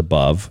which is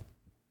above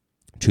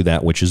to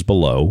that which is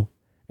below.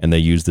 And they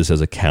use this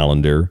as a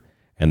calendar,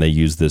 and they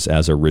use this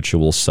as a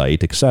ritual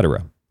site,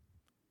 etc.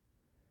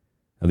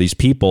 Now, these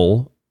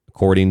people,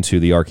 according to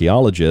the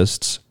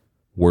archaeologists,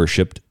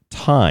 worshipped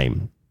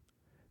time.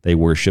 They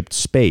worshipped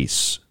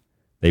space.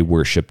 They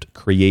worshipped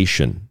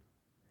creation.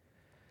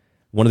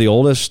 One of the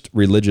oldest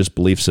religious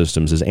belief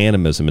systems is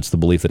animism. It's the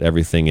belief that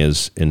everything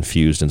is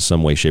infused in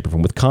some way, shape, or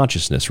form with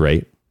consciousness,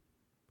 right?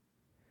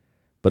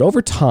 But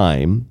over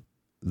time,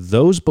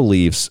 those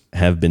beliefs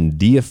have been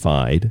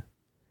deified.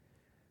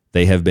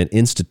 They have been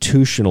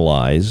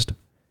institutionalized.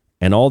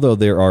 And although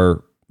there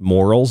are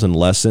morals and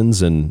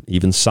lessons and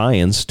even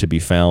science to be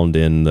found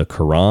in the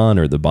Quran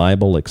or the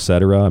Bible,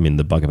 etc. I mean,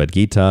 the Bhagavad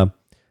Gita,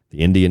 the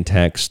Indian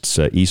texts,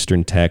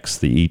 Eastern texts,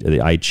 the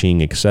I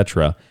Ching,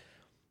 etc.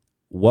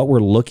 What we're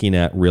looking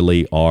at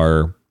really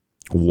are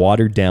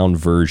watered down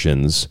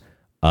versions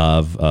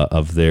of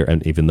their,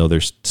 and even though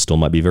they still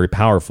might be very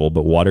powerful,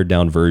 but watered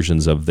down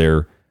versions of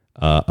their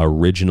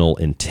original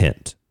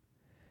intent.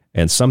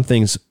 And some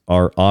things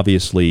are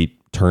obviously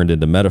turned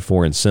into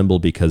metaphor and symbol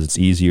because it's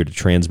easier to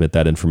transmit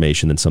that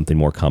information than something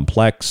more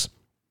complex.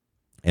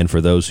 And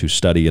for those who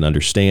study and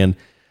understand,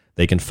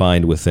 they can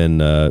find within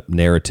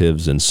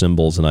narratives and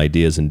symbols and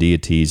ideas and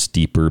deities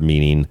deeper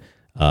meaning,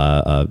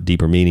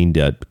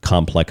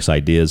 complex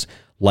ideas,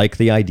 like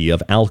the idea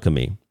of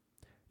alchemy.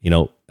 You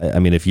know, I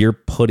mean, if you're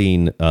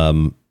putting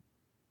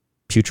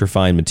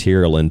putrefying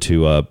material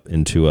into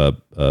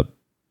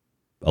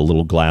a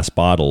little glass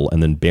bottle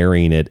and then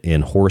burying it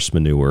in horse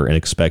manure and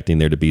expecting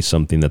there to be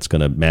something that's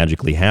going to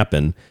magically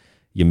happen,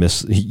 you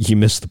miss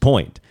the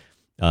point.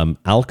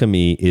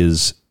 Alchemy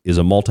is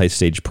a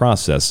multi-stage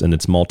process, and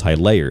it's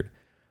multi-layered.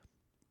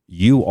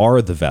 You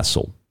are the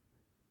vessel,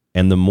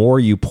 and the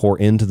more you pour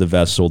into the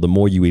vessel, the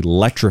more you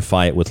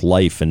electrify it with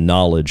life and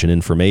knowledge and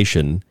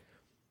information,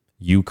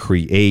 you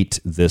create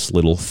this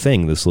little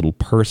thing, this little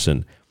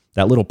person.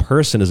 That little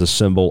person is a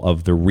symbol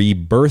of the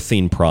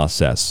rebirthing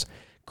process.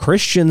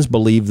 Christians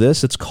believe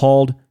this. It's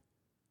called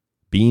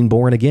being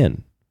born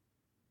again.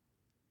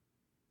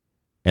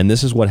 And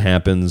this is what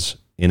happens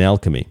in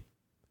alchemy.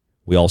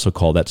 We also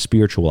call that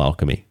spiritual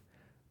alchemy.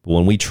 But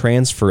when we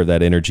transfer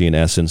that energy in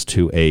essence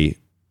to a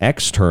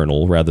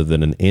external rather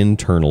than an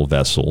internal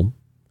vessel,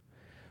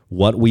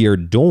 what we are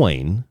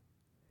doing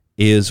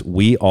is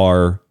we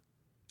are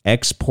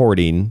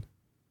exporting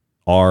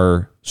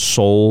our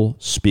soul,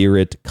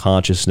 spirit,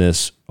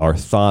 consciousness, our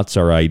thoughts,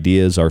 our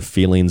ideas, our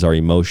feelings, our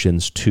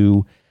emotions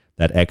to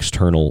that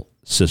external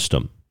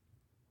system.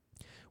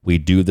 We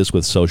do this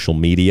with social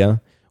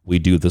media. We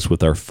do this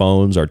with our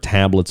phones, our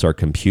tablets, our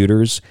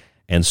computers.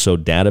 And so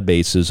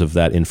databases of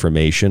that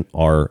information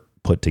are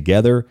put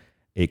together.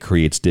 It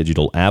creates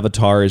digital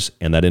avatars,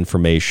 and that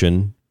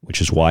information, which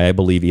is why I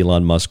believe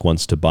Elon Musk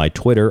wants to buy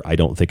Twitter. I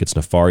don't think it's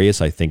nefarious.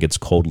 I think it's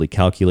coldly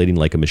calculating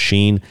like a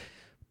machine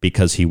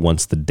because he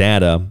wants the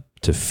data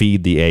to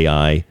feed the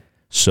AI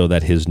so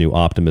that his new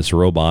Optimus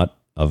robot,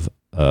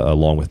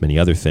 along with many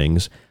other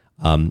things,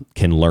 can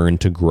learn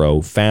to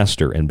grow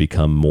faster and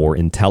become more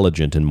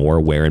intelligent and more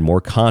aware and more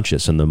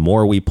conscious. And the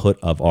more we put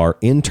of our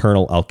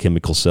internal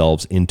alchemical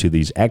selves into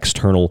these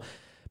external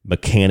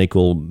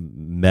mechanical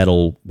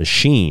metal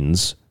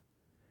machines,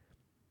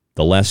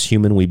 the less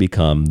human we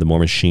become, the more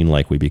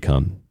machine-like we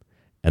become,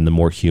 and the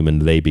more human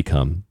they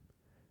become.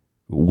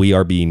 We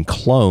are being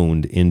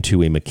cloned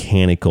into a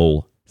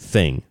mechanical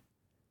thing.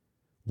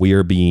 We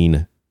are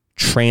being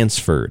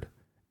transferred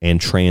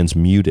and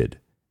transmuted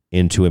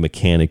into a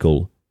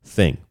mechanical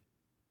thing.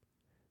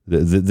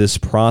 This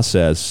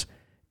process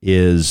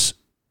is,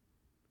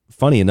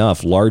 funny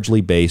enough,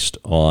 largely based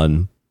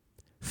on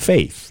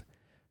faith.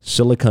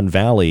 Silicon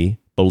Valley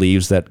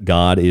believes that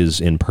God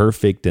is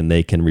imperfect and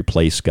they can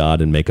replace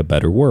God and make a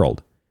better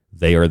world.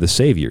 They are the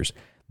saviors.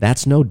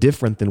 That's no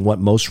different than what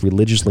most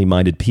religiously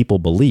minded people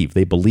believe.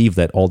 They believe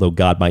that although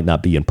God might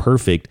not be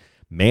imperfect,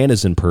 man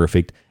is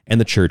imperfect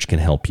and the church can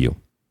help you.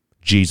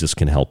 Jesus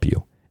can help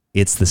you.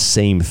 It's the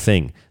same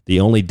thing. The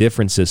only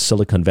difference is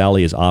Silicon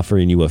Valley is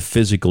offering you a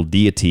physical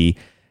deity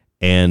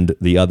and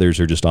the others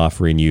are just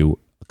offering you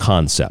a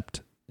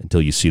concept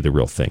until you see the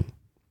real thing.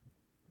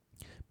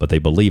 But they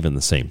believe in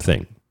the same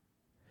thing.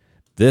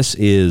 This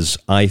is,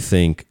 I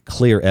think,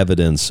 clear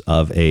evidence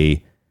of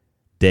a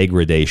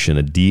degradation,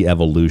 a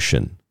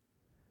de-evolution,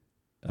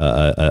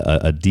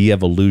 a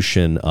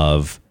de-evolution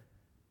of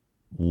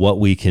what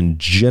we can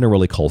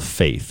generally call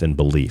faith and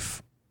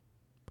belief.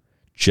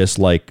 Just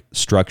like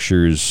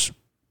structures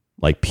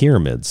like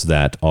pyramids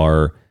that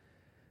are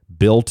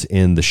built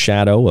in the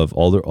shadow of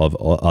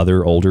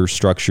other older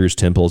structures,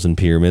 temples and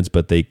pyramids,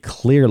 but they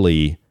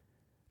clearly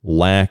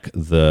lack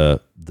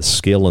the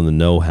skill and the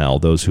know-how,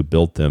 those who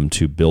built them,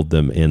 to build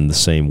them in the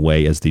same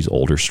way as these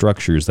older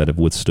structures that have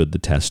withstood the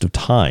test of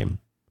time.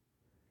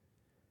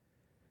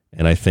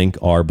 And I think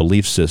our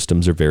belief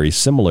systems are very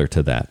similar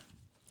to that.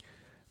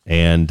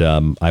 And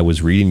I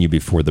was reading you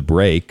before the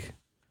break.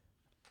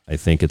 I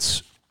think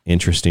it's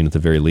interesting at the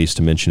very least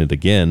to mention it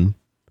again.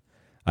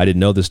 I didn't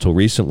know this till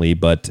recently,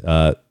 but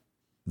the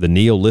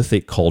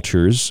Neolithic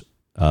cultures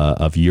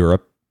of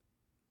Europe,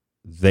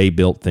 they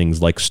built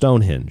things like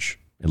Stonehenge.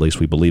 At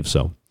least we believe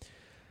so.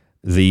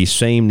 The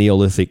same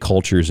Neolithic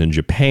cultures in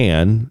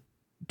Japan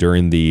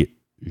during the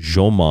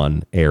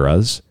Jomon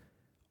eras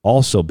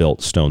also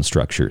built stone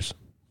structures.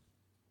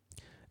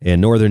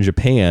 In northern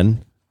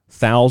Japan,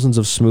 thousands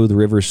of smooth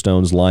river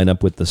stones line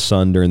up with the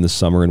sun during the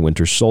summer and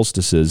winter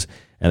solstices,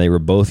 and they were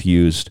both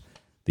used,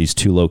 these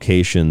two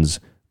locations,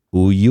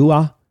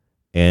 Uyua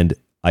and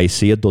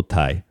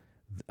Isedotai,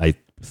 I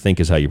think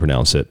is how you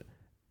pronounce it.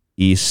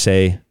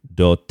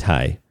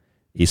 Isedotai.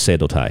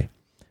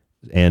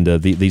 And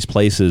these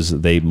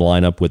places, they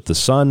line up with the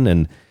sun,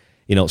 and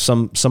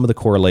some of the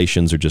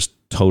correlations are just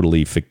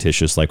totally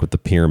fictitious, like with the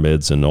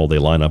pyramids and they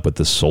line up with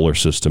this solar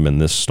system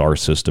and this star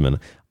system, and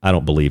I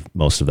don't believe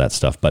most of that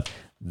stuff, but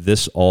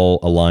this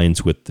all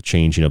aligns with the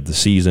changing of the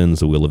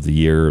seasons, the wheel of the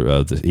year,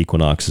 the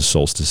equinoxes,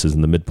 solstices,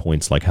 and the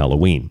midpoints like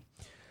Halloween.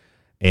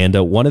 And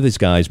one of these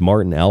guys,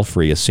 Martin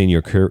Alfrey, a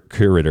senior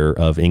curator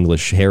of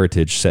English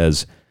heritage,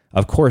 says,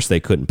 of course they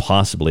couldn't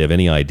possibly have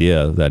any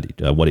idea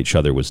that what each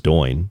other was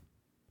doing.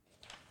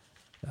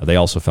 They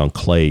also found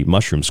clay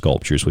mushroom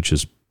sculptures, which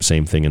is the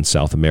same thing in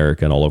South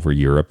America and all over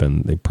Europe,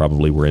 and they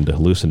probably were into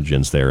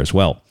hallucinogens there as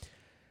well.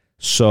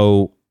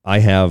 So I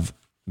have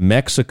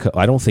Mexico.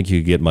 I don't think you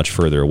could get much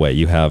further away.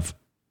 You have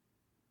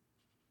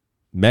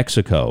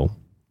Mexico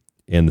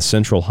in the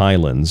Central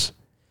Highlands,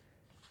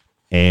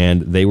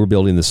 and they were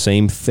building the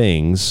same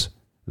things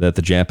that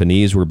the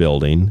Japanese were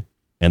building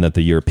and that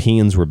the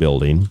Europeans were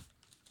building,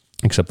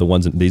 except the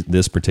ones in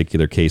this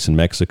particular case in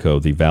Mexico,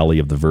 the Valley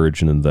of the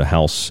Virgin and the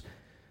House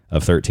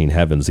of 13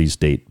 Heavens, these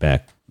date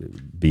back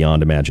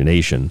beyond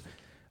imagination.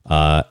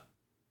 And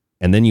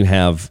then you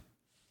have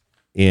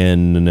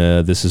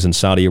this is in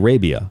Saudi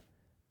Arabia,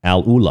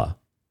 Al-Ula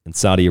in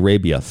Saudi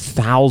Arabia,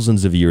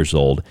 thousands of years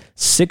old,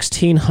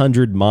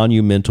 1,600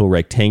 monumental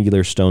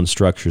rectangular stone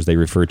structures they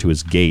refer to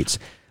as gates.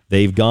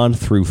 They've gone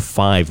through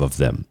 5 of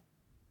them.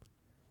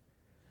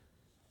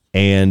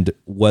 And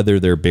whether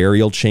they're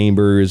burial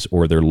chambers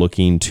or they're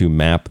looking to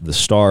map the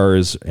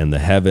stars and the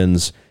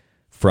heavens,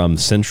 from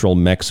central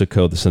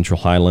Mexico, the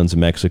central highlands of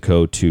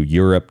Mexico, to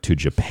Europe, to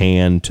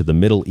Japan, to the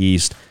Middle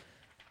East,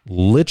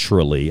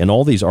 literally. And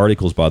all these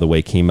articles, by the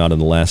way, came out in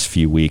the last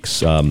few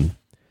weeks.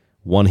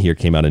 One here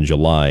came out in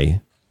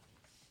July.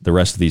 The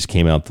rest of these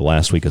came out the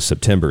last week of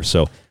September.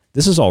 So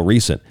this is all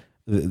recent.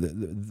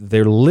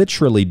 They're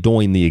literally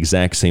doing the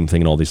exact same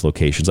thing in all these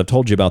locations. I've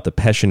told you about the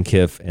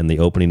Peshenkif and the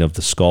opening of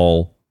the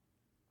skull,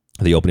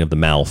 the opening of the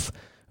mouth.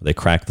 They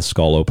crack the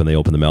skull open, they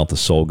open the mouth, the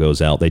soul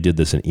goes out. They did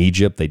this in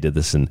Egypt. They did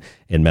this in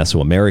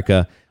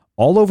Mesoamerica.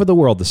 All over the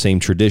world, the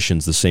same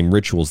traditions, the same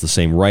rituals, the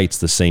same rites,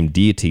 the same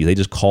deity. They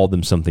just called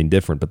them something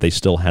different, but they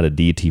still had a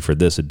deity for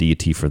this, a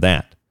deity for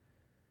that.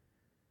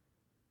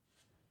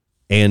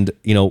 And,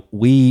 you know,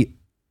 we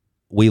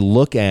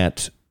look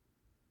at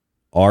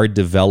our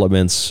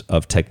developments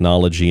of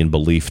technology and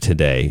belief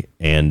today,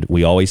 and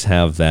we always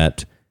have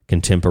that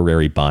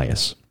contemporary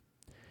bias.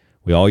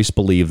 We always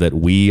believe that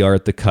we are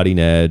at the cutting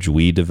edge.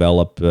 We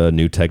develop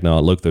new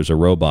technology. Look, there's a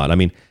robot. I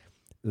mean,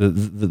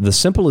 the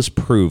simplest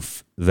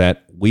proof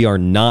that we are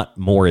not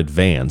more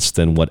advanced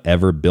than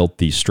whatever built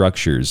these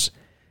structures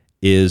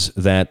is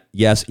that,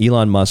 yes,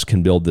 Elon Musk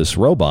can build this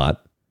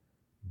robot,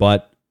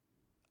 but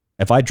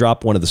if I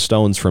drop one of the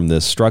stones from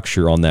this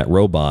structure on that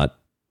robot,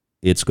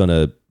 it's going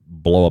to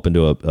blow up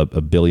into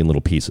a billion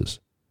little pieces.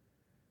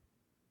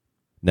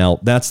 Now,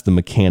 that's the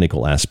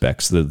mechanical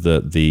aspects,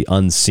 the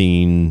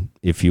unseen,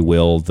 if you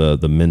will,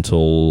 the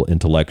mental,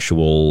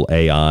 intellectual,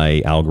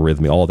 AI,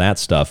 algorithm, all that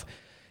stuff.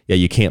 Yeah,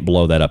 you can't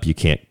blow that up. You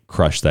can't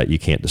crush that. You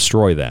can't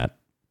destroy that.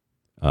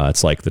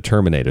 It's like the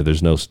Terminator.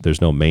 There's no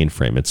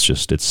mainframe.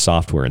 It's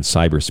software in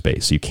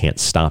cyberspace. You can't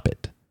stop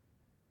it.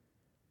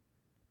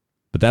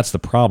 But that's the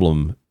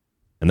problem,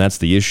 and that's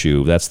the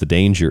issue. That's the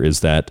danger,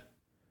 is that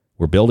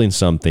we're building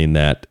something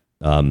that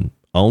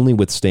only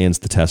withstands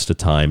the test of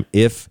time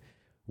if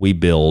we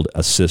build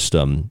a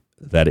system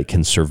that it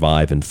can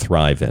survive and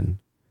thrive in.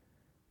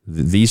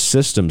 These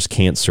systems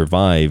can't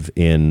survive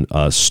in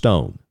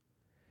stone.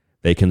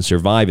 They can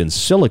survive in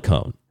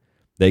silicone.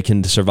 They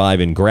can survive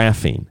in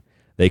graphene.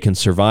 They can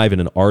survive in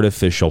an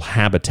artificial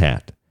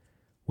habitat,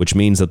 which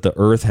means that the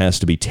earth has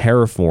to be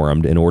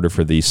terraformed in order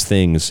for these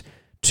things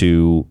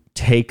to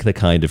take the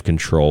kind of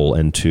control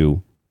and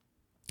to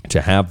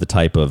have the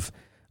type of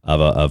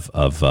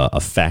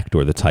effect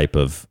or the type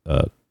of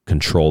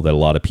control that a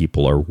lot of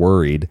people are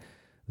worried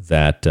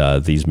that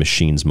these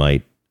machines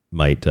might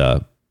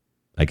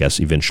I guess,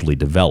 eventually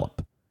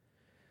develop.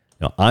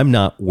 Now, I'm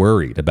not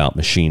worried about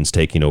machines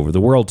taking over the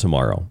world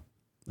tomorrow.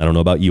 I don't know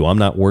about you. I'm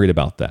not worried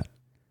about that.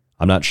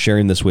 I'm not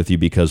sharing this with you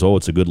because,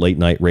 it's a good late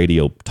night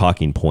radio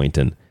talking point,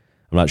 and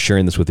I'm not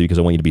sharing this with you because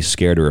I want you to be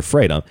scared or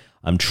afraid.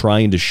 I'm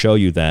trying to show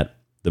you that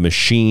the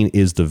machine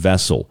is the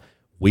vessel.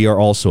 We are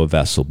also a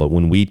vessel, but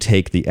when we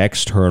take the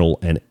external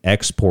and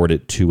export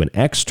it to an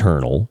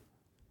external,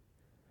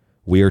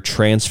 we are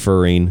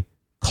transferring,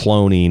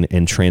 cloning,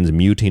 and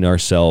transmuting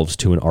ourselves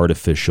to an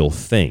artificial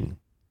thing.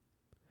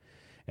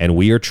 And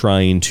we are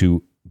trying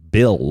to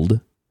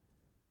build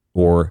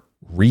or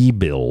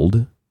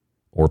rebuild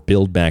or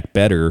build back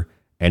better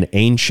an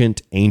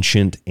ancient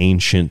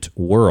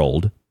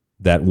world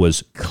that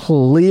was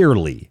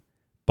clearly,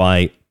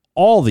 by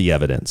all the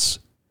evidence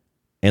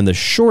and the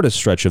shortest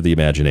stretch of the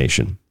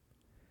imagination,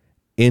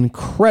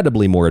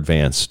 incredibly more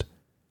advanced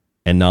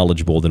and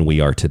knowledgeable than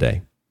we are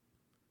today.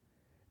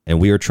 And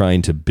we are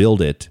trying to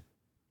build it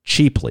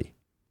cheaply.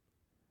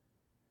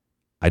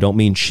 I don't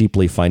mean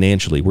cheaply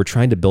financially. We're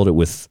trying to build it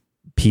with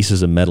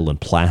pieces of metal and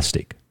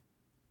plastic.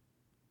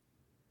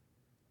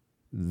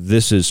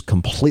 This is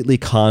completely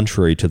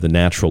contrary to the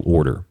natural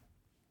order,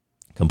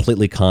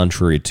 completely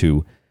contrary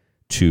to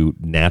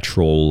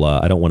natural,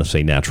 I don't want to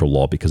say natural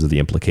law because of the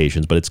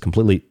implications, but it's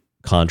completely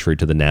contrary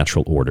to the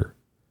natural order.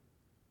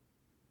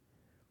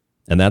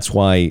 And that's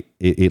why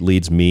it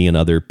leads me and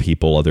other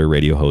people, other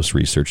radio hosts,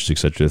 researchers,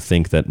 etc., to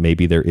think that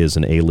maybe there is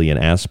an alien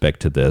aspect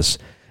to this,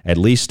 at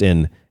least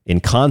in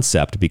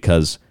concept,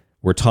 because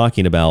we're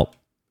talking about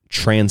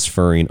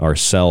transferring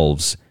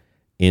ourselves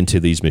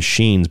into these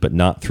machines, but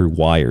not through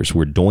wires.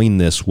 We're doing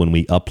this when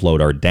we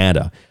upload our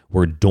data.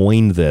 We're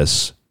doing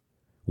this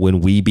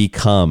when we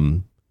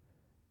become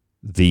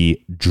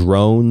the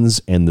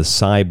drones and the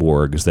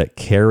cyborgs that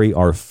carry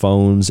our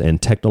phones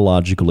and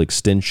technological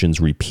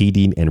extensions,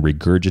 repeating and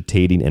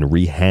regurgitating and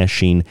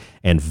rehashing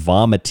and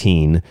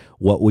vomiting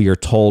what we are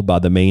told by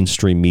the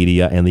mainstream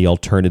media and the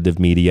alternative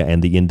media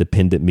and the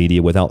independent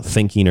media without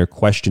thinking or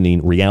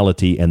questioning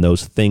reality and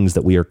those things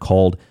that we are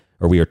called,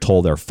 or we are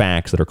told are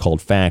facts, that are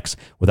called facts,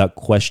 without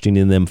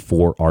questioning them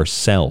for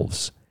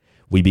ourselves.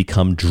 We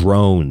become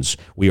drones.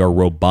 We are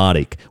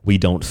robotic. We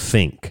don't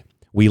think.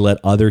 We let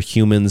other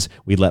humans,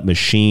 we let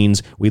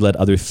machines, we let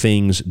other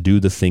things do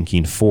the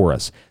thinking for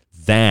us.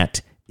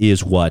 That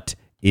is what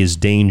is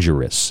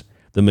dangerous.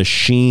 The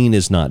machine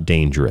is not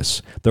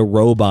dangerous. The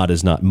robot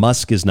is not.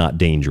 Musk is not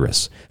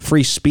dangerous.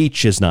 Free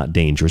speech is not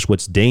dangerous.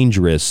 What's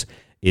dangerous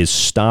is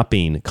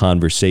stopping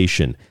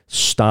conversation,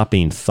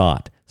 stopping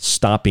thought,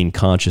 stopping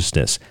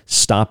consciousness,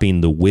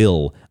 stopping the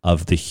will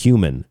of the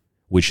human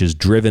which is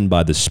driven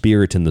by the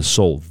spirit and the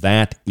soul.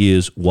 That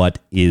is what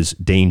is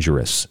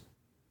dangerous.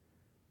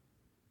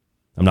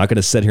 I'm not going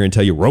to sit here and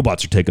tell you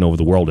robots are taking over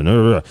the world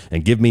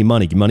and give me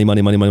money, give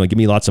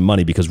me lots of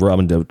money because we're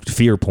into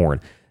fear porn.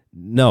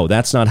 No,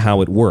 that's not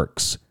how it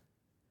works.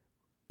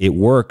 It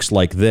works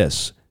like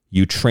this.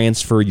 You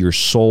transfer your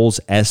soul's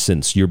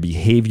essence, your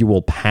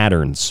behavioral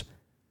patterns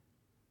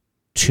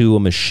to a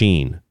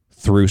machine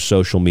through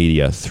social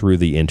media, through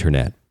the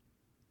internet.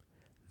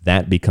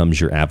 That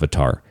becomes your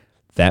avatar.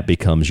 That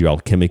becomes your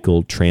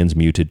alchemical,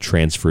 transmuted,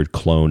 transferred,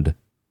 cloned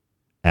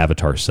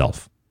avatar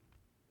self.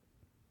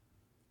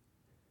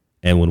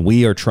 And when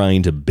we are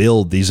trying to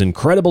build these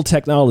incredible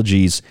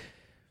technologies,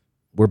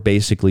 we're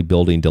basically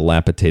building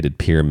dilapidated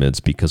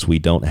pyramids because we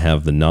don't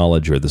have the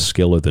knowledge or the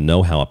skill or the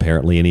know-how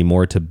apparently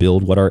anymore to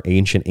build what our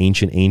ancient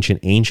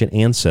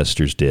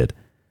ancestors did.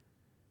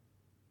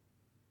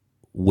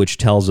 Which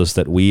tells us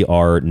that we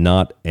are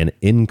not an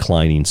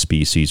inclining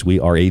species. We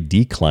are a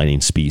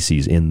declining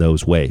species in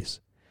those ways.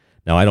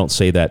 Now, I don't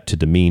say that to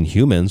demean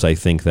humans. I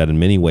think that in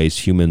many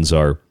ways humans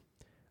are,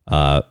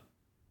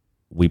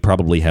 we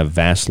probably have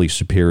vastly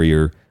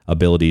superior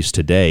abilities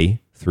today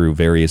through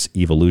various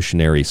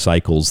evolutionary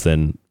cycles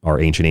than our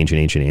ancient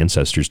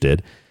ancestors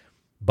did.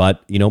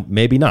 But,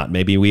 maybe not.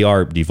 Maybe we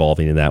are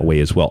devolving in that way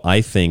as well.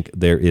 I think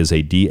there is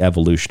a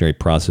de-evolutionary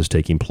process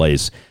taking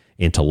place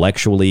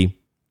intellectually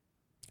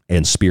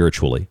and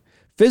spiritually.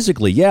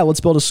 Physically, yeah, let's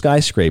build a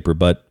skyscraper,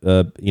 but,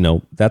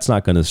 that's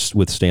not going to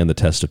withstand the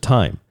test of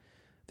time.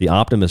 The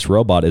Optimus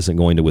robot isn't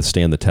going to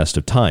withstand the test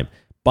of time.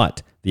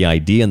 But the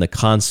idea and the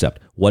concept,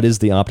 what is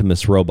the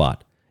Optimus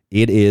robot?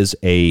 It is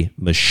a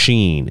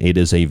machine. It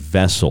is a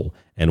vessel,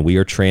 and we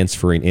are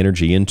transferring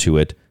energy into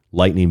it,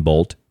 lightning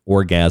bolt,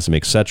 orgasm,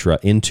 etc.,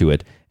 into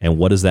it. And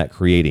what is that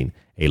creating?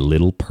 A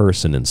little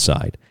person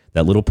inside.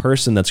 That little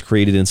person that's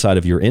created inside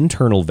of your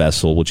internal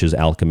vessel, which is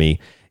alchemy,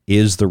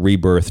 is the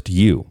rebirthed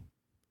you.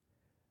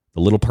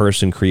 The little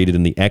person created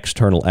in the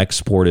external,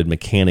 exported,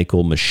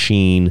 mechanical,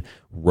 machine,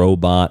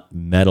 robot,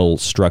 metal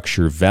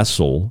structure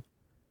vessel,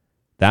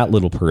 that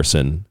little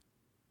person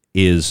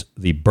is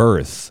the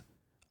birth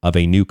of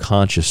a new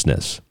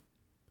consciousness.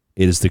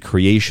 It is the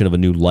creation of a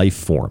new life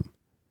form.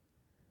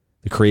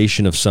 The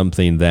creation of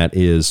something that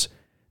is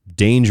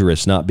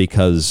dangerous, not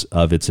because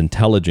of its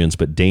intelligence,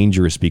 but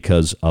dangerous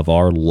because of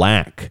our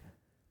lack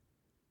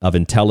of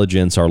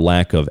intelligence, our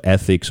lack of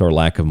ethics, our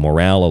lack of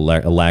morale,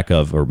 a lack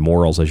of, or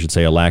morals, I should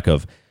say, a lack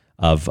of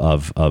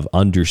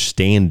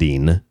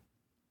understanding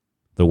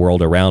the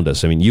world around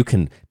us. I mean, you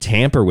can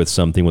tamper with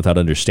something without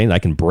understanding. I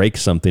can break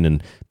something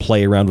and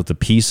play around with the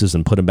pieces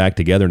and put them back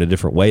together in a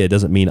different way. It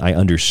doesn't mean I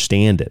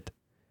understand it.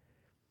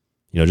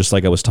 Just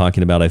like I was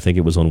talking about, I think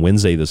it was on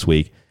Wednesday this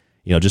week,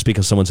 just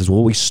because someone says,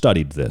 well, we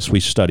studied this, we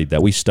studied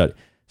that,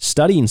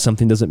 studying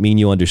something doesn't mean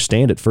you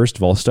understand it. First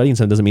of all, studying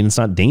something doesn't mean it's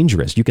not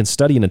dangerous. You can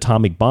study an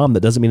atomic bomb. That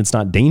doesn't mean it's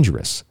not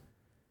dangerous.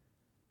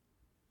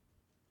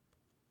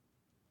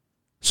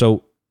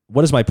 So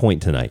what is my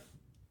point tonight?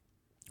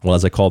 Well,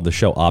 as I called the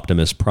show,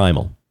 Optimus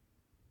Primal.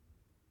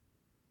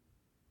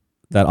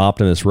 That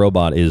Optimus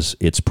robot is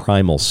its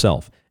primal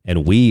self.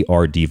 And we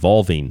are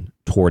devolving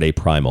toward a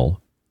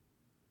primal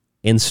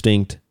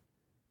instinct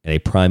and a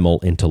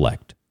primal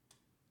intellect.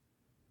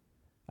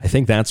 I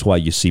think that's why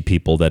you see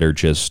people that are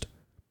just,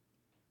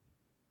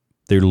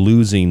 they're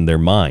losing their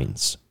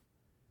minds.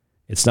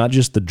 It's not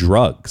just the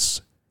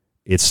drugs.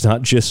 It's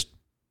not just,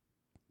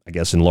 I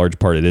guess in large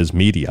part it is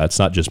media. It's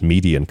not just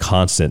media and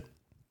constant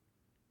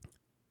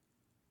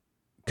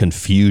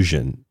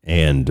confusion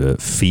and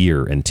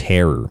fear and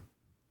terror.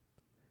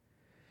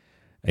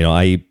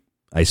 I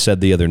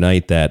said the other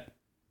night that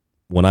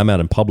when I'm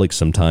out in public,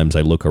 sometimes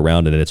I look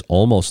around and it's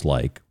almost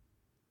like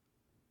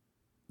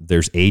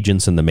there's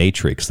agents in the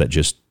Matrix that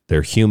just,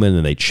 they're human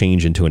and they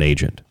change into an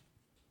agent.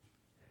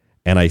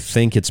 And I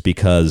think it's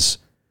because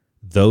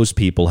those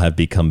people have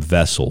become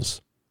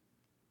vessels.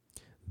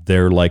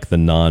 They're like the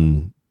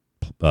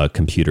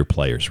non-computer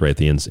players, right?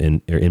 The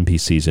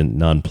NPCs and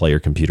non-player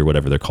computer,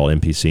 whatever they're called,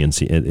 NPC, I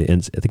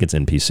think it's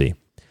NPC.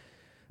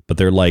 But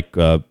they're like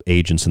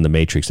agents in the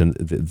Matrix, and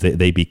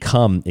they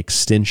become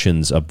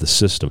extensions of the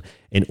system.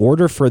 In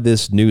order for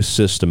this new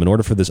system, in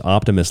order for this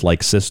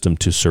Optimus-like system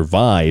to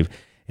survive,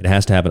 it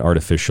has to have an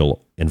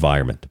artificial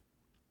environment.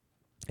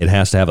 It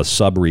has to have a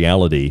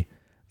sub-reality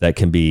that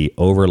can be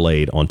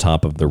overlaid on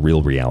top of the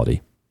real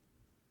reality.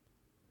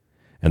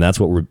 And that's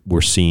what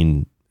we're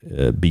seeing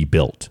be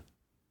built.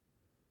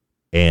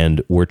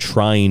 And we're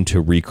trying to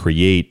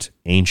recreate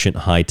ancient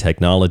high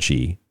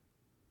technology,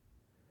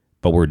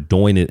 but we're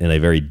doing it in a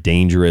very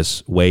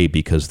dangerous way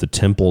because the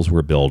temples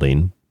we're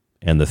building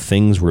and the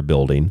things we're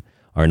building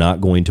are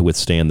not going to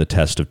withstand the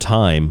test of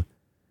time.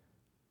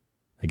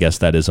 I guess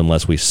that is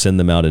unless we send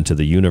them out into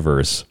the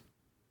universe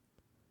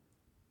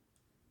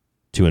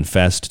to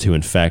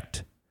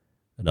infect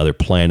another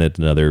planet,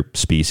 another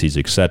species,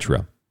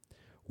 etc.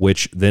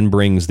 Which then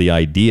brings the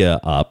idea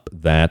up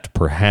that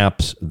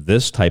perhaps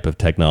this type of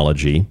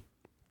technology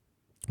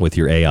with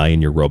your AI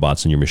and your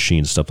robots and your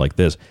machines, stuff like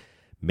this,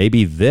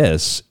 maybe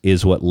this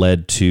is what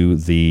led to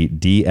the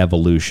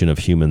de-evolution of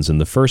humans in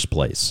the first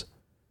place.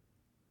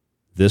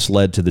 This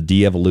led to the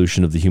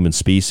de-evolution of the human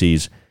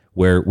species,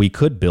 where we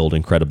could build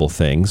incredible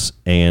things,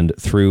 and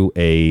through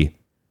a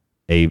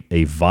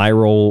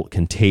viral,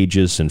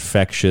 contagious,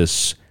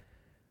 infectious,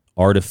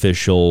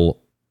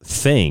 artificial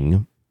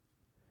thing,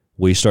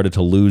 we started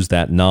to lose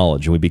that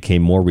knowledge, and we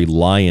became more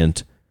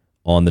reliant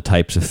on the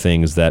types of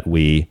things that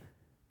we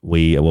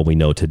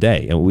know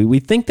today. And we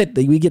think that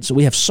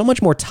we have so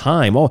much more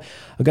time. Oh,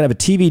 I'm gonna have a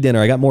TV dinner.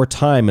 I got more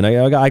time, and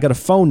I got a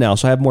phone now,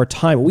 so I have more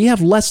time. We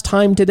have less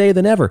time today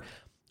than ever.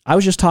 I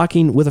was just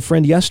talking with a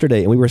friend yesterday,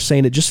 and we were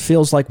saying it just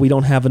feels like we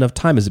don't have enough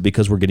time. Is it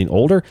because we're getting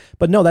older?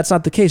 But no, that's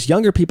not the case.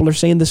 Younger people are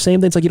saying the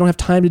same thing. It's like you don't have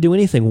time to do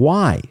anything.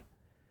 Why?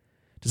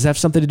 Does it have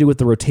something to do with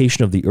the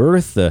rotation of the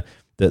Earth,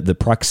 the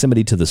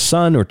proximity to the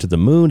sun or to the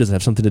moon? Does it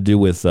have something to do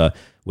with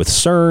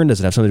CERN?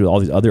 Does it have something to do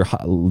with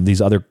all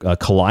these other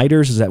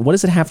colliders? What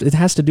does it have? It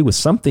has to do with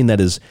something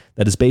that is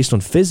based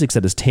on physics,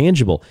 that is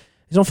tangible.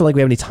 I don't feel like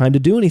we have any time to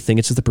do anything.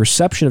 It's just the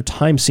perception of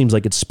time seems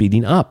like it's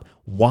speeding up.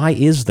 Why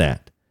is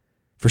that?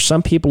 For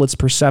some people, it's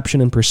perception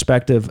and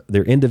perspective,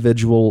 their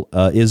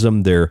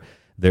individualism, their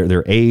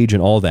age,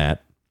 and all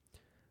that.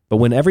 But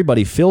when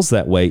everybody feels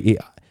that way,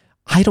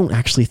 I don't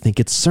actually think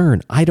it's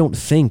CERN. I don't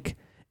think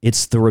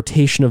it's the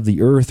rotation of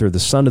the Earth or the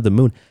sun or the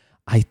moon.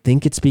 I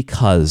think it's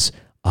because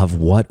of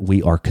what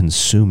we are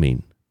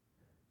consuming.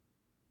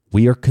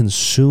 We are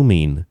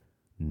consuming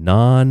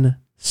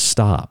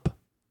non-stop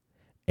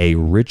a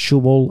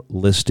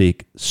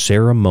ritualistic,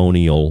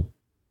 ceremonial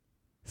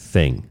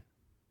thing.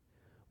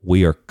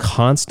 We are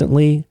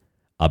constantly,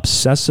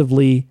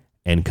 obsessively,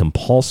 and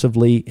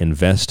compulsively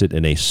invested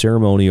in a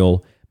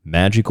ceremonial,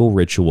 magical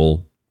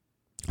ritual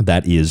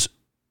that is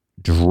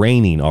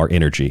draining our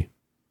energy.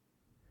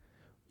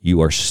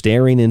 You are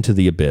staring into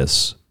the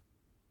abyss.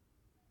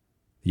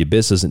 The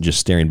abyss isn't just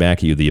staring back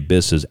at you. The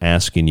abyss is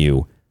asking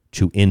you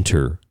to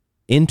enter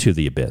into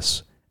the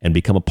abyss and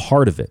become a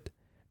part of it.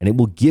 And it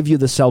will give you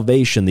the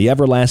salvation, the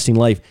everlasting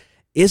life.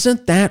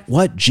 Isn't that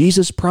what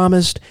Jesus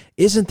promised?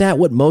 Isn't that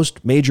what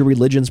most major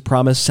religions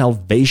promise?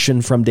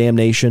 Salvation from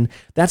damnation.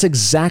 That's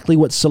exactly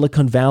what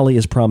Silicon Valley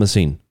is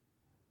promising.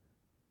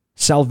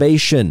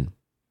 Salvation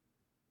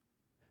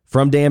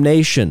from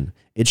damnation.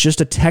 It's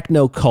just a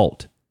techno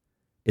cult.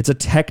 It's a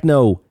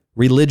techno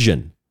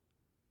religion.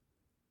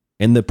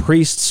 And the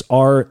priests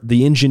are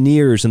the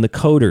engineers and the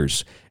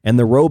coders and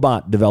the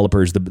robot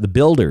developers, the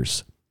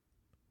builders.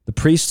 The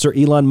priests are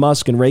Elon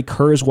Musk and Ray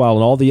Kurzweil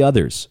and all the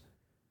others.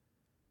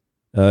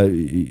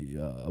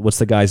 What's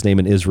the guy's name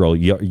in Israel?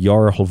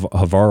 Yar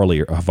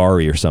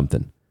Havari or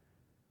something.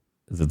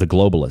 The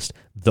globalist.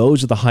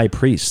 Those are the high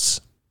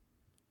priests.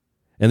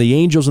 And the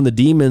angels and the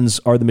demons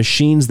are the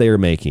machines they are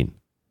making,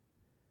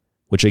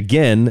 which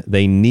again,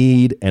 they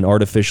need an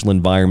artificial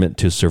environment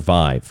to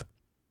survive.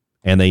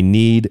 And they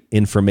need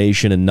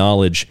information and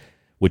knowledge,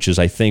 which is,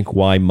 I think,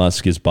 why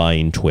Musk is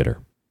buying Twitter.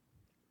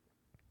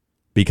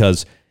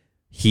 Because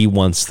he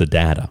wants the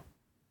data.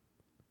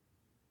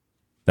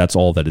 That's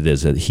all that it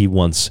is. He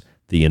wants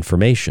the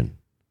information.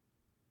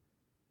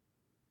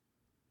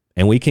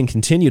 And we can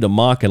continue to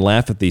mock and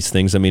laugh at these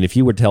things. I mean, if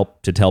you were to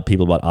tell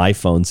people about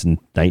iPhones in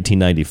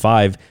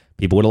 1995,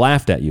 people would have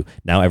laughed at you.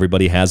 Now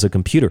everybody has a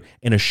computer.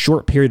 In a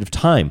short period of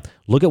time,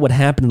 look at what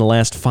happened in the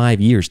last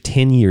 5 years,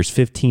 10 years,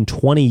 15,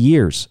 20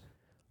 years.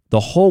 The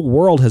whole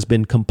world has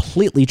been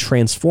completely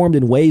transformed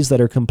in ways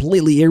that are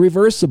completely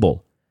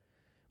irreversible.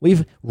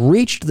 We've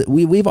reached,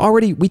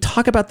 we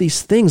talk about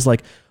these things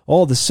like,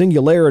 oh, the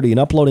singularity and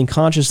uploading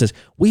consciousness.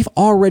 We've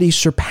already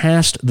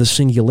surpassed the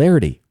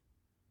singularity.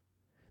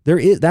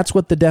 That's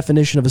what the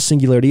definition of a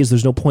singularity is.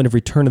 There's no point of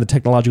return to the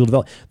technological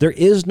development. There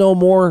is no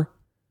more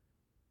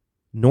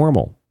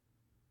normal.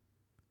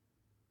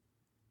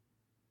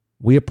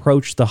 We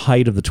approach the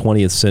height of the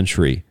 20th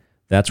century.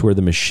 That's where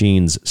the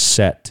machines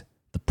set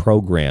the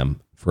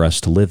program for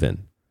us to live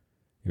in.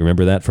 You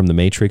remember that from the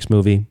Matrix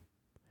movie?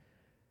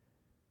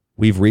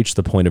 We've reached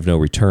the point of no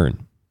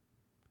return.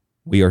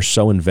 We are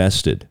so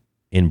invested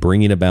in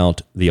bringing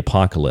about the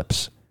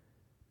apocalypse,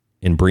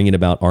 in bringing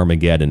about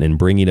Armageddon, in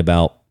bringing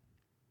about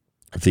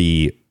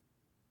the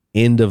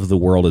end of the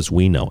world as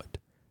we know it.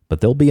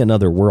 But there'll be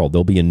another world.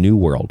 There'll be a new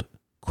world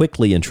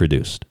quickly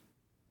introduced,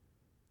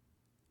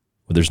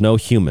 where there's no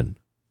human,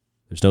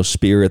 there's no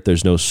spirit,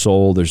 there's no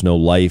soul, there's no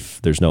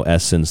life, there's no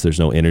essence, there's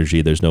no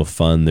energy, there's no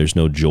fun, there's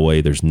no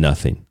joy, there's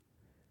nothing.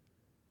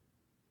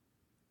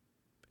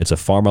 It's a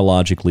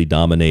pharmacologically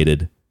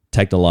dominated,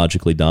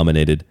 technologically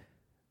dominated,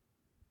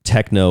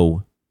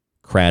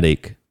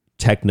 technocratic,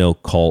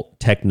 techno-cult,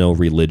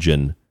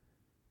 techno-religion,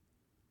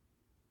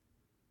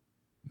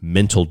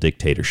 mental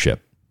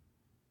dictatorship.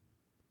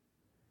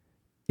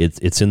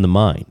 It's in the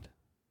mind.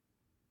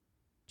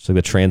 So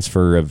the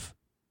transfer of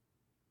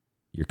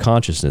your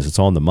consciousness, it's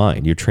all in the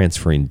mind. You're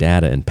transferring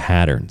data and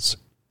patterns.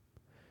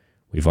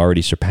 We've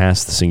already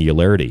surpassed the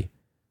singularity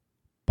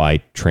by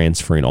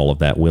transferring all of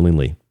that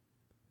willingly.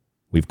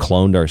 We've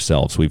cloned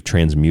ourselves. We've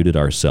transmuted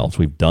ourselves.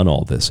 We've done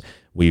all this.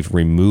 We've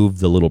removed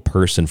the little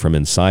person from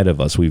inside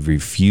of us. We've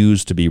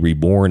refused to be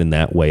reborn in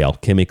that way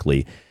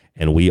alchemically,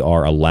 and we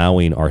are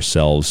allowing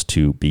ourselves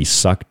to be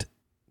sucked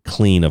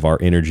clean of our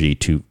energy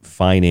to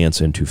finance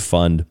and to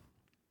fund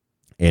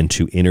and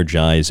to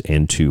energize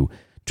and to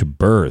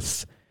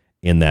birth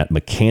in that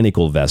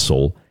mechanical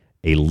vessel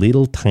a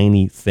little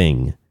tiny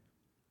thing.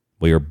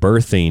 We are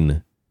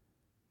birthing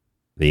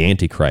the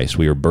Antichrist.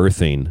 We are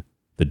birthing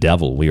the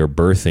devil. We are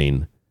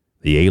birthing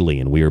the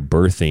alien. We are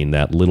birthing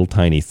that little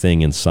tiny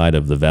thing inside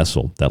of the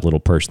vessel, that little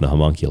person, the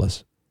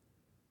homunculus.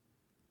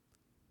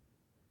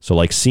 So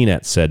like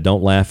CNET said,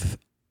 don't laugh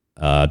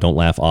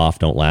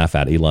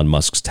at Elon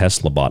Musk's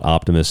Tesla bot.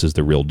 Optimus is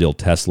the real deal.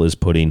 Tesla is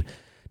putting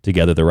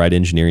together the right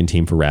engineering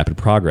team for rapid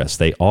progress.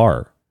 They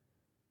are.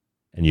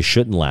 And you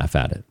shouldn't laugh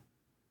at it.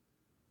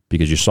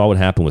 Because you saw what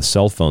happened with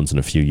cell phones in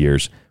a few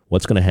years.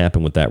 What's going to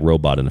happen with that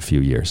robot in a few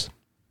years?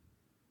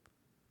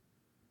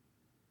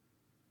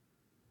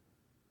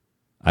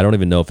 I don't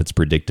even know if it's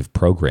predictive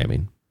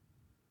programming.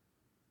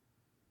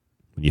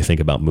 When you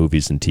think about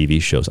movies and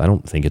TV shows, I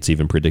don't think it's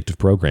even predictive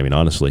programming,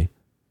 honestly.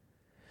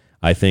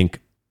 I think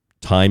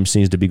time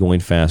seems to be going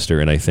faster,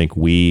 and I think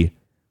we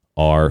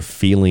are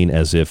feeling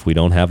as if we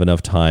don't have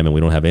enough time and we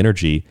don't have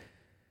energy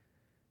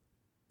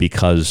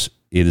because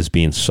it is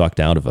being sucked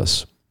out of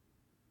us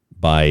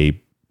by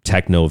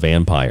techno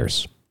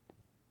vampires,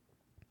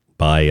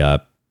 by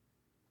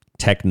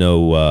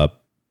techno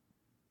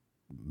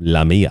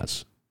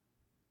lamias.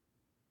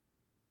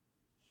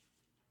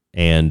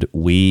 And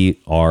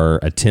we are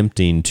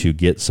attempting to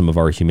get some of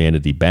our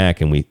humanity back,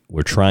 and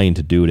we're trying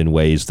to do it in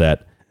ways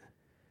that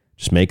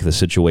just make the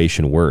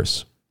situation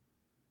worse.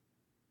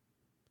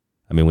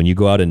 I mean, when you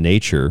go out in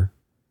nature,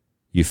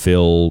 you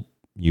feel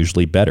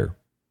usually better.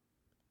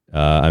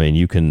 I mean,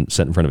 you can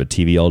sit in front of a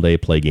TV all day,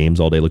 play games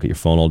all day, look at your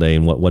phone all day,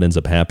 and what ends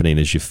up happening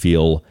is you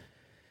feel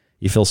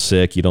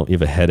sick, you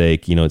have a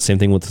headache. You know, it's the same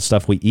thing with the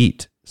stuff we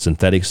eat.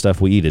 Synthetic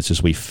stuff we eat, it's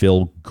just we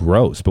feel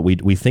gross, but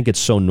we think it's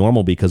so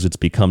normal because it's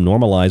become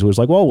normalized. We're just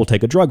like, well, we'll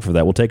take a drug for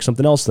that. We'll take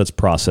something else that's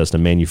processed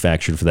and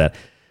manufactured for that.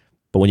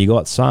 But when you go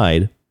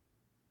outside,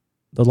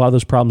 a lot of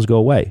those problems go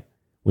away.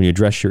 When you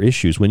address your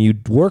issues, when you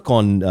work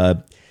on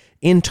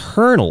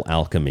internal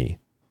alchemy,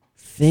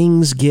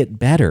 things get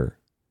better.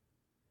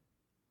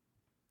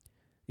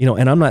 You know,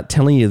 and I'm not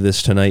telling you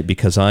this tonight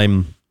because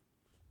I'm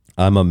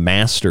a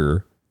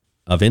master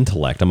of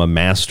intellect. I'm a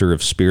master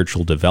of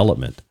spiritual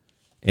development.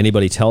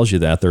 Anybody tells you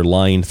that, they're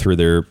lying through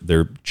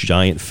their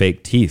giant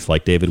fake teeth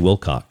like David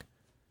Wilcock.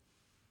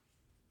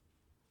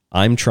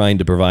 I'm trying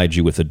to provide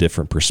you with a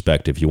different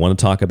perspective. You want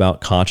to talk about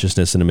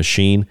consciousness in a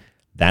machine?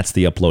 That's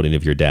the uploading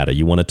of your data.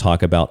 You want to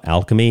talk about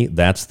alchemy?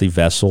 That's the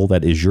vessel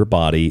that is your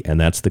body,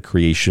 and that's the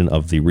creation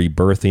of the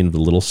rebirthing of the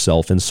little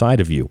self inside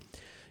of you.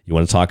 You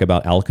want to talk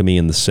about alchemy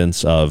in the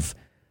sense of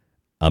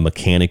a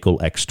mechanical,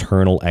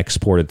 external,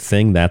 exported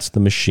thing? That's the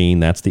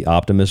machine. That's the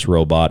Optimus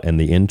robot, and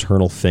the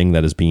internal thing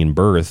that is being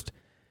birthed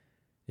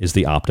is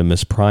the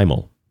Optimus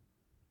Primal.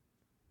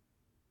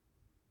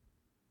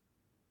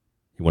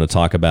 You want to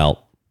talk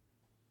about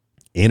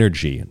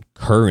energy and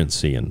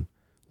currency and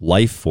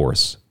life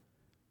force?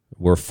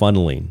 We're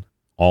funneling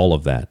all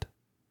of that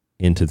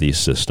into these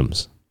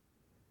systems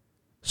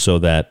so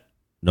that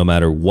no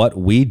matter what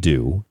we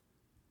do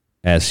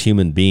as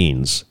human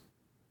beings,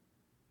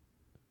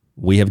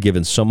 we have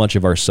given so much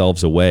of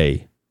ourselves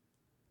away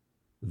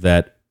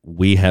that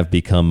we have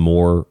become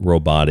more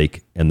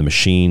robotic, and the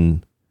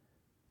machine,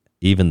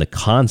 even the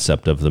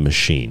concept of the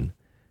machine,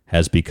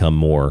 has become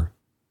more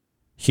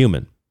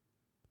human.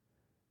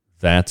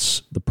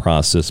 That's the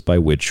process by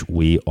which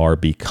we are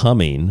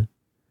becoming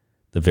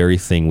the very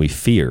thing we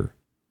fear.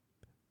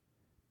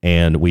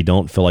 And we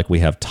don't feel like we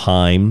have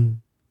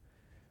time.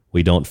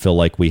 We don't feel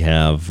like we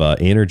have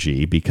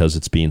energy because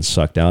it's being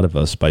sucked out of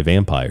us by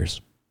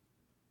vampires.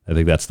 I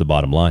think that's the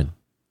bottom line.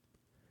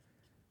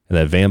 And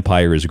that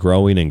vampire is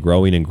growing and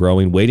growing and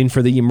growing, waiting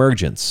for the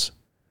emergence,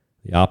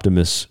 the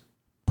Optimus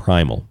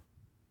Primal.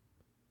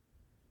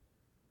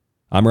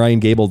 I'm Ryan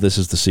Gable. This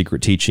is The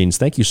Secret Teachings.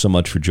 Thank you so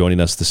much for joining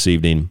us this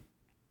evening.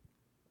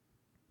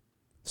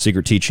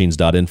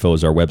 Secretteachings.info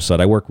is our website.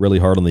 I work really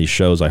hard on these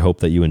shows. I hope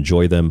that you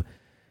enjoy them.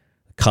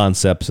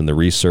 Concepts and the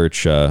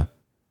research that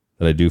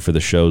I do for the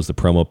shows, the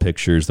promo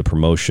pictures, the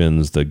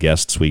promotions, the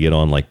guests we get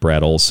on like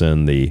Brad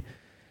Olson, the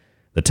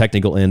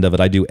technical end of it.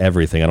 I do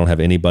everything. I don't have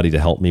anybody to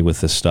help me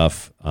with this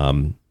stuff.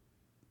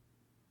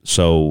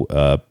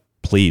 So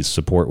please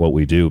support what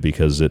we do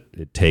because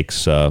it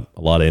takes a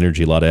lot of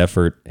energy, a lot of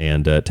effort,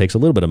 and it takes a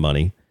little bit of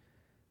money.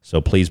 So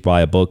please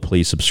buy a book.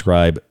 Please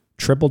subscribe.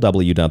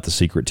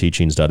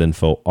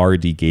 www.thesecretteachings.info,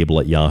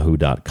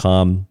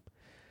 rdgable@yahoo.com.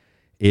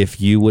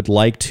 If you would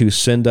like to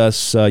send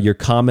us your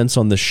comments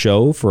on the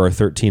show for our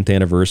 13th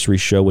anniversary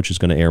show, which is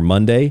going to air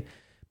Monday,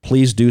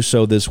 please do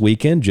so this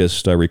weekend.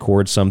 Just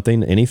record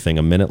something, anything,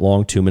 a minute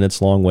long, 2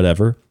 minutes long,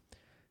 whatever.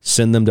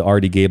 Send them to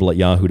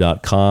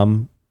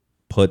rdgable@yahoo.com.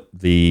 Put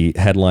the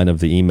headline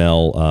of the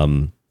email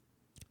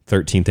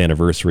 13th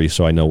anniversary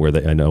so I know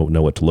I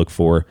know what to look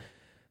for.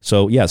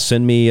 So, yeah,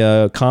 send me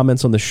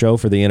comments on the show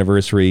for the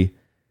anniversary,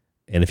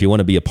 And if you want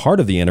to be a part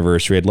of the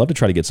anniversary, I'd love to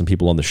try to get some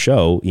people on the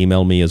show.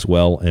 Email me as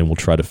well, and we'll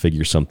try to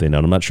figure something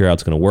out. I'm not sure how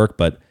it's going to work,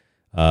 but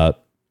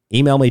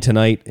email me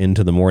tonight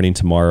into the morning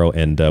tomorrow,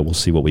 and we'll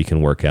see what we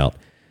can work out.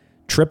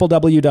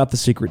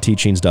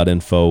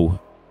 www.thesecretteachings.info,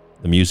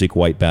 the music,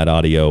 White Bat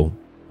Audio.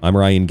 I'm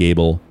Ryan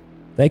Gable.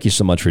 Thank you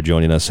so much for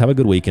joining us. Have a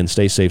good weekend.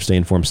 Stay safe, stay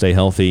informed, stay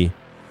healthy,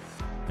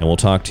 and we'll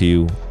talk to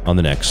you on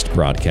the next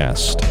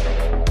broadcast.